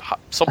on.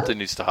 Something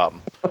needs to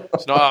happen.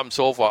 It's not happened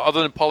so far,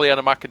 other than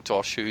Pollyanna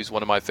McIntosh, who's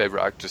one of my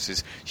favourite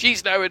actresses.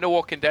 She's now in The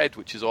Walking Dead,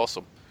 which is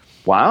awesome.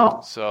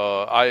 Wow.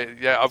 So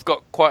I've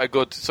got quite a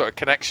good sort of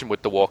connection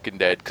with The Walking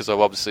Dead, because I've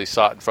obviously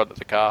sat in front of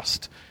the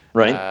cast.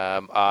 Right.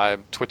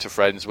 I'm Twitter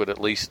friends with at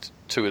least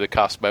 2 of the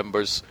cast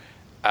members,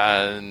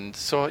 and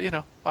so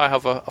I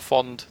have a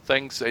fond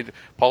thing.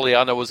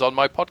 Pollyanna was on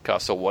my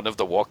podcast, so one of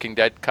the Walking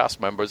Dead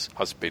cast members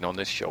has been on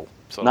this show.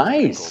 So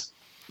nice. Cool.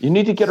 You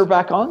need to get her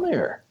back on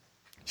there.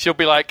 She'll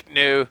be like,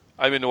 no,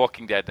 I'm in The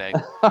Walking Dead now.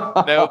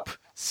 Nope,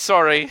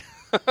 sorry.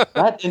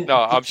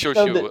 No, I'm sure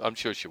she would. I'm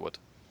sure she would.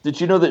 Did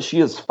you know that she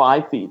is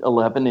 5 feet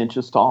 11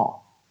 inches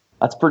tall?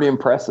 That's pretty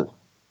impressive.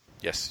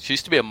 Yes, she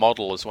used to be a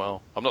model as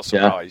well. I'm not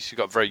surprised. Yeah. She's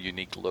got a very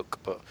unique look.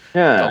 But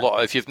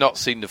if you've not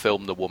seen the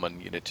film The Woman,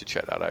 you need to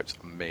check that out. It's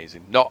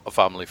amazing. Not a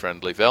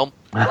family-friendly film,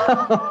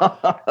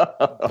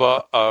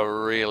 but a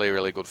really,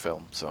 really good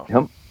film. So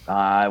yep.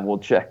 I will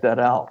check that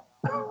out.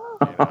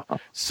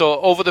 So,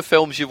 over the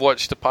films you've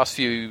watched the past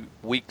few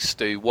weeks,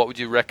 Stu, what would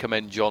you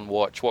recommend John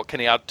watch? What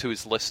can he add to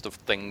his list of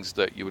things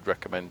that you would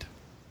recommend?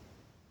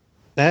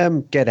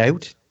 Get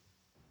Out.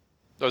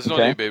 I was not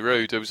going to be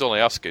rude. I was only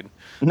asking.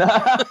 Dun,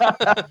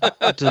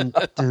 dun.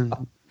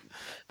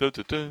 Dun,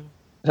 dun, dun.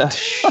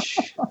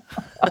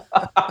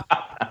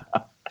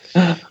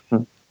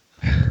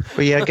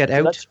 But yeah, Get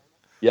Out.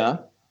 Yeah.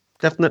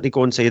 Definitely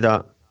go and see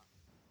that.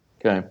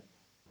 Okay.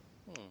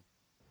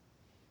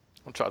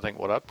 I'm trying to think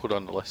what I'd put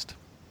on the list.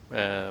 I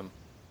can't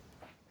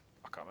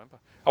remember.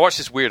 I watched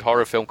this weird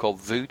horror film called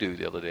Voodoo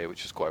the other day,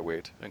 which was quite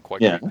weird and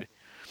quite creepy.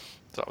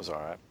 So that was all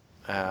right.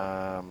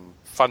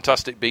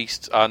 Fantastic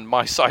Beasts, and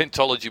My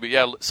Scientology. But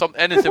yeah,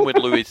 anything with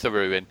Louis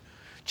Theroux in.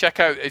 Check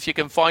out if you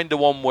can find the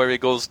one where he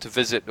goes to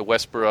visit the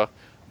Westboro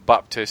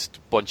Baptist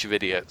bunch of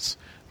idiots.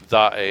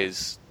 That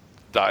is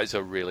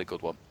a really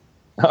good one.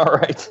 All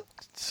right.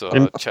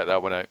 So check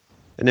that one out.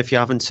 And if you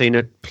haven't seen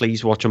it,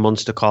 please watch A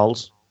Monster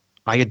Calls.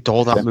 I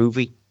adore that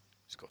movie.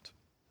 It's good.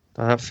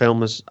 That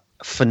film is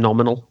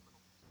phenomenal.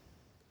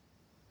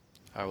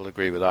 I will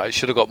agree with that. It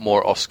should have got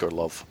more Oscar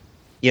love.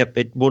 Yep,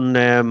 it won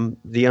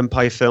the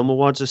Empire Film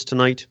Awards this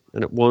tonight,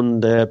 and it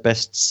won the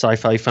Best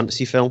Sci-Fi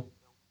Fantasy Film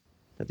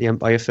at the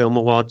Empire Film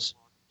Awards,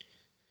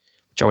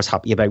 which I was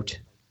happy about.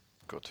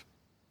 Good.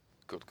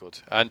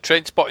 And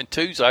Trainspotting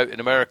 2's out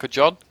in America,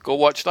 John. Go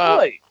watch that.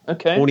 Really?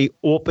 Okay. Only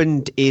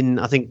opened in,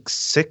 I think,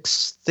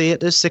 6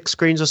 theatres, 6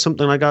 screens or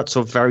something like that,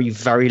 so very,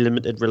 very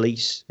limited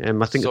release. I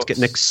think it's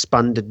getting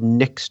expanded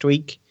next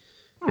week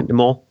into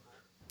more.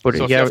 But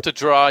so if you have to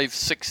drive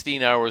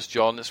 16 hours,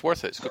 John, it's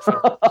worth it. It's good film.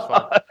 It's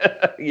fun.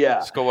 Yeah.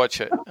 Let's go watch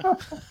it.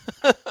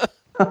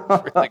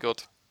 Really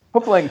good.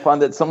 Hopefully I can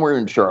find it somewhere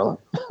in Charlotte.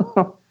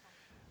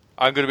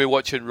 I'm going to be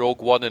watching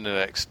Rogue One in the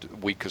next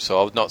week or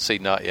so. I've not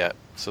seen that yet.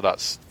 So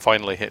that's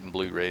finally hitting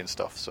Blu-ray and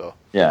stuff. So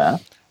yeah.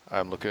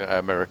 I'm looking at an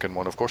American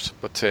one, of course.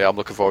 But I'm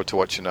looking forward to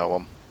watching that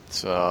one.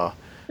 So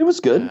it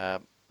was good.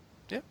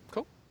 Yeah,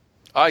 cool.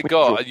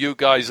 You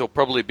guys will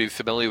probably be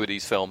familiar with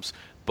these films.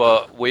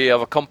 But we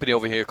have a company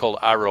over here called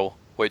Arrow,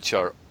 which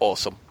are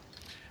awesome.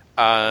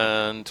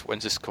 And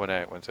when's this coming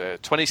out?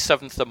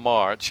 27th of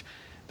March,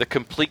 the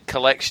complete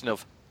collection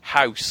of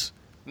House.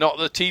 Not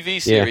the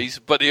TV series,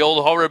 but the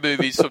old horror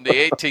movies from the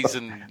 80s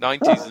and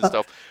 90s and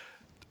stuff.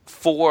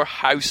 4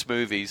 House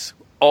movies,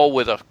 all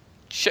with a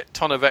shit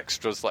ton of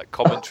extras like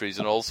commentaries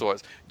and all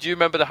sorts. Do you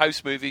remember the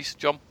House movies,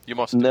 John? You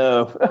must.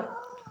 No.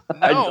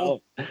 I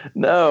don't.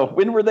 No.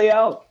 When were they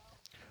out?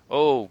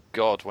 Oh,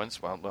 God,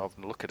 when's... Well, I'll have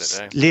to look at it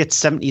now. Late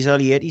 70s,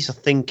 early 80s, I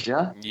think.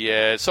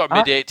 Yeah, sort of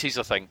mid-80s,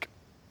 I think.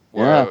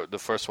 Were the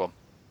first one.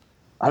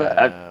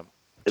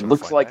 It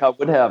looks like I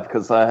would have,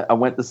 because I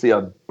went to see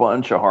a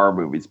bunch of horror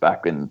movies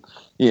back in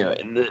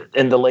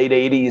the late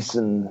 80s,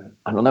 and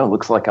I don't know, it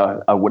looks like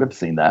I would have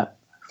seen that.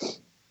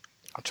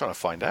 I'm trying to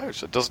find out.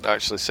 So it doesn't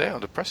actually say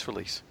on the press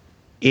release.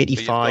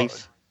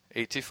 85.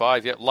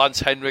 85, yeah.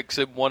 Lance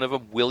Henriksen, one of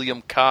them.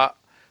 William Catt,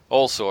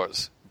 all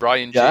sorts.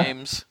 Brian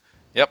James.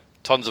 Yep,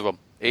 tons of them.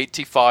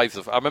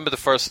 85. I remember the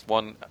first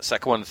one,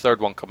 second one, and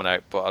third one coming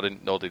out, but I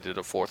didn't know they did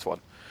a fourth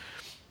one.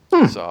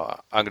 So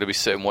I'm going to be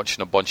sitting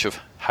watching a bunch of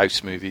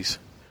House movies.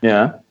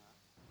 Yeah.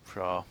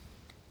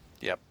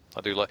 Yep,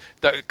 I do like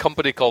that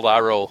company called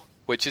Arrow,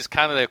 which is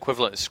kind of the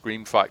equivalent of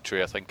Scream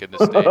Factory, I think, in the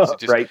States.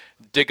 You just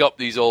dig up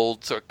these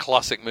old sort of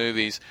classic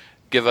movies,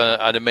 give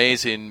an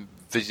amazing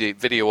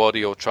video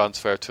audio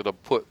transfer to them,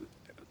 put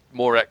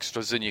more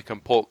extras than you can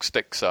poke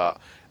sticks at,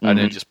 and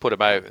then just put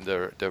them out, and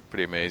they're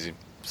pretty amazing.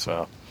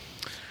 So,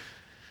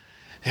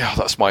 yeah,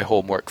 that's my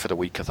homework for the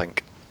week, I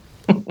think.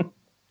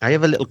 I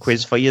have a little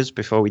quiz for you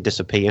before we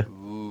disappear.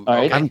 Ooh,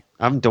 okay.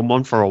 I haven't done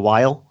one for a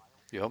while.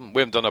 We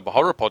haven't done a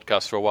horror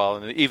podcast for a while,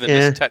 and even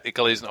this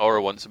technically isn't horror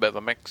one. It's a bit of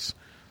a mix.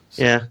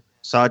 So. Yeah,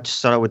 so I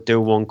just thought I would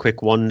do one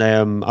quick one.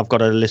 I've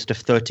got a list of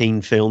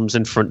 13 films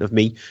in front of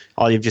me.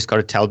 All you've just got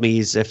to tell me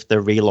is if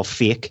they're real or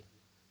fake.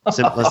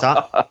 Simple as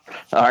that. All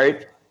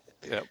right.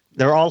 Yep.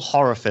 They're all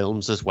horror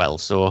films as well,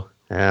 so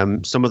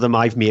some of them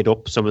I've made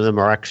up, some of them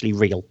are actually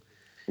real.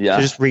 Yeah.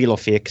 So just real or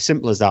fake,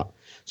 simple as that.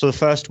 So the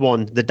first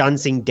one, The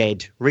Dancing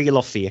Dead, real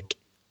or fake?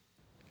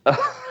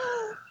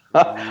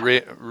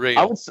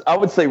 Real. I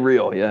would say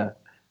real, yeah.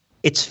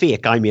 It's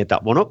fake. I made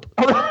that one up.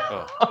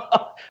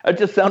 It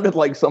just sounded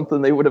like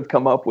something they would have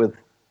come up with.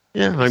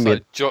 Yeah, I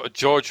made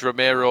George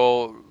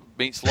Romero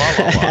meets La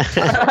La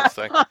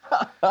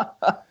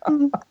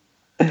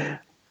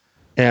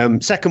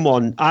Land. Second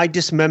one, I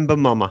Dismember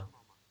Mama,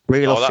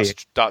 real or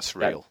fake? That's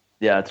real.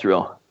 Yeah, it's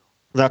real.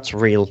 That's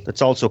real.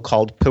 It's also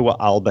called Poor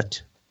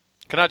Albert.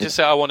 Can I just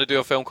say I want to do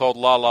a film called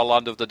La La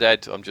Land of the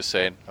Dead? I'm just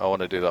saying. I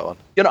want to do that one.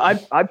 You know,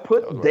 I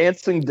put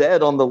Dancing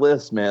Dead on the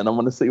list, man. I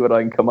want to see what I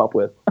can come up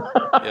with.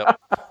 Yep.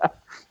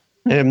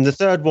 The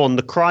third one,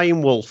 The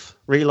Crying Wolf,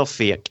 real or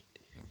fake?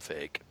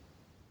 Fake.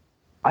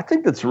 I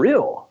think that's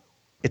real.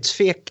 It's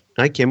fake.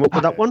 I came up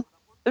with that one.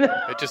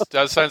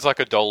 That sounds like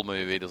a doll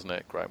movie, doesn't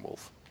it? Crying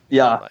Wolf.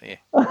 Yeah.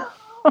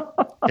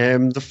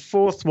 The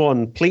fourth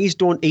one, Please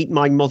Don't Eat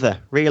My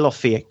Mother, real or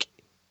fake?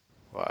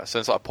 Wow, it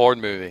sounds like a porn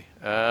movie.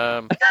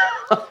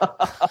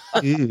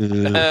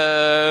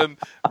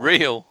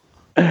 Real.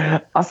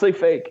 I'll say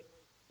fake.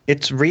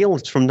 It's real.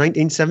 It's from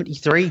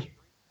 1973.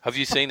 Have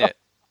you seen it?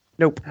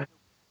 Nope.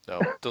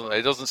 No,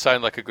 it doesn't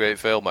sound like a great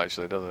film,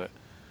 actually, does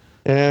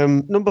it?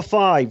 Number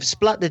 5,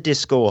 Splatter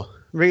Disco,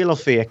 real or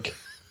fake?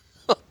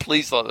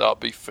 Please let that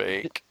be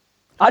fake.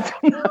 I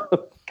don't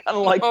know.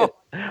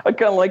 I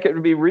kind of like it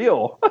to be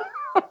real.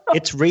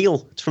 It's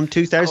real. It's from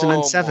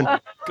 2007. Oh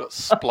God,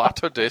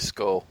 Splatter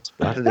Disco.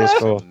 Splatter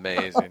Disco.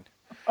 Amazing.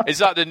 Is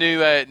that the new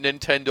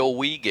Nintendo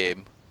Wii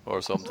game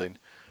or something?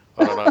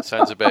 I don't know. It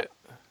sounds a bit...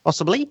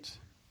 Possibly.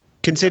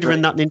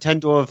 Considering that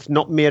Nintendo have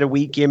not made a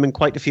Wii game in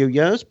quite a few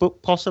years,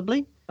 but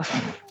possibly.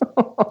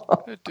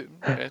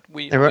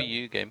 Wii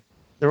U game.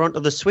 They're onto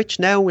the Switch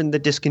now, and they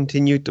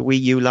discontinued the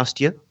Wii U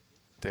last year.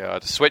 They are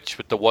the Switch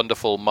with the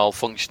wonderful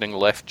malfunctioning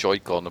left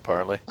Joy-Con,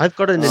 apparently. I've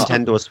got a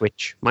Nintendo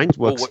Switch. Mine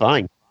works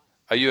fine.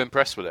 Are you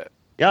impressed with it?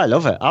 Yeah, I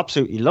love it.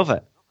 Absolutely love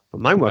it. But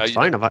mine works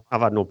fine. I've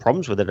had no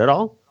problems with it at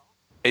all.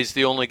 Is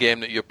the only game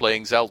that you're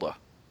playing Zelda?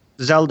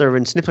 Zelda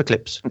and Snipper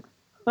Clips.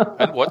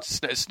 And what?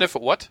 Sniffer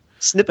what?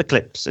 Snipper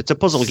Clips. It's a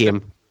puzzle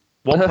game.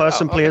 One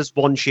person plays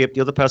one shape,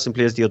 the other person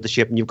plays the other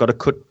shape, and you've got to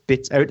cut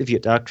bits out of you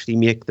to actually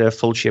make the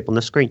full shape on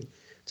the screen.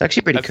 It's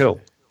actually pretty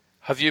cool.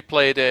 Have you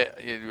played it?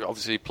 You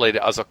obviously played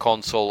it as a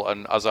console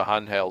and as a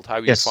handheld. How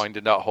are you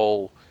finding that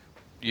whole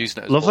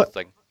using it as both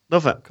thing?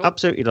 Love it. Cool.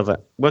 Absolutely love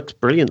it. Works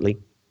brilliantly.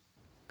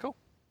 Cool.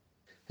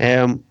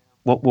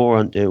 What more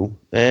on to?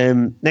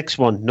 Next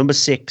one, number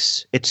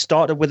 6. It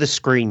started with a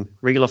scream,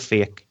 real or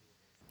fake?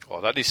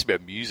 Oh, that needs to be a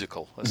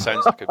musical. That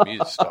sounds like a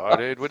musical.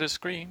 Started with a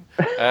scream.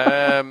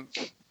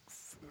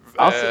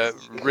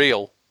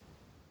 Real.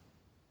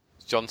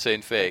 Is John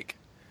saying fake?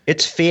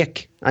 It's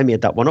fake. I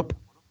made that one up.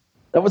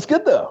 That was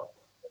good, though.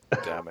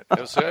 Damn it. It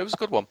was a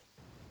good one.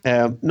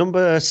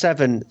 Number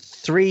 7,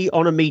 3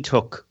 on a meat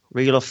hook.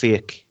 Real or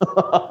fake?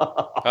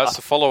 That's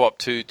the follow-up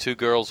to 2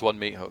 Girls, 1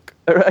 Meat Hook.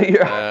 Right,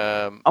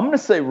 I'm going to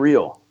say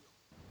real.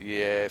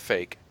 Yeah,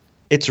 fake.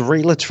 It's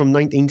real. It's from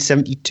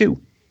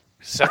 1972.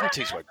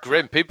 70s were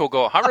grim. People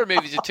go, horror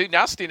movies are too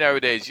nasty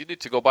nowadays. You need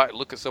to go back and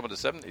look at some of the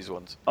 70s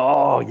ones.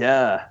 Oh,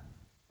 yeah.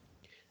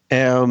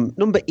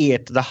 Number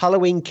 8, the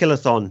Halloween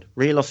Killathon.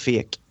 Real or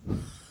fake?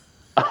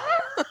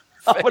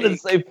 I wouldn't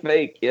say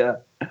fake, yeah.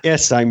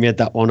 Yes, I made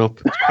that one up.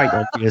 It's quite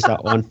obvious,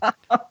 that one.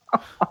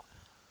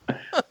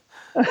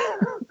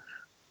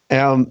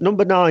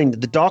 Number 9,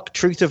 The Dark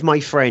Truth of My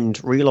Friend.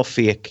 Real or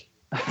fake?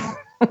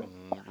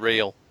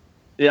 Real.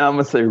 Yeah, I'm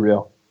going to say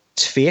real.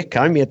 It's fake.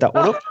 I made that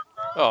one up.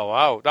 Oh,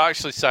 wow. That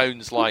actually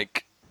sounds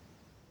like,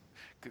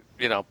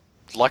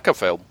 like a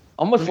film.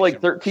 Almost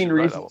like 13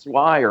 Reasons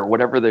Why or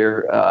whatever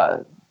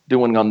they're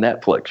doing on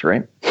Netflix,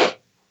 right?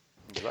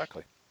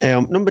 Exactly.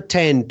 Number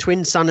 10,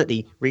 Twin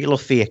Sanity. Real or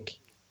fake?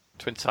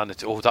 Twin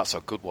Sanity. Oh, that's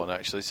a good one,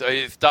 actually. So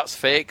if that's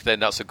fake,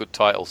 then that's a good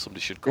title.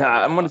 Somebody should go.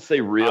 Yeah, I'm going to say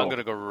real. I'm going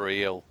to go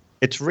real.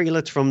 It's real.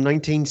 It's from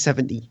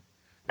 1970.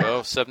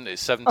 Oh,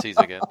 70s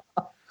again.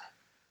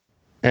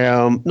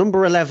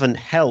 Number 11,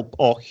 Help,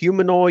 or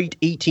Humanoid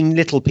Eating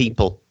Little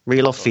People.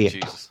 Real or fake?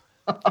 Jesus.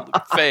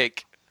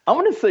 Fake. I'm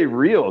going to say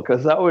real,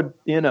 because that would,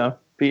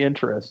 be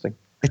interesting.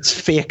 It's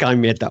fake. I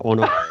made that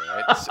one up.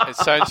 It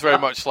sounds very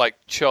much like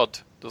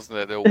Chud, doesn't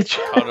it? The old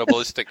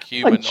cannibalistic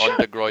human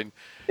underground.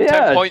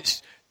 Yeah.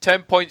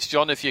 10 points,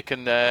 John, if you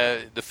can.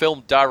 The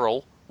film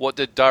Daryl. What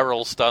did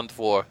Daryl stand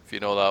for, if you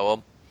know that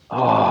one?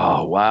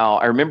 Oh, wow.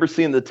 I remember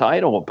seeing the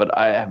title, but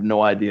I have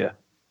no idea.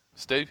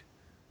 Stu?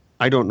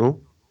 I don't know.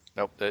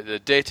 Nope. The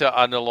data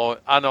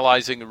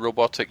analyzing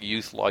robotic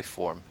youth life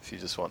form, if you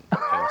just want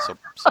some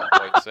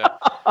points there.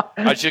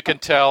 As you can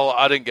tell,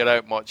 I didn't get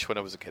out much when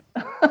I was a kid.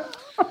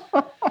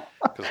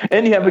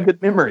 And you have a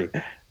good memory.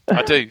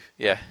 I do,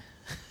 yeah.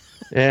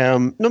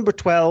 Number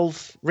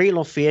 12, real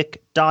or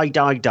fake? Die,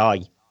 Die, Die.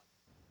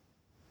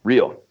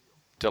 Real.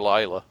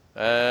 Delilah.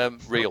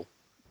 Real.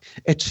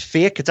 It's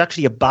fake. It's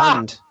actually a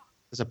band.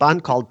 There's a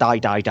band called Die,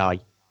 Die, Die.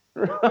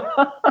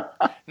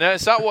 Now,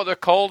 is that what they're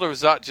called, or is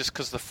that just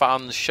because the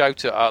fans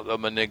shout it at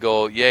them and they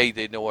go, yay,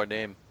 they know our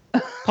name?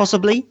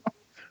 Possibly.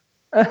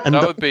 And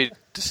that would be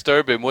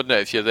disturbing, wouldn't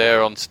it, if you're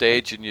there on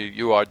stage and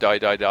you are Die,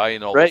 Die, Die,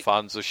 and all the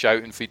fans are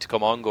shouting for you to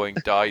come on going,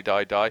 Die,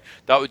 Die, Die.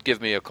 That would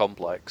give me a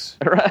complex.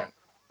 Right.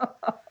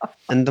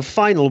 And the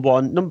final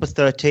one, number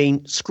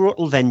 13,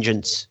 Scrotal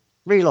Vengeance.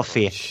 Real or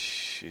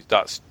fake?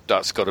 That's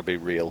got to be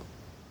real.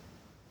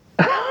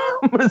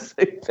 I'm going to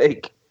say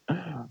fake.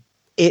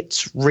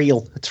 It's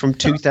real. It's from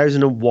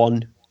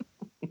 2001.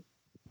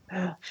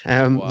 Wow,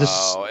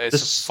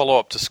 it's a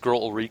follow-up to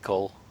Scrotal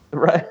Recall.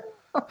 Right.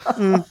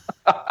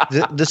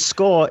 The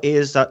score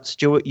is that,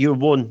 Stuart, you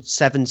won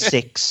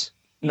 7-6.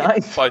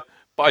 Nice.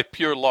 By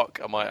pure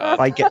luck, I might add.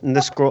 By getting the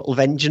Scrotal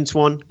Vengeance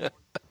one.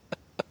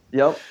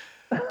 Yep.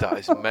 That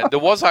is there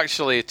was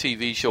actually a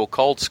TV show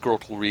called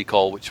Scrotal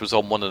Recall, which was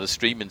on one of the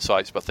streaming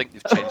sites, but I think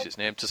they've changed its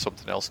name to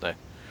something else now.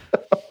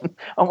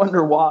 I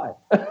wonder why.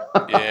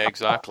 Yeah,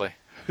 exactly.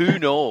 Who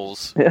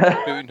knows?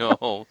 Who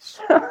knows?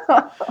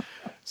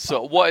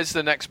 So, what is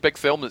the next big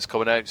film that's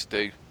coming out,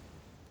 Stu?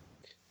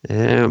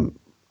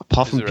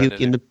 Apart from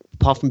Beauty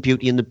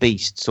and the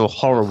Beast, so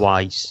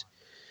horror-wise.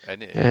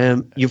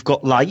 You've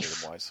got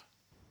Life.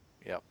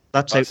 Yeah,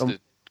 that's out on.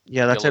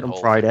 Yeah, that's out on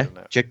Friday.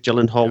 Jake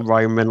Gyllenhaal,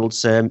 Ryan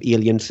Reynolds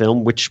alien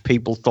film, which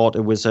people thought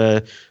it was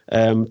a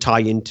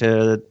tie-in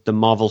to the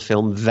Marvel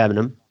film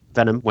Venom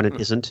when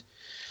it isn't.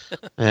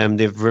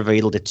 They've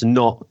revealed it's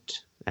not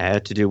to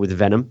do with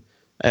Venom.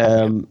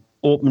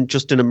 Opened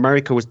just in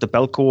America was the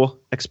Belko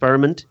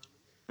Experiment.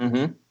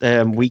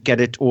 Mm-hmm. We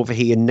get it over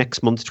here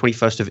next month,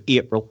 21st of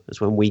April is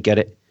when we get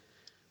it.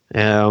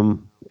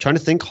 Trying to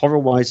think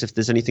horror-wise if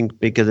there's anything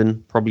bigger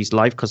than probably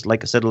Life, because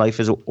like I said, Life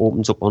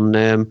opens up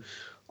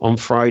on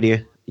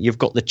Friday. You've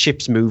got the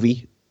Chips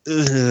movie,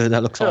 that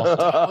looks awful.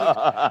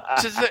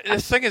 So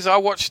the thing is, I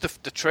watched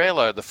the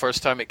trailer the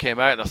first time it came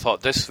out, and I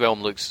thought, this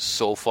film looks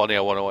so funny, I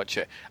want to watch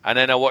it. And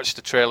then I watched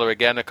the trailer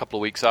again a couple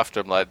of weeks after,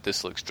 I'm like,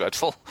 this looks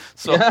dreadful.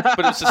 So,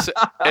 but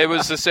it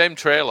was the same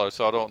trailer,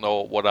 so I don't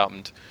know what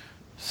happened.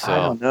 So, I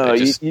don't know.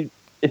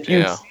 If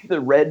you see the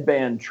Red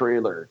Band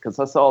trailer, because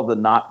I saw the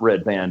not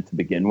Red Band to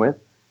begin with,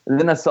 and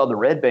then I saw the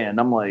Red Band,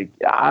 I'm like,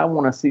 I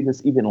want to see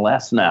this even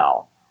less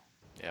now.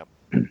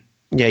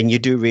 Yeah, and you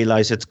do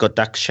realise it's got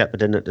Dax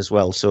Shepard in it as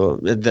well, so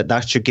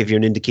that should give you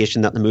an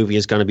indication that the movie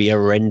is going to be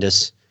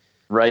horrendous,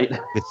 right?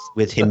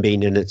 With him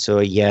being in it. So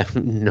yeah,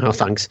 no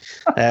thanks.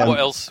 What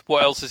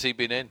else has he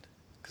been in?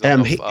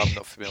 I'm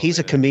not familiar. He's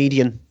a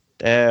comedian.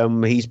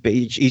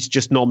 He's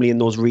just normally in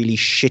those really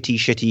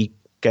shitty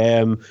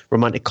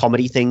romantic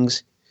comedy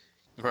things.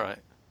 Right.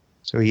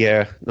 So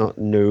yeah,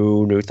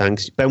 no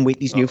thanks. Ben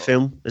Wheatley's new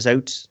film is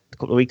out a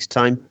couple of weeks'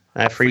 time.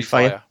 Free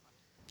Fire.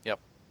 Yep.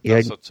 Yeah.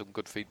 That's had some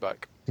good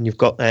feedback. And you've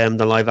got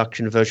the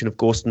live-action version of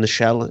Ghost in the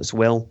Shell as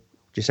well,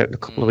 just out in a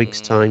couple of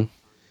weeks' time.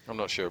 I'm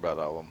not sure about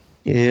that one.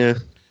 Yeah,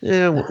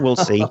 we'll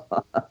see.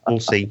 We'll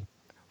see.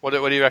 What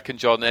do you reckon,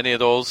 John? Any of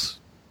those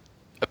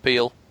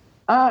appeal?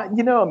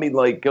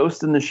 Like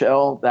Ghost in the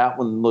Shell, that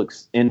one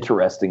looks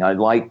interesting. I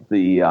like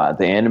the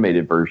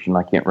animated version.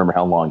 I can't remember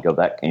how long ago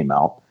that came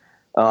out.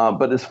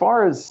 But as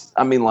far as,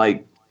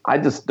 I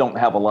just don't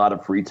have a lot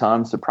of free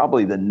time, so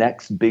probably the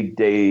next big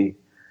day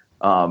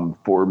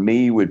for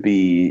me would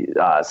be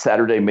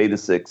Saturday, May the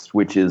 6th,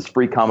 which is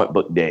Free Comic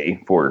Book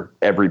Day for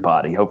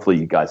everybody. Hopefully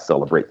you guys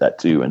celebrate that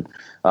too, and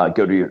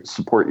go to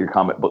support your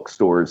comic book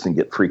stores and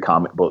get free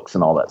comic books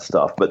and all that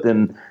stuff. But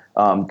then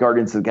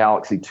Guardians of the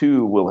Galaxy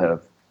 2 will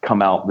have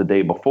come out the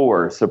day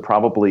before, so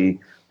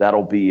probably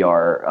that'll be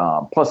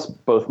our plus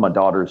both my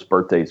daughter's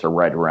birthdays are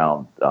right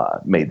around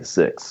May the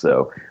 6th,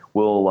 so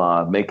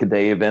we'll make a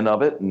day event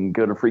of it and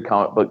go to Free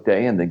Comic Book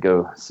Day and then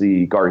go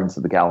see Guardians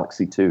of the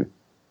Galaxy 2.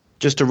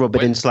 Just to rub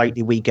it in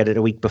slightly, we get it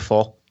a week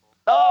before.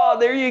 Oh,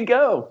 there you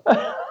go.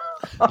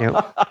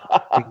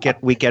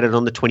 We get it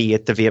on the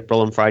 28th of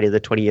April, on Friday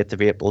the 28th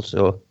of April.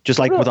 So just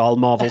like with all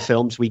Marvel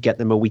films, we get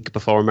them a week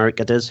before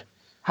America does.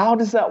 How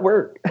does that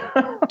work?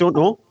 Don't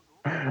know.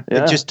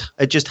 Yeah.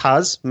 It just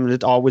has, and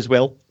it always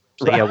will.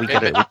 So yeah, we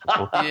get it a week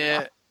before.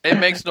 Yeah, it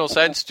makes no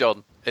sense,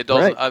 John. It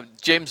doesn't.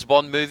 Right. James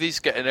Bond movies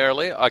getting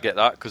early, I get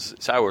that because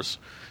it's ours.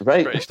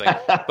 Right. British thing.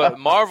 But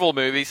Marvel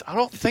movies, I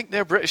don't think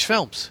they're British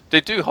films.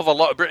 They do have a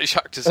lot of British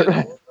actors in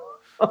them.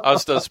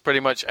 As does pretty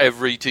much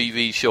every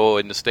TV show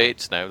in the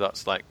States now.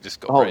 That's like just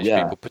got British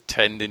people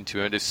pretending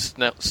to, and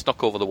they're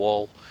snuck over the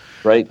wall.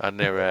 Right. And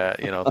they're,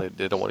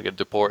 they don't want to get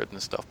deported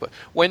and stuff. But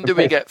when do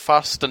we get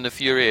Fast and the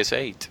Furious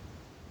 8?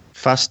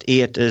 Fast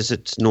 8, as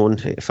it's known.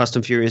 Fast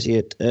and Furious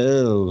 8.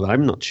 Oh,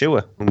 I'm not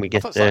sure when we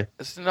get there.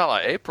 Isn't that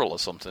like April or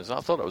something? I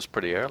thought it was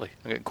pretty early.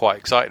 I'm getting quite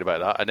excited about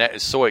that. Annette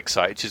is so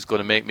excited she's going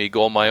to make me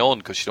go on my own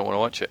because she don't want to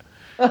watch it.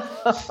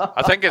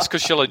 I think it's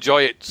because she'll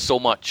enjoy it so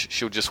much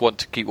she'll just want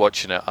to keep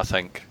watching it, I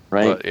think.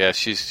 Right. But yeah,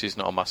 she's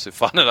not a massive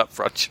fan of that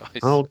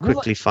franchise. I'll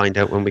quickly find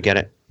out when we get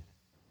it.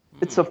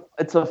 It's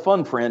a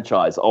fun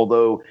franchise,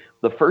 although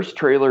the first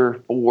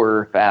trailer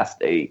for Fast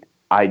 8,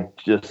 I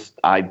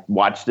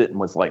watched it and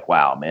was like,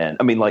 wow, man.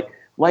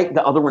 Like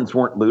the other ones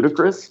weren't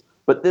ludicrous,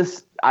 but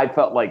this I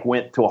felt like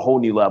went to a whole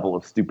new level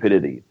of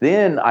stupidity.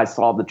 Then I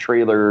saw the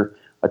trailer,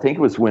 I think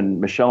it was when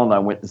Michelle and I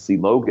went to see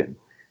Logan,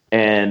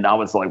 and I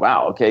was like,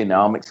 wow, okay,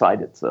 now I'm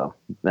excited. So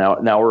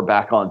now we're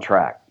back on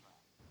track.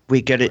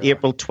 We get it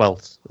April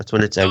 12th. That's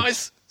when it's out.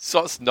 Nice.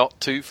 So it's not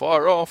too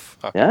far off.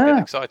 I'm getting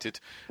excited.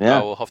 Yeah.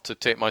 I will have to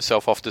take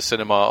myself off to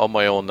cinema on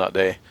my own that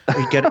day.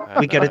 We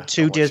get it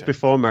 2 days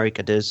before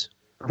America does.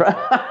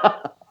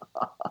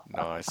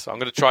 Nice. I'm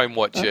going to try and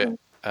watch it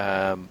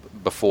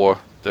before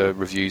the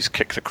reviews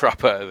kick the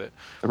crap out of it.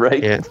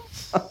 Right. Yeah.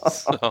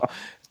 So,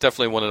 it's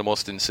definitely one of the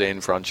most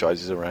insane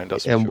franchises around,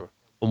 that's for sure.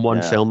 And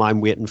one film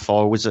I'm waiting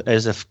for is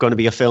going to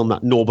be a film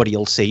that nobody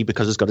will see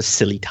because it's got a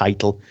silly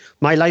title.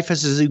 My Life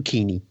as a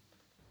Zucchini.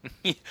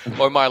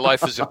 Or My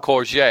Life as a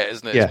Courgette,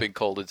 isn't it? Yeah. It's been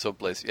called in some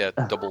place. Yeah,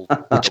 double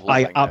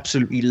I thing,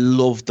 absolutely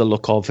love the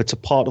look of. It's a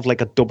part of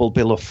like a double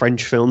bill of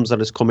French films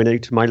that is coming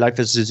out. My Life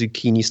as a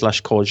Zucchini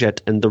 /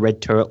 Courgette and The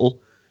Red Turtle.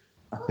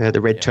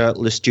 The Red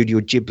Turtle is Studio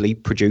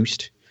Ghibli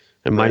produced.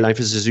 And My Life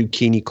as a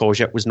Zucchini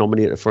Courgette was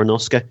nominated for an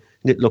Oscar.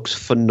 And it looks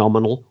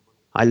phenomenal.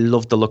 I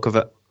love the look of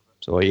it.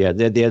 So yeah,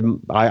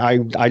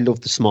 I love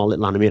the small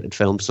little animated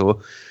film.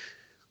 So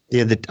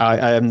yeah,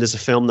 there's a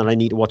film that I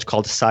need to watch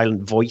called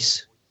Silent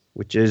Voice,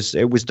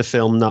 it was the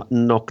film that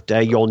knocked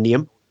Your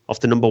Name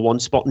off the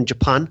 #1 spot in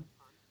Japan.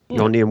 Yeah.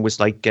 Your Name was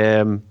like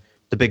the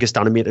biggest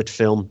animated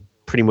film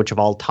pretty much of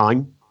all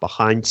time,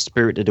 behind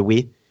Spirited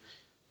Away.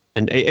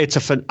 And it's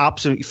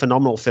absolutely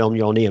phenomenal film,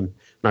 Your Name. And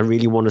I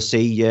really want to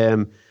see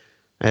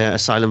A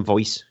Silent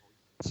Voice.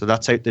 So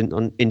that's out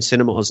in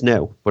cinemas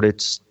now, but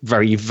it's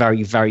very,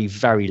 very, very,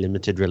 very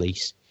limited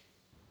release.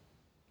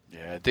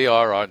 Yeah, they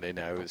are, aren't they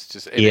now?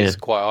 It is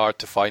quite hard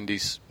to find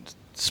these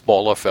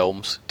smaller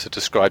films to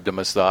describe them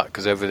as that,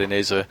 because everything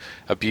is a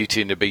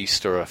Beauty and the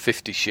Beast or a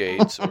 50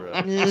 Shades or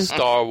a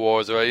Star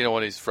Wars or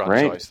one of these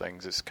franchise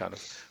things. It's kind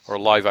of, or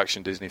a live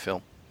action Disney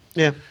film.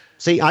 Yeah.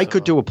 See, I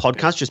could do a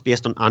podcast just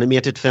based on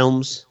animated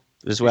films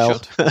as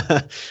well.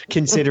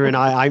 Considering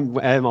I'm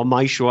on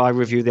my show, I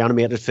review the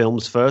animated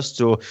films first.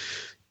 So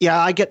yeah,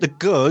 I get the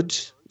good.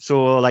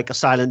 So like A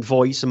Silent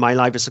Voice and My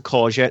Life as a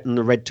Courgette and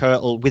The Red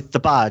Turtle, with the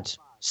bad,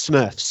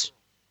 Smurfs.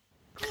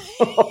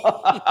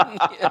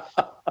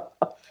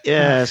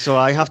 Yeah, so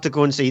I have to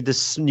go and see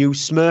this new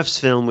Smurfs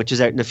film, which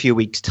is out in a few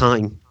weeks'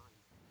 time.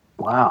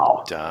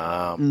 Wow.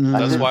 Damn.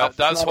 That's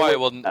why I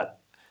wouldn't.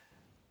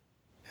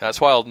 That's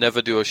why I'll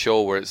never do a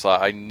show where it's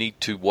like, I need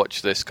to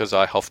watch this because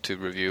I have to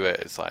review it.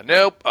 It's like,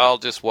 nope, I'll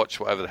just watch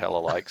whatever the hell I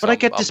like. But I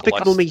get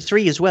Despicable Me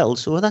 3 as well,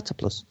 so that's a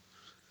plus.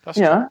 That's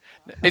true.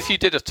 If you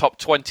did a top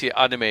 20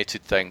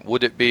 animated thing,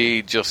 would it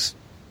be just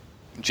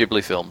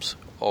Ghibli films?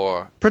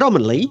 Or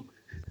Predominantly,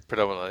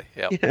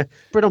 yeah.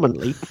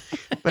 Predominantly.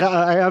 But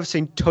I have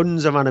seen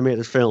tons of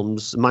animated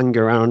films,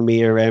 manga,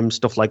 anime,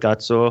 stuff like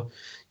that. So,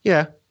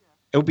 yeah.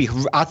 It would be.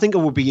 I think it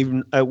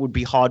would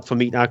be hard for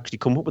me to actually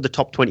come up with the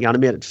top 20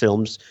 animated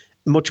films.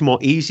 Much more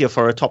easier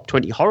for a top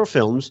 20 horror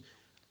films.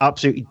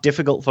 Absolutely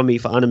difficult for me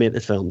for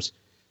animated films.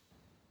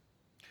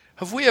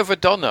 Have we ever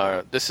done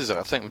I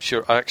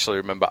actually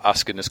remember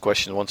asking this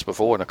question once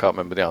before and I can't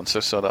remember the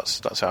answer. So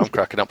that's how I'm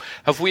cracking up.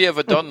 Have we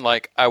ever done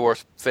like our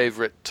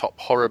favorite top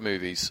horror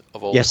movies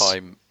of all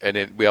time?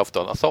 And we have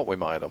done. I thought we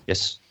might have done.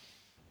 Yes.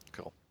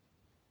 Cool.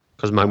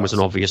 Because mine was an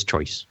obvious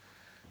choice.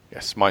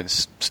 Yes,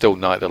 mine's still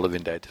Night of the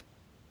Living Dead.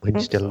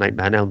 Mine's still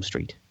Nightmare on Elm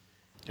Street.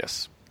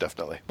 Yes,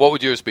 definitely. What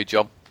would yours be,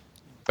 John?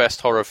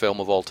 Best horror film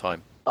of all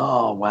time?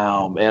 Oh,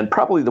 wow, man.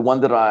 Probably the one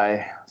that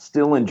I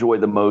still enjoy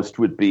the most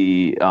would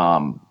be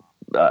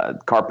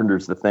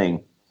Carpenter's The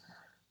Thing.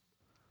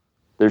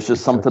 There's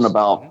just something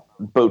about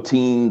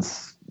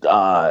Botine's,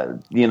 the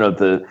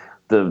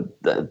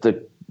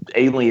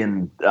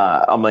alien,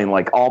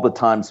 like all the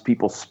times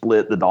people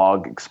split, the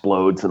dog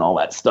explodes and all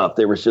that stuff.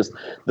 There was just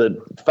the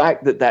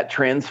fact that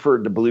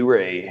transferred to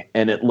Blu-ray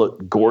and it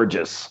looked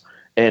gorgeous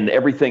and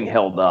everything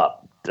held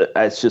up.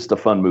 It's just a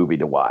fun movie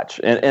to watch.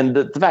 And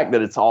the fact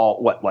that it's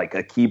all like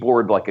a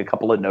keyboard, like a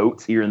couple of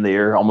notes here and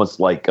there, almost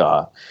like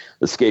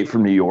Escape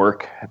from New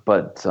York.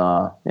 But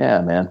yeah,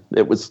 man,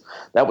 that was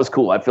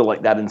cool. I feel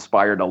like that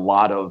inspired a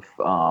lot of,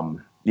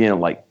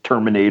 like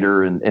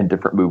Terminator and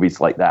different movies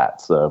like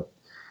that. So,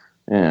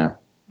 yeah.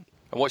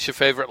 And what's your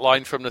favorite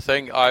line from The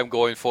Thing? I'm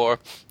going for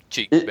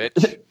cheek,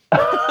 bitch. I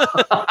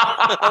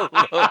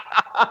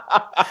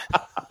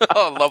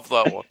love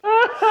that one.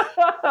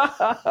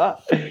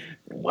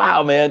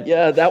 Wow, man.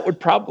 Yeah, that would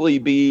probably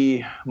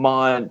be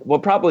mine.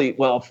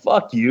 Well,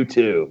 fuck you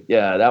too.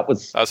 Yeah,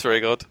 that's very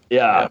good.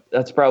 Yeah,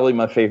 that's probably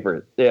my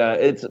favorite.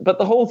 Yeah, but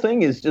the whole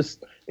thing is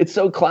just, it's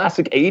so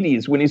classic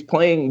 80s when he's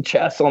playing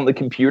chess on the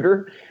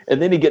computer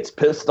and then he gets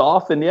pissed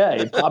off and he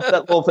pops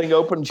that little thing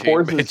open,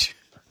 pours his...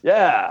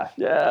 Yeah.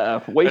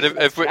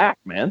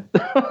 Man.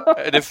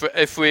 And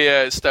if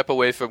we step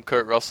away from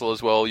Kurt Russell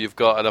as well, you've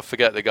got, and I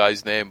forget the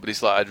guy's name, but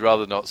he's like, I'd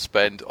rather not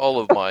spend all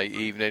of my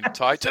evening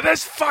tied to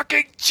this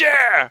fucking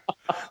chair.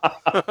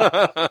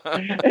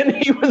 And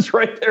he was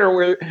right there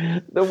where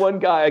the one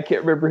guy, I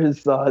can't remember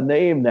his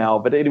name now,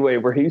 but anyway,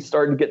 where he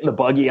started getting the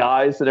buggy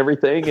eyes and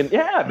everything, and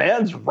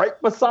man's right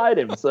beside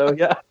him. So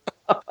yeah.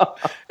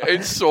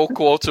 It's so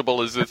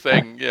quotable as the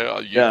thing. You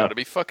gotta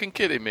be fucking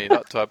kidding me.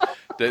 That time.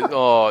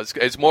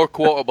 It's more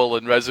quotable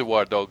than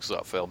Reservoir Dogs,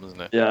 that film,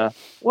 isn't it? Yeah.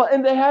 Well,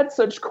 and they had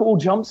such cool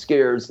jump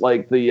scares,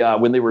 like the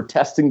when they were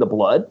testing the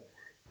blood,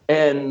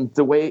 and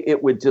the way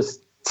it would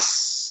just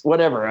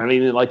whatever. I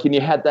mean, like, and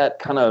you had that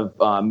kind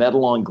of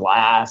metal on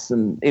glass,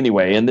 and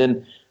anyway, and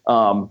then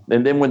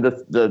when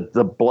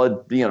the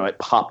blood, it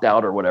popped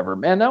out or whatever.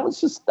 Man, that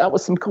was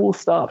some cool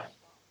stuff.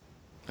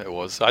 It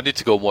was. I need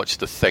to go and watch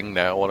The Thing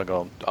now. I want to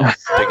go and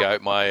dig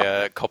out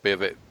my copy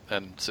of it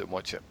and sit and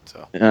watch it.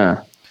 So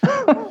yeah.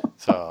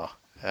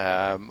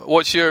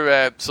 What's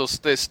your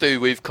Stu?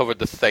 We've covered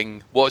The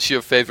Thing. What's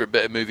your favorite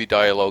bit of movie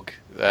dialogue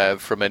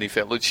from any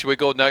film? Should we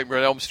go Nightmare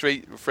on Elm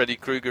Street? Freddy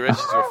Krueger-ish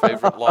is your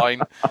favorite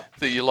line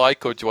that you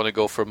like, or do you want to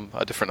go from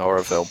a different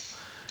horror film?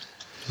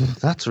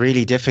 That's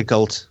really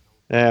difficult.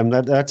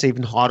 That's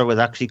even harder with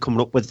actually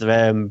coming up with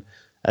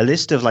a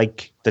list of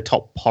like the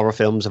top horror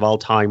films of all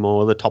time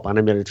or the top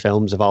animated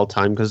films of all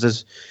time, because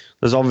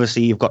there's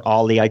obviously, you've got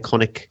all the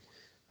iconic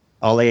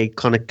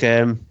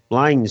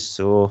lines,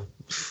 so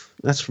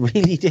that's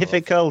really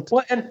difficult.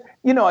 Well, and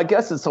I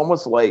guess it's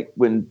almost like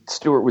when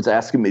Stuart was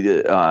asking me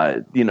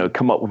to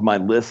come up with my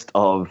list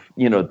of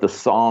the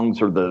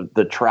songs or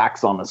the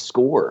tracks on a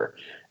score.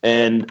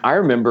 And I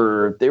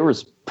remember there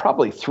was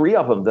probably 3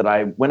 of them that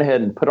I went ahead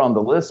and put on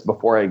the list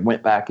before I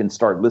went back and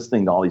started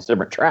listening to all these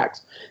different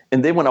tracks.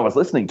 And then when I was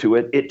listening to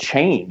it, it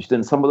changed,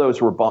 and some of those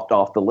were bumped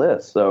off the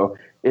list. So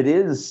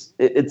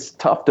it's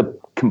tough to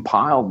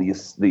compile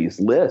these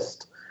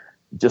lists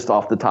just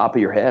off the top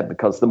of your head,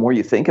 because the more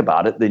you think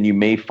about it, then you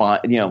may find,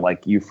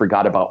 like you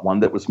forgot about one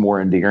that was more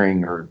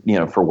endearing or,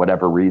 for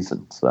whatever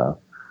reason. So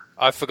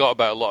I forgot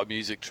about a lot of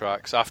music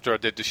tracks. After I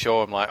did the show,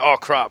 I'm like, oh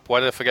crap,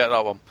 why did I forget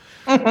that one?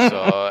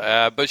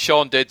 But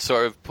Sean did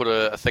sort of put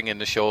a thing in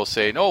the show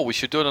saying, oh, we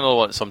should do another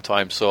one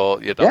sometime.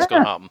 So yeah, that's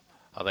going to happen.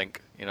 I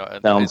think,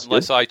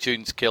 unless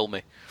iTunes kill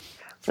me.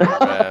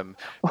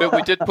 But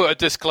we did put a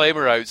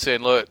disclaimer out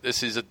saying, look,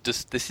 this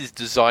is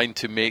designed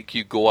to make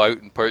you go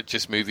out and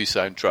purchase movie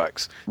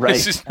soundtracks. Right.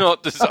 This is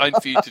not designed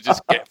for you to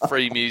just get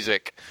free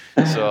music.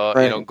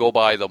 So, go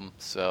buy them.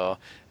 So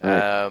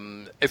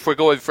if we're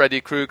going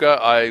Freddy Krueger,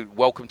 I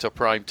welcome to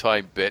prime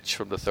time, bitch,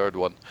 from the third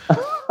one.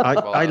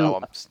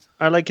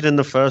 I like it in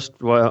the first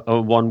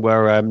one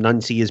where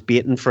Nancy is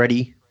baiting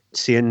Freddy,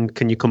 saying,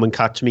 can you come and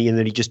catch me? And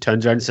then he just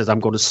turns around and says,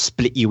 I'm going to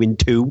split you in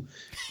two.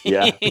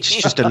 Yeah. Which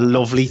is just a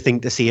lovely thing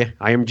to say.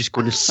 I am just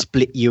going to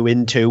split you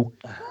in two.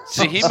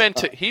 See, he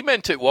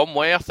meant it one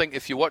way. I think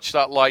if you watch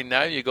that line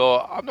now, you go,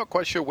 I'm not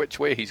quite sure which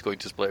way he's going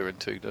to split her in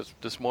two.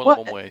 There's more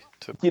than one way.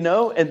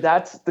 And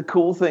that's the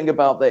cool thing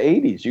about the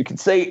 80s. You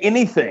could say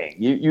anything.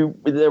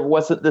 There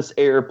wasn't this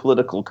air of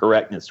political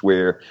correctness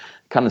where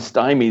kind of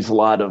stymies a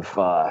lot of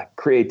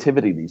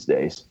creativity these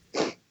days.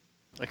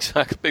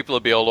 Exactly. People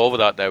would be all over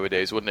that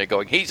nowadays, wouldn't they?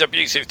 Going, he's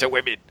abusive to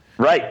women.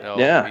 Right.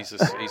 Yeah. He's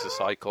a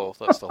psycho.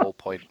 That's the whole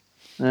point.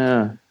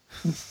 Yeah.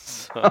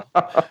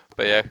 But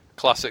yeah,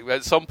 classic.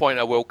 At some point,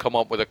 I will come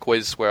up with a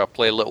quiz where I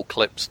play little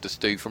clips to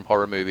Stu from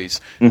horror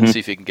movies and see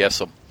if you can guess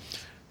them.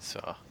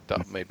 So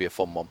that may be a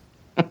fun one.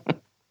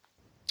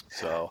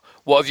 So,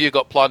 what have you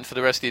got planned for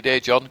the rest of your day,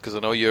 John? Because I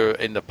know you're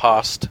in the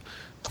past.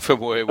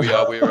 From where we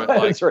are,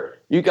 That's right.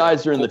 You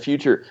guys are in the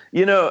future.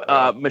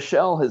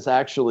 Michelle has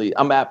actually.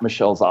 I'm at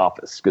Michelle's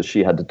office because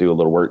she had to do a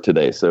little work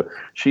today. So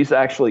she's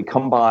actually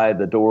come by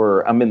the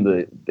door. I'm in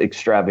the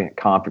extravagant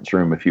conference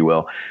room, if you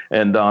will.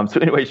 And so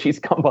anyway, she's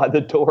come by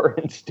the door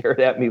and stared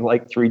at me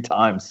like 3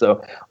 times.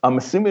 So I'm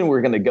assuming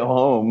we're going to go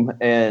home.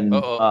 And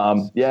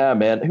yeah,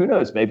 man, who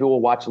knows? Maybe we'll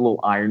watch a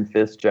little Iron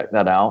Fist. Check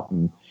that out,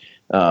 and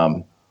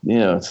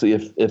see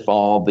if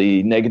all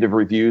the negative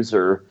reviews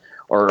are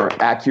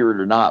accurate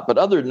or not. But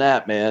other than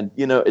that, man,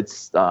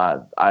 it's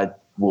I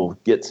will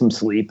get some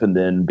sleep and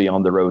then be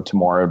on the road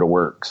tomorrow to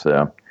work.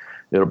 So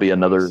it'll be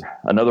another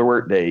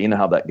work day. You know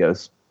how that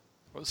goes.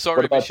 Well,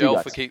 sorry,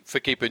 Michelle, for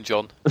keeping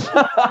John.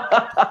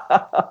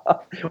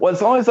 Well, as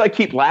long as I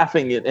keep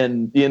laughing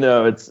and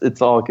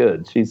it's all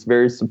good. She's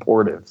very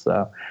supportive.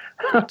 So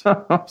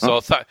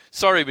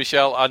sorry,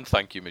 Michelle, and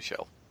thank you,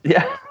 Michelle.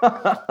 Yeah.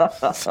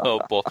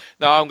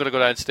 Now I'm going to go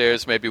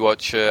downstairs, maybe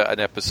watch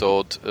an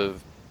episode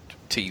of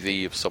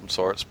TV of some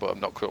sorts, but I'm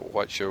not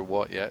quite sure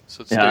what yet.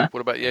 So, Steve, what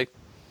about you?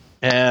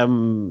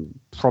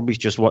 Probably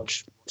just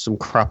watch some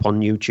crap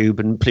on YouTube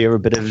and play a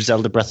bit of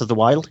Zelda Breath of the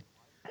Wild.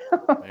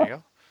 There you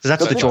go.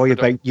 That's the joy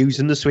about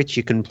using the Switch.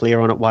 You can play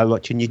on it while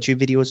watching YouTube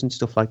videos and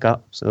stuff like that.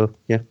 So,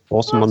 yeah,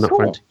 awesome on that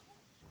front.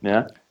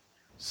 Yeah.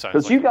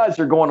 Because you guys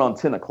are going on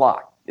 10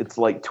 o'clock. It's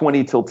like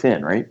 20 till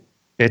 10, right?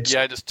 It's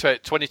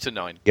 20 to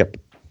 9. Yep.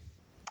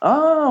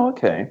 Oh,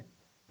 okay.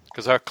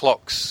 Because our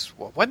clocks...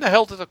 When the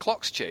hell did the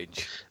clocks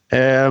change?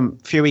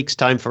 Few weeks'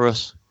 time for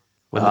us.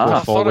 When it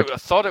goes forward. I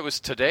thought it was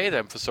today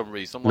then for some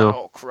reason. I'm like,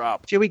 oh,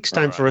 crap. Few weeks'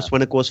 time for us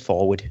when it goes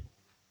forward.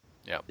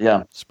 Yeah.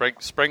 Yeah.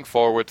 Spring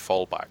forward,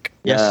 fall back.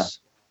 Yes.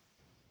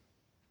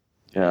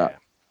 Yeah.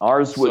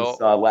 Ours was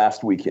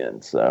last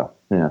weekend, so,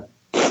 yeah.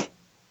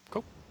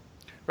 Cool.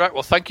 Right,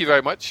 well, thank you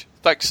very much.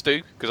 Thanks,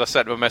 Stu, because I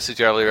sent him a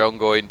message earlier on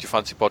going, do you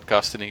fancy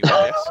podcasting? And he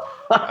went, yes.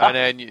 And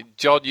then,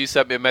 John, you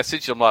sent me a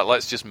message. I'm like,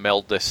 let's just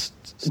meld this.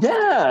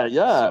 Yeah.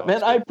 So,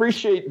 man, I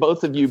appreciate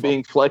both of you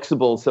being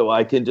flexible so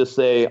I can just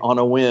say on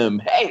a whim,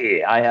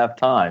 hey, I have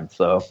time.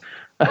 So.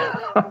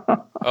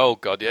 Oh,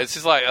 God, yeah. It's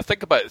just like, I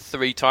think about it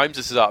 3 times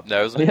this is up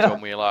now, isn't it,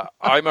 John? Where you're like,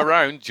 I'm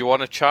around. Do you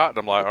want to chat? And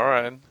I'm like, all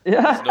right.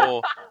 Yeah.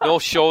 There's no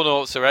show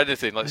notes or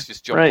anything. Let's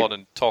just jump on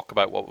and talk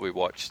about what we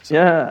watched. So.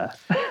 Yeah.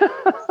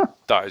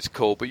 That is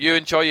cool. But you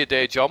enjoy your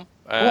day, John.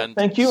 And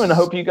thank you, and I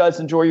hope you guys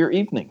enjoy your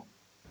evening.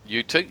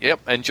 You too.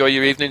 Yep. Enjoy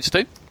your evenings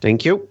too.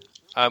 Thank you.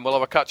 And we'll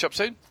have a catch up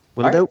soon.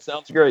 Will do.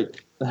 Sounds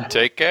great.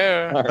 Take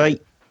care. Bye.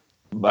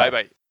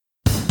 Bye.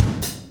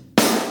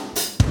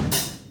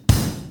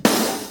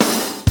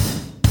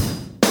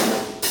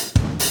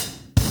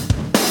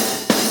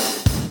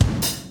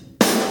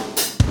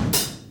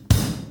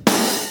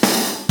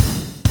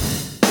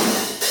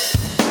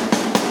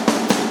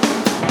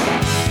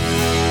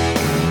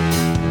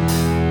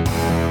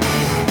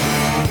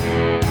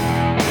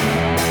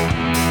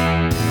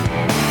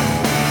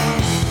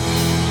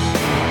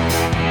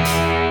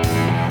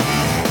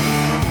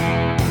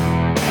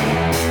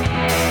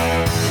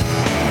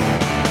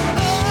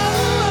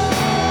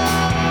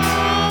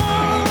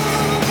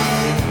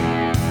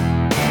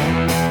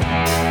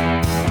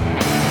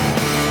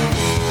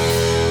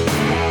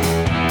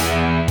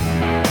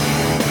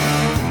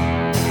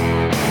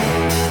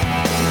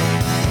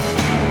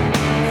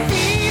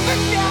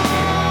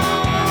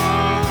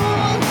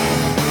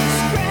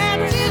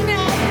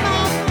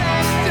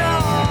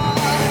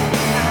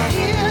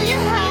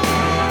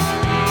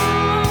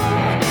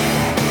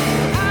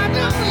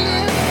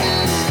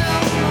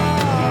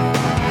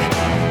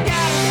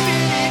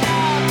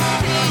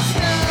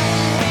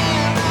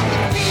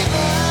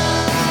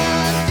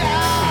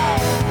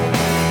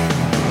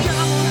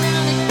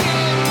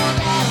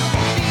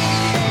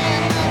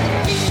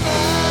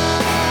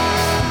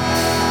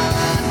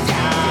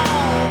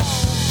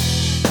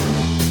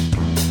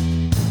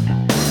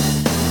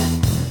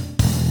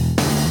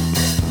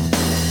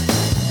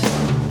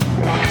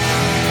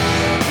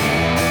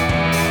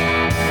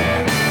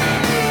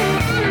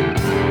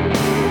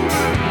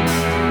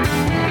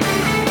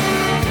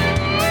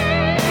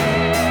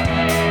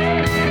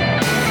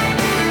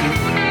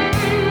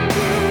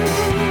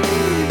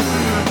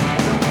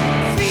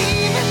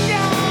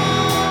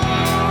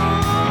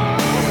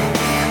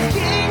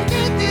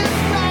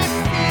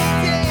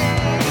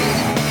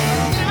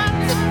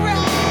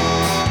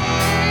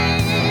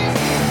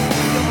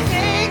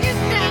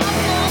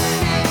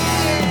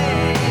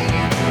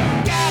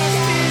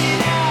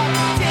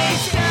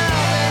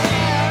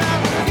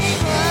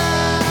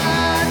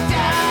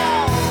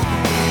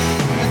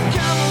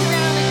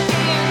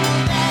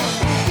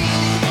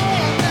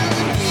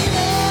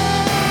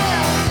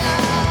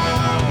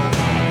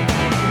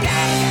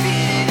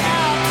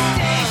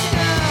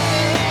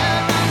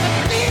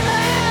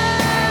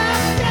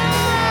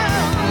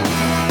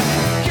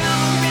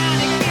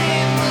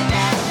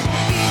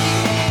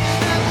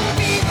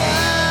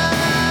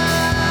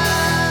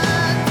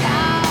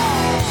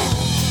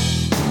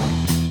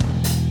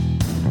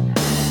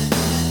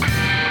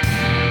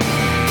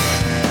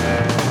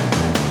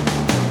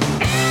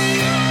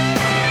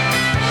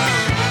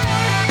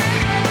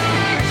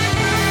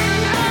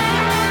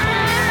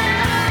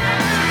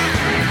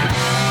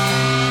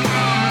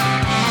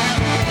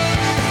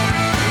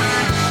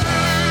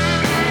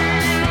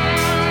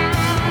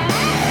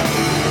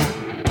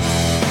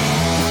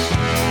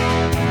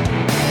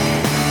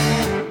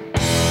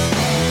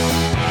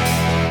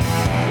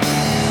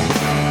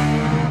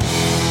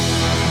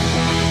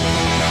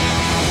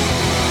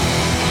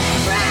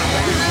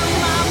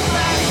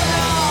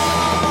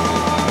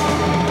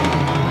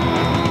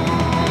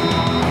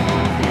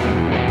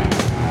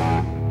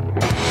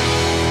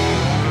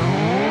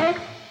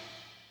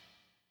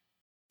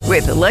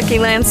 With the Lucky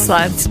Land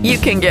Slots, you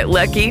can get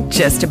lucky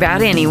just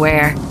about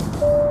anywhere.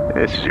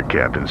 This is your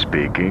captain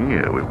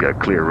speaking. We've got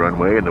clear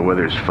runway and the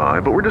weather's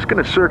fine, but we're just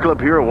going to circle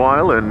up here a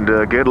while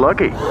and get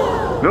lucky.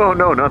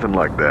 No, nothing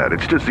like that.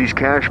 It's just these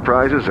cash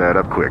prizes add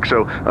up quick.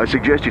 So I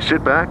suggest you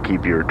sit back,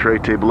 keep your tray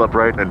table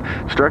upright, and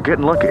start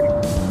getting lucky.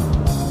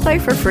 Play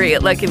for free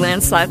at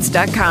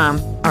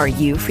LuckyLandSlots.com. Are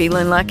you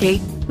feeling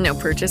lucky? No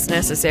purchase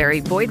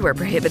necessary. Void where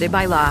prohibited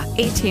by law.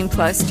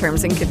 18+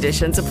 terms and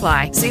conditions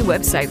apply. See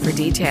website for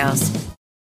details.